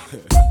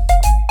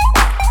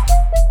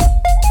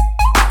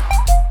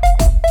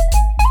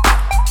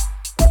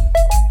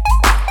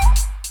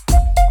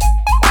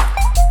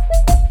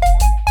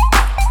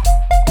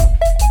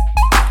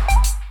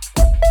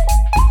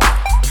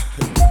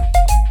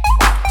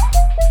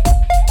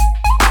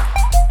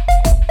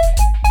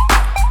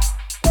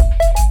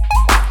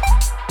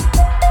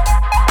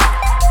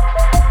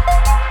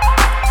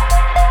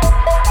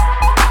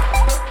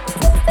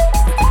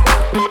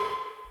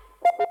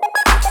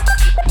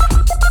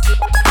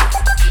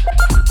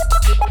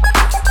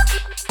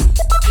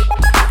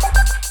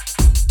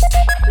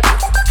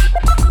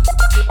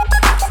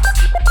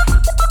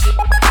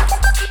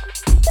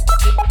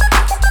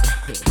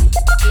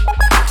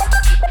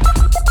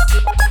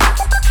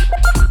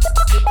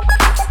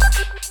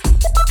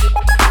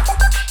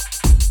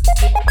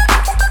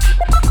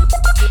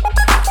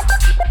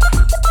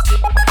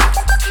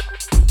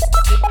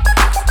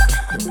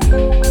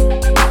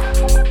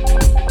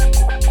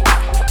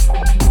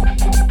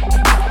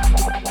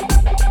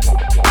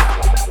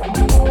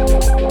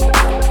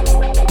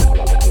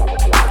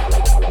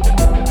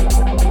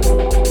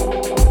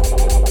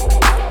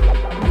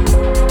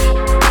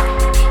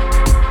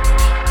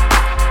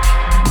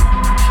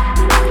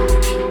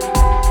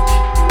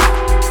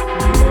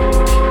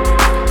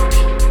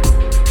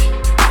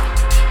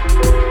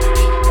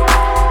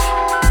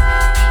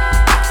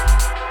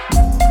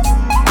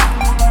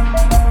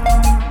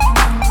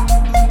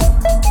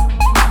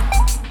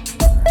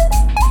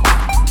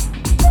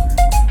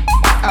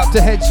 To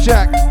Heads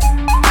Jack.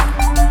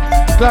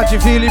 Glad you're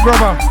feeling,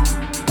 brother.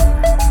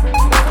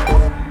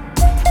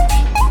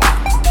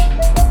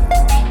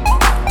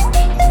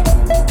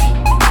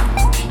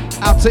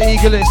 Out to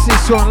Eagles,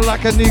 this one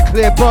like a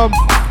nuclear bomb.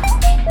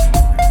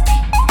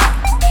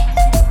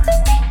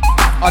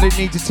 I didn't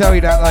need to tell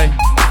you that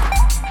though.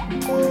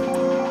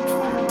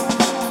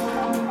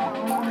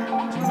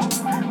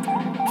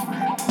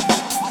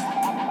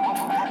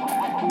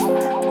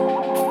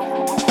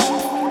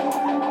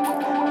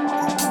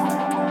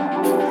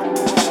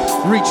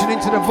 Reaching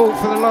into the vault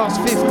for the last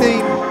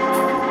 15.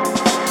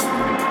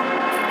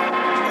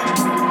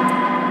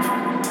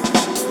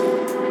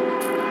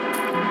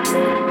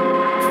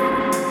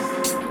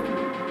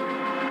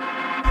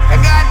 You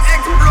got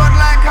explode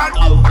like a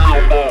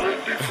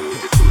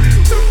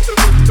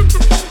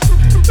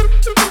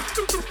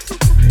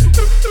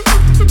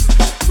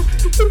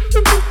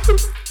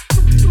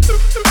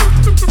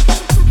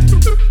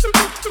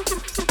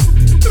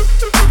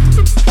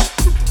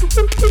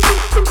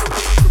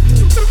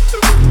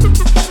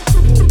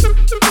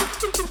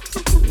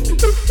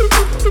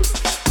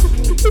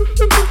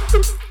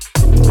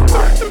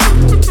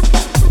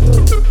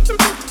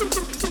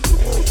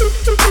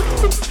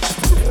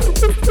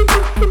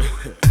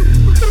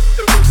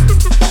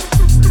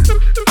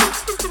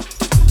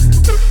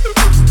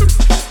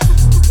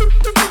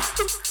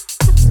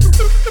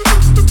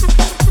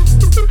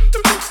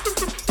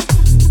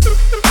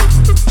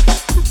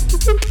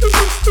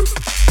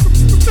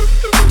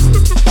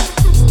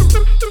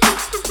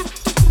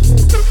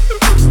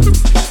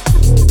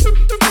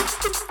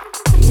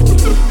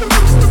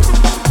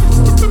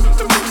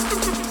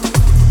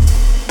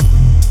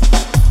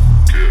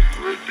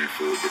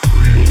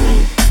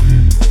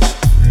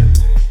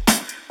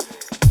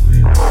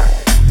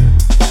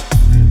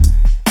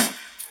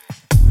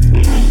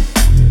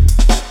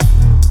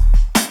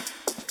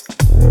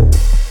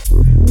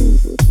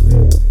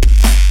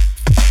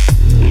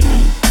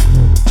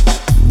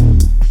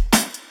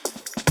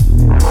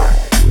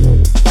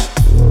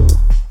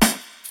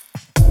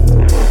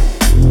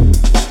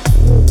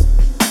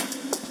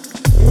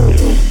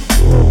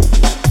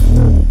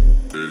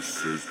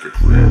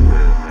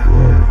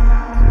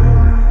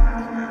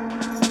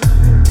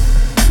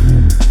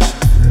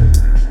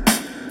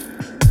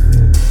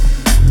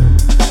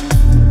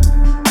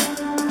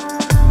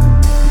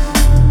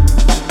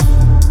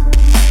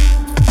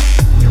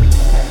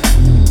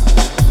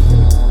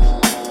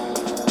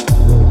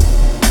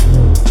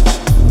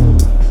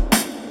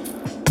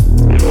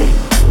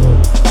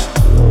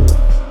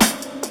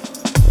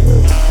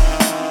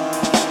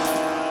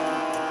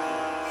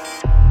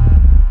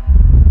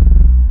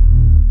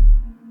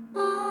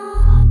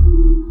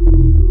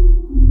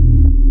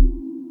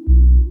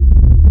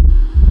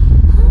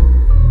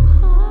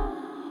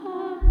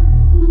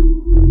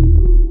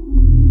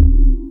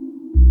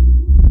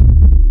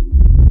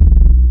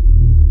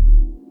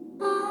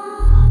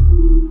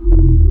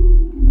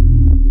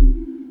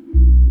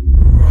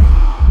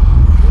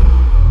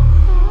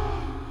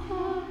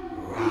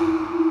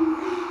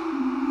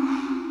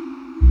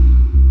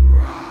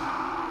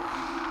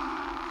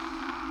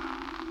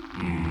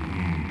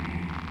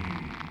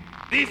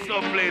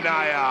Discipline,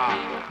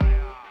 I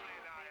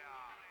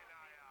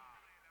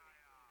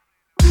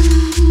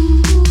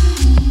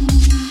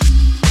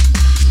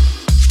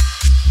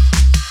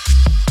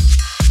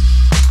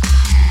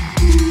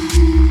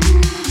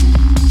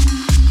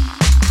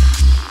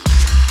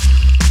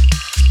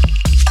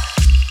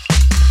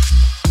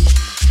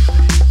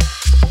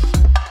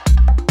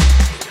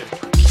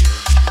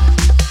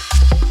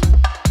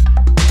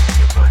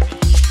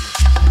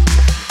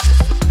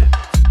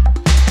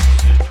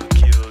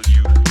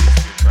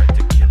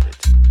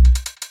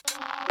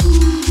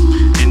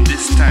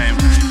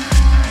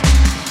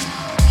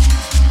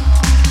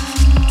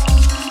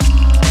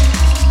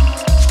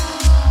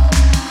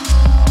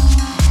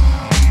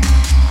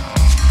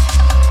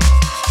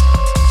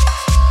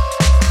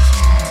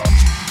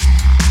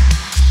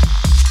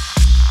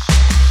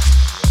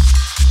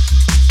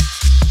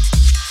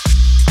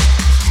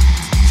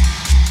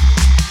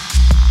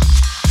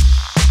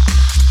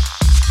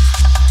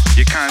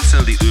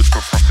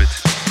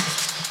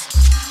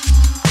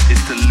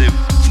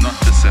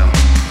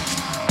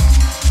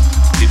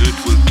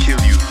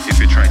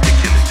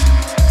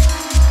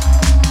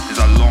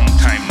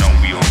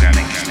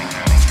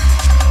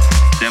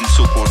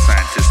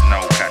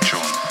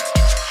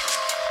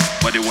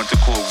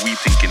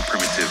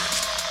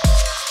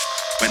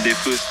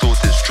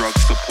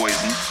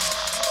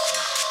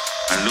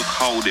And look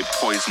how they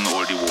poison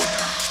all the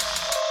water.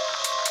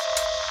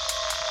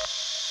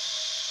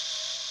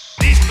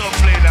 This don't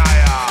play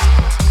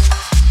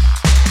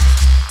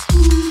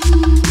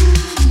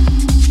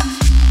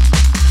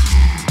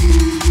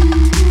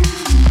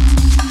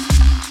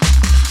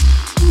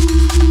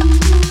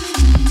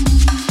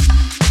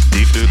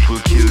The earth will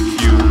kill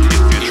you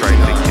if you try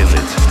to kill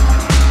it.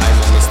 I'm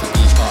a Mr.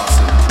 E.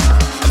 Parson,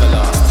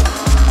 everlasting.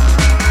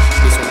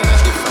 This one in a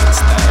different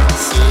style,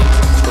 see?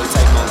 We'll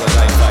take mongrels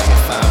like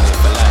fighting family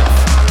for life.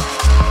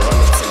 Run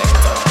it,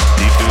 selector.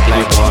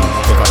 Like one,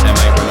 pick up the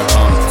mic when I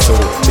come. Two,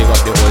 pick up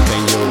the whole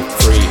venue.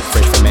 Three,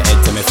 fresh from my head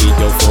to my feet,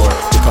 yo. Four,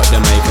 pick up the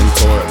mic and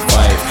tour.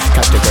 Five,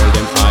 catch the girl,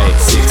 them eye.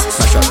 Six,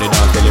 smash up the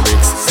dance, the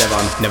lyrics.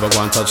 Seven, never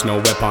go and touch no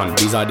weapon.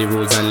 These are the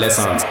rules and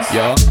lessons.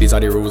 Yo, these are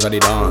the rules of the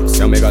dance.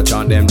 Yo, make a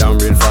chant them down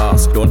real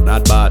fast. Don't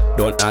not bad,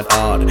 don't not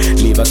hard.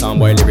 Leave a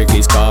soundboy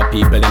lyrically scarred.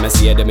 People, them I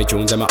see them, I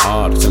tunes them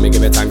hard. So me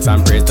give it thanks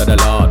and praise to the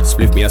Lord.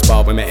 Split me a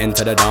spot when me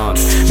enter the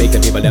dance. Make the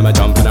people, them a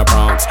jump and a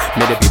prance.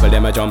 Make the people,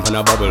 them a jump and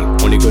a bubble.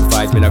 Only good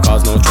vibes, me no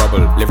cause no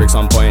trouble. Lyrics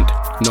on point,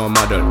 no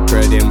model.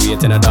 Girl, them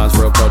wait in a dance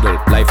for a cuddle.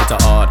 Life it's a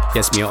hard,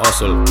 yes me a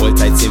hustle. Hold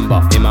tight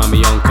Simba, him and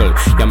me uncle.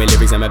 Yeah, me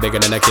lyrics them a bigger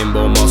than a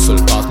Kimbo muscle.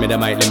 Pass me the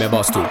mic, let me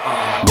bust two.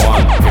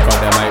 One, pick up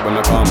the mic when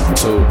I come.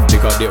 Two,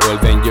 pick up the old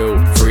venue.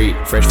 Three,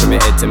 fresh from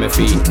my head to my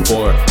feet.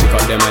 Four, pick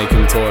up the mic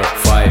and tour.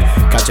 Five,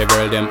 catch a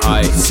girl them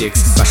eye.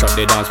 Six, smash up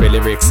the dance with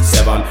lyrics.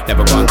 Seven,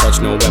 never go and touch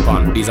no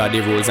weapon. These are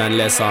the rules and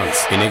lessons.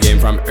 In the game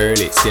from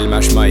early, still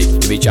mash mic.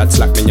 If you chat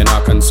slack, then you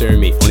not concern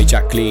me. Only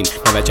chat clean,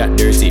 never chat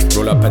dirty.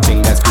 Roll up a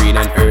thing that's green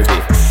and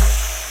herby.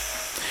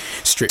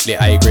 Strictly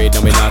high grade,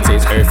 now we not say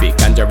it's earthy.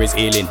 Ganja is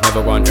healing,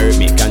 never want hurt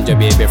me. Ganja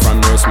baby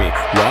from nurse me.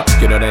 What?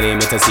 You know the name,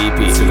 it's a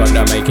CP. You got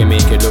the mic and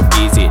make it look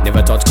easy.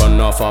 Never touch gun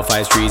off 5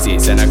 streezy.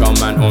 Send a gun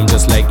man home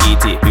just like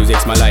E.T.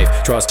 Music's my life,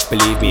 trust,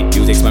 believe me.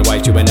 Music's my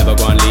wife, you will never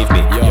go and leave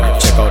me. Yo,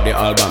 check out the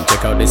album,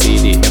 check out the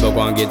CD. Never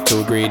go and get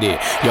too greedy.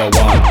 Yo,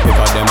 one, pick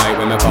up the mic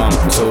when me come.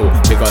 Two,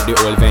 pick up the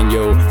old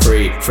venue.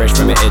 Three, fresh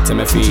from my head to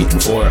my feet.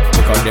 Four,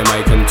 pick up the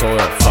mic and tour.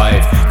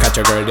 Five, catch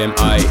a girl them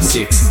eye.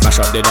 Six, smash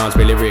up the dance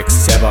with lyrics.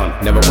 Seven,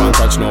 never go and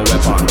touch no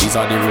weapon. These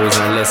are the rules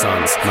and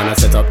lessons. Man, I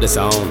set up the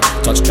sound.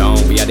 Touchdown,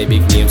 we had a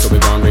big name, so we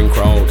gon' ring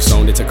crowd.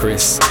 Sound it to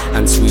Chris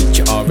and sweet.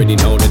 You already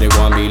know that they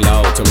want be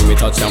loud. So when we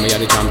touchdown, we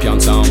had the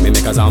champion sound. We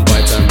make a sound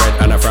boy turn red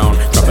and a frown.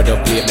 Drop it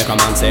up, plate, make a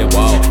man say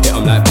wow. Hit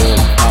 'em like boom,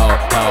 pow,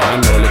 pow.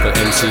 I'm no little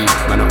MC,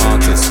 man, an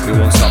artist. We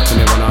won't stop till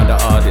me one of the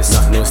artists.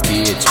 Not no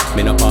stage,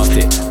 me no past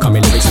it. Come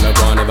in lyrics and I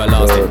go on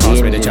everlasting. Pass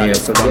me the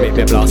chalice, go make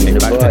me blast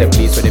it. Back to the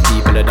place where the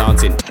people are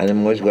dancing. And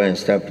them was going to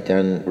stop it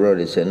and roll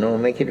it. Say no,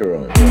 make it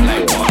wrong.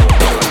 Like one,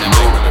 the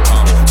mic when we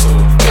come. Two,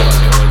 pick up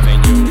the whole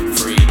venue.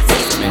 Three,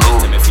 fresh from my head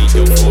to my feet.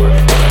 Yo, four,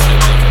 pick up the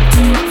mic and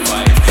tour.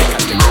 Five,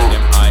 catch the girl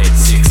them eye.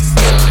 Six,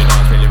 smash up the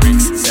dance with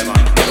lyrics. Seven,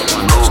 never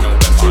one touch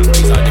no weapon.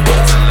 These are the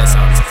rules and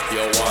lessons.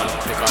 Yo, one,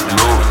 pick up the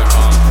mic when we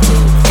come.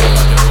 Two, pick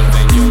up the whole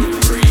venue.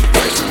 Three,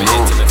 fresh from my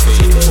head to my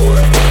feet. Four,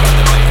 pick up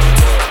the mic and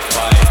tour.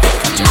 Five,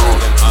 catch the girl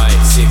them eye.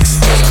 Six,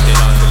 smash up the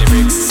dance with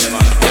lyrics.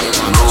 Seven, never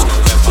one touch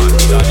no weapon.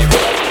 These are the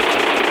rules.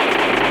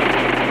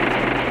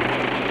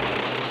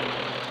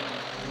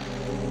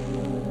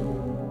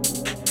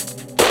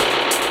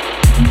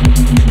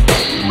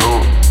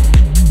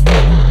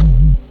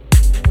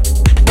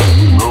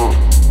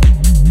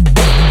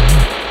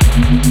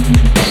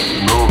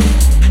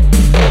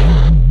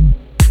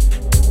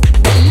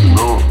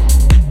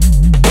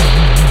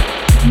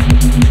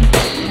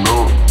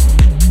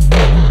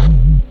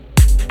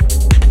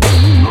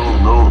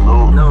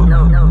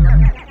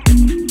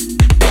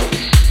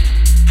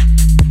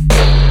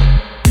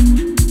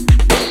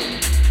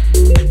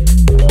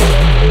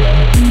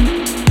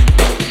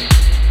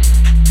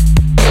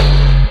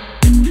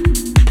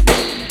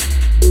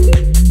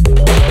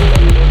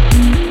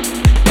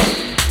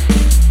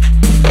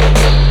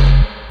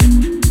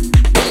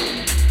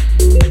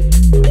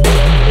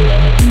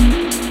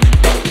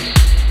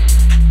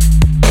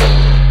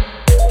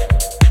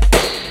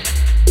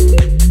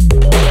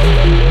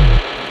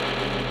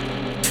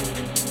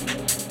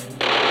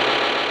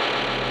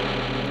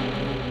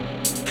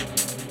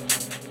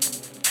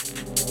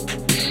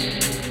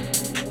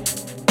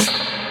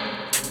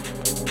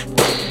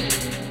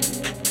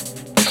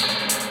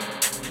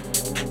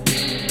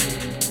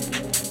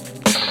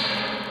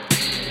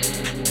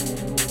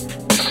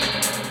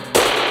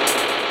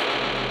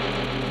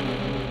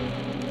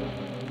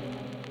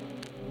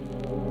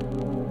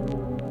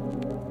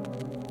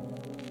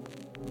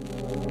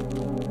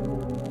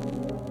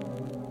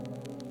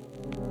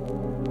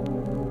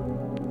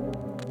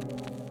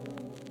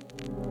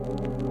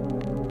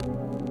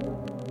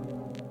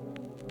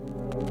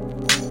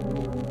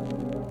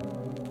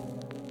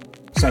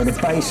 So the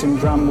bass and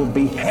drum would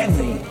be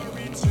heavy,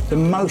 the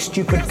most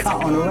you could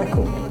cut on a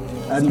record.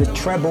 And the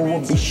treble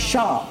would be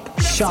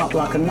sharp, sharp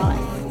like a knife.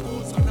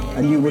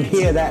 And you would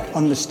hear that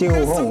on the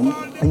steel horn,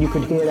 and you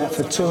could hear that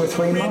for 2 or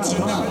 3 miles.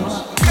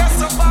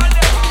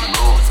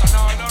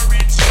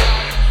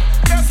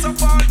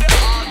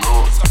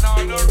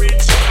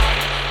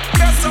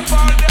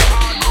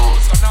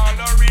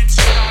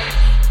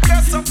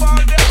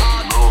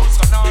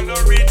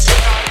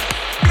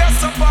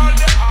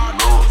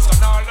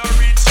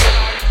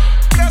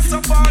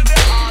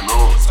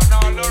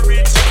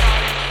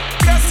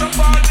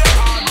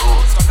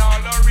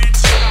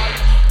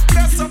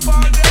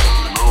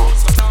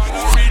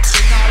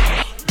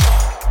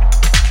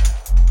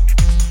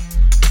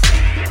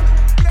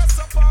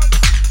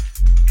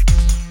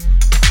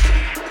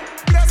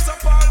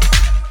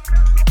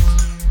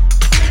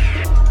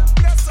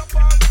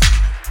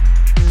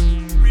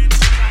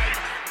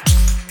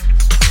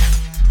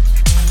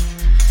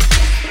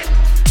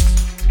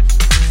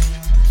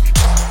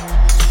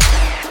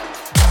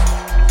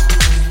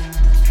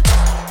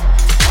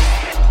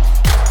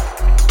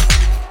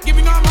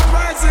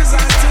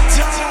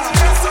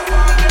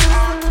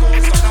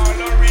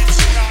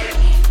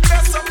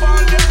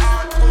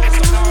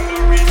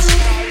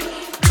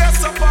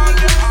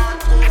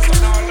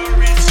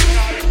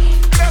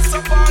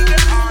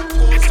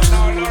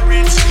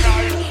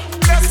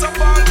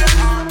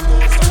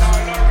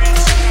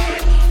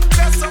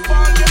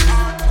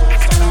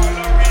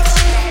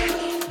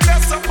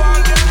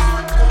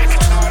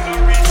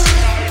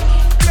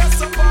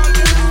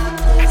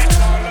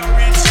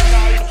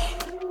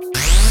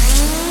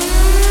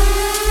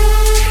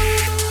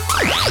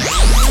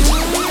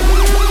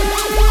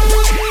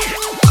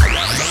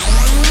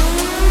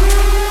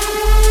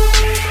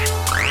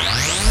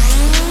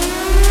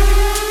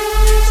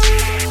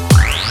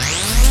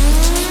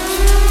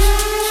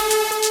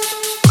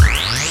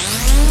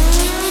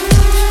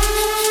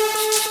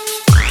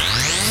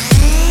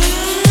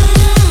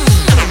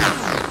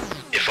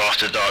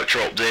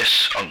 drop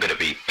this, I'm gonna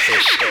be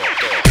pissed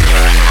off.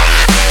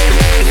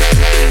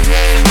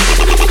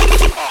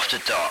 After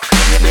dark.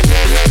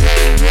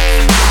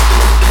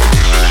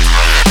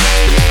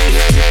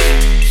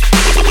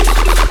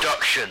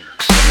 Productions.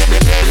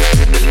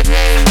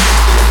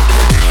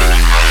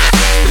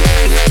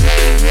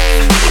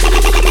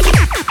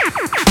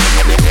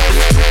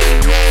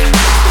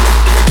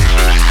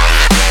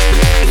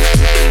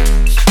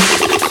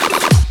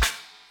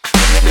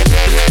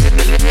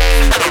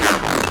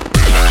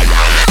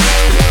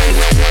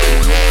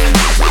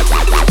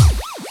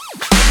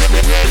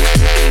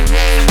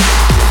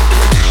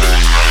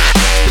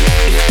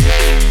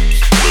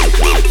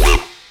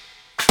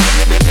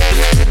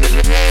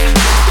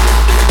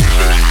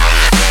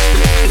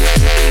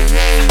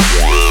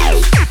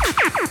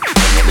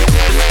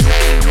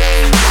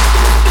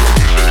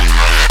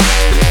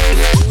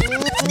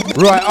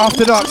 Right,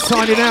 After Dark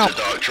signing out.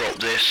 After Dark drop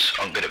this,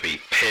 I'm gonna be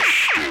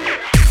pissed.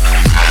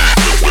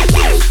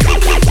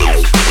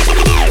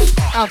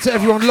 Out to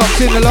everyone locked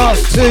in the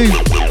last two.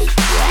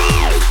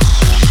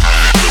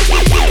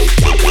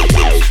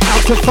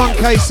 Out to Funk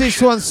Case,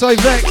 this one so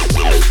vexed.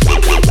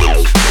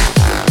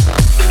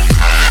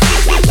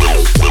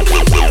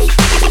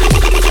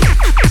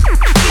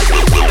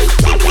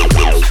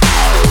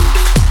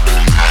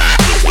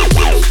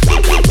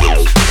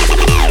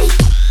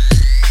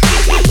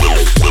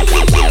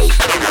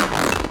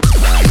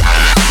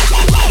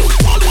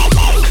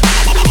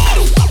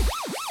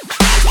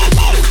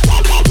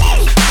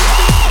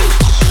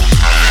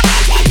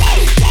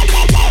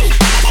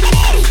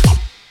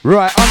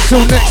 Right,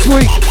 until next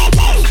week.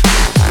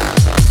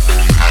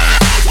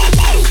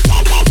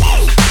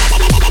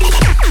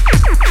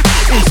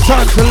 It's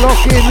time to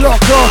lock in,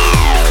 lock off.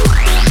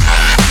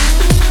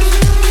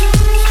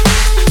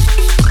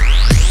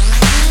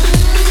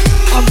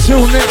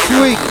 Until next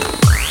week.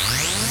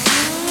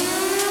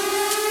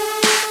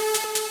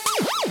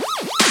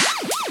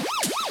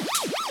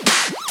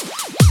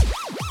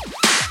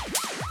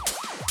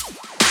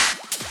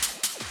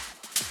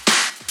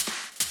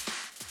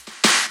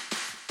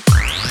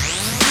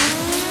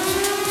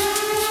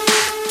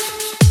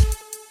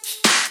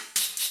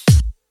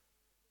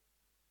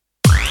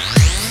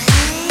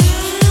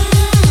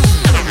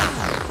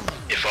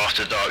 If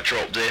After Dark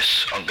drop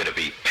this, I'm gonna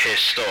be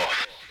pissed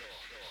off.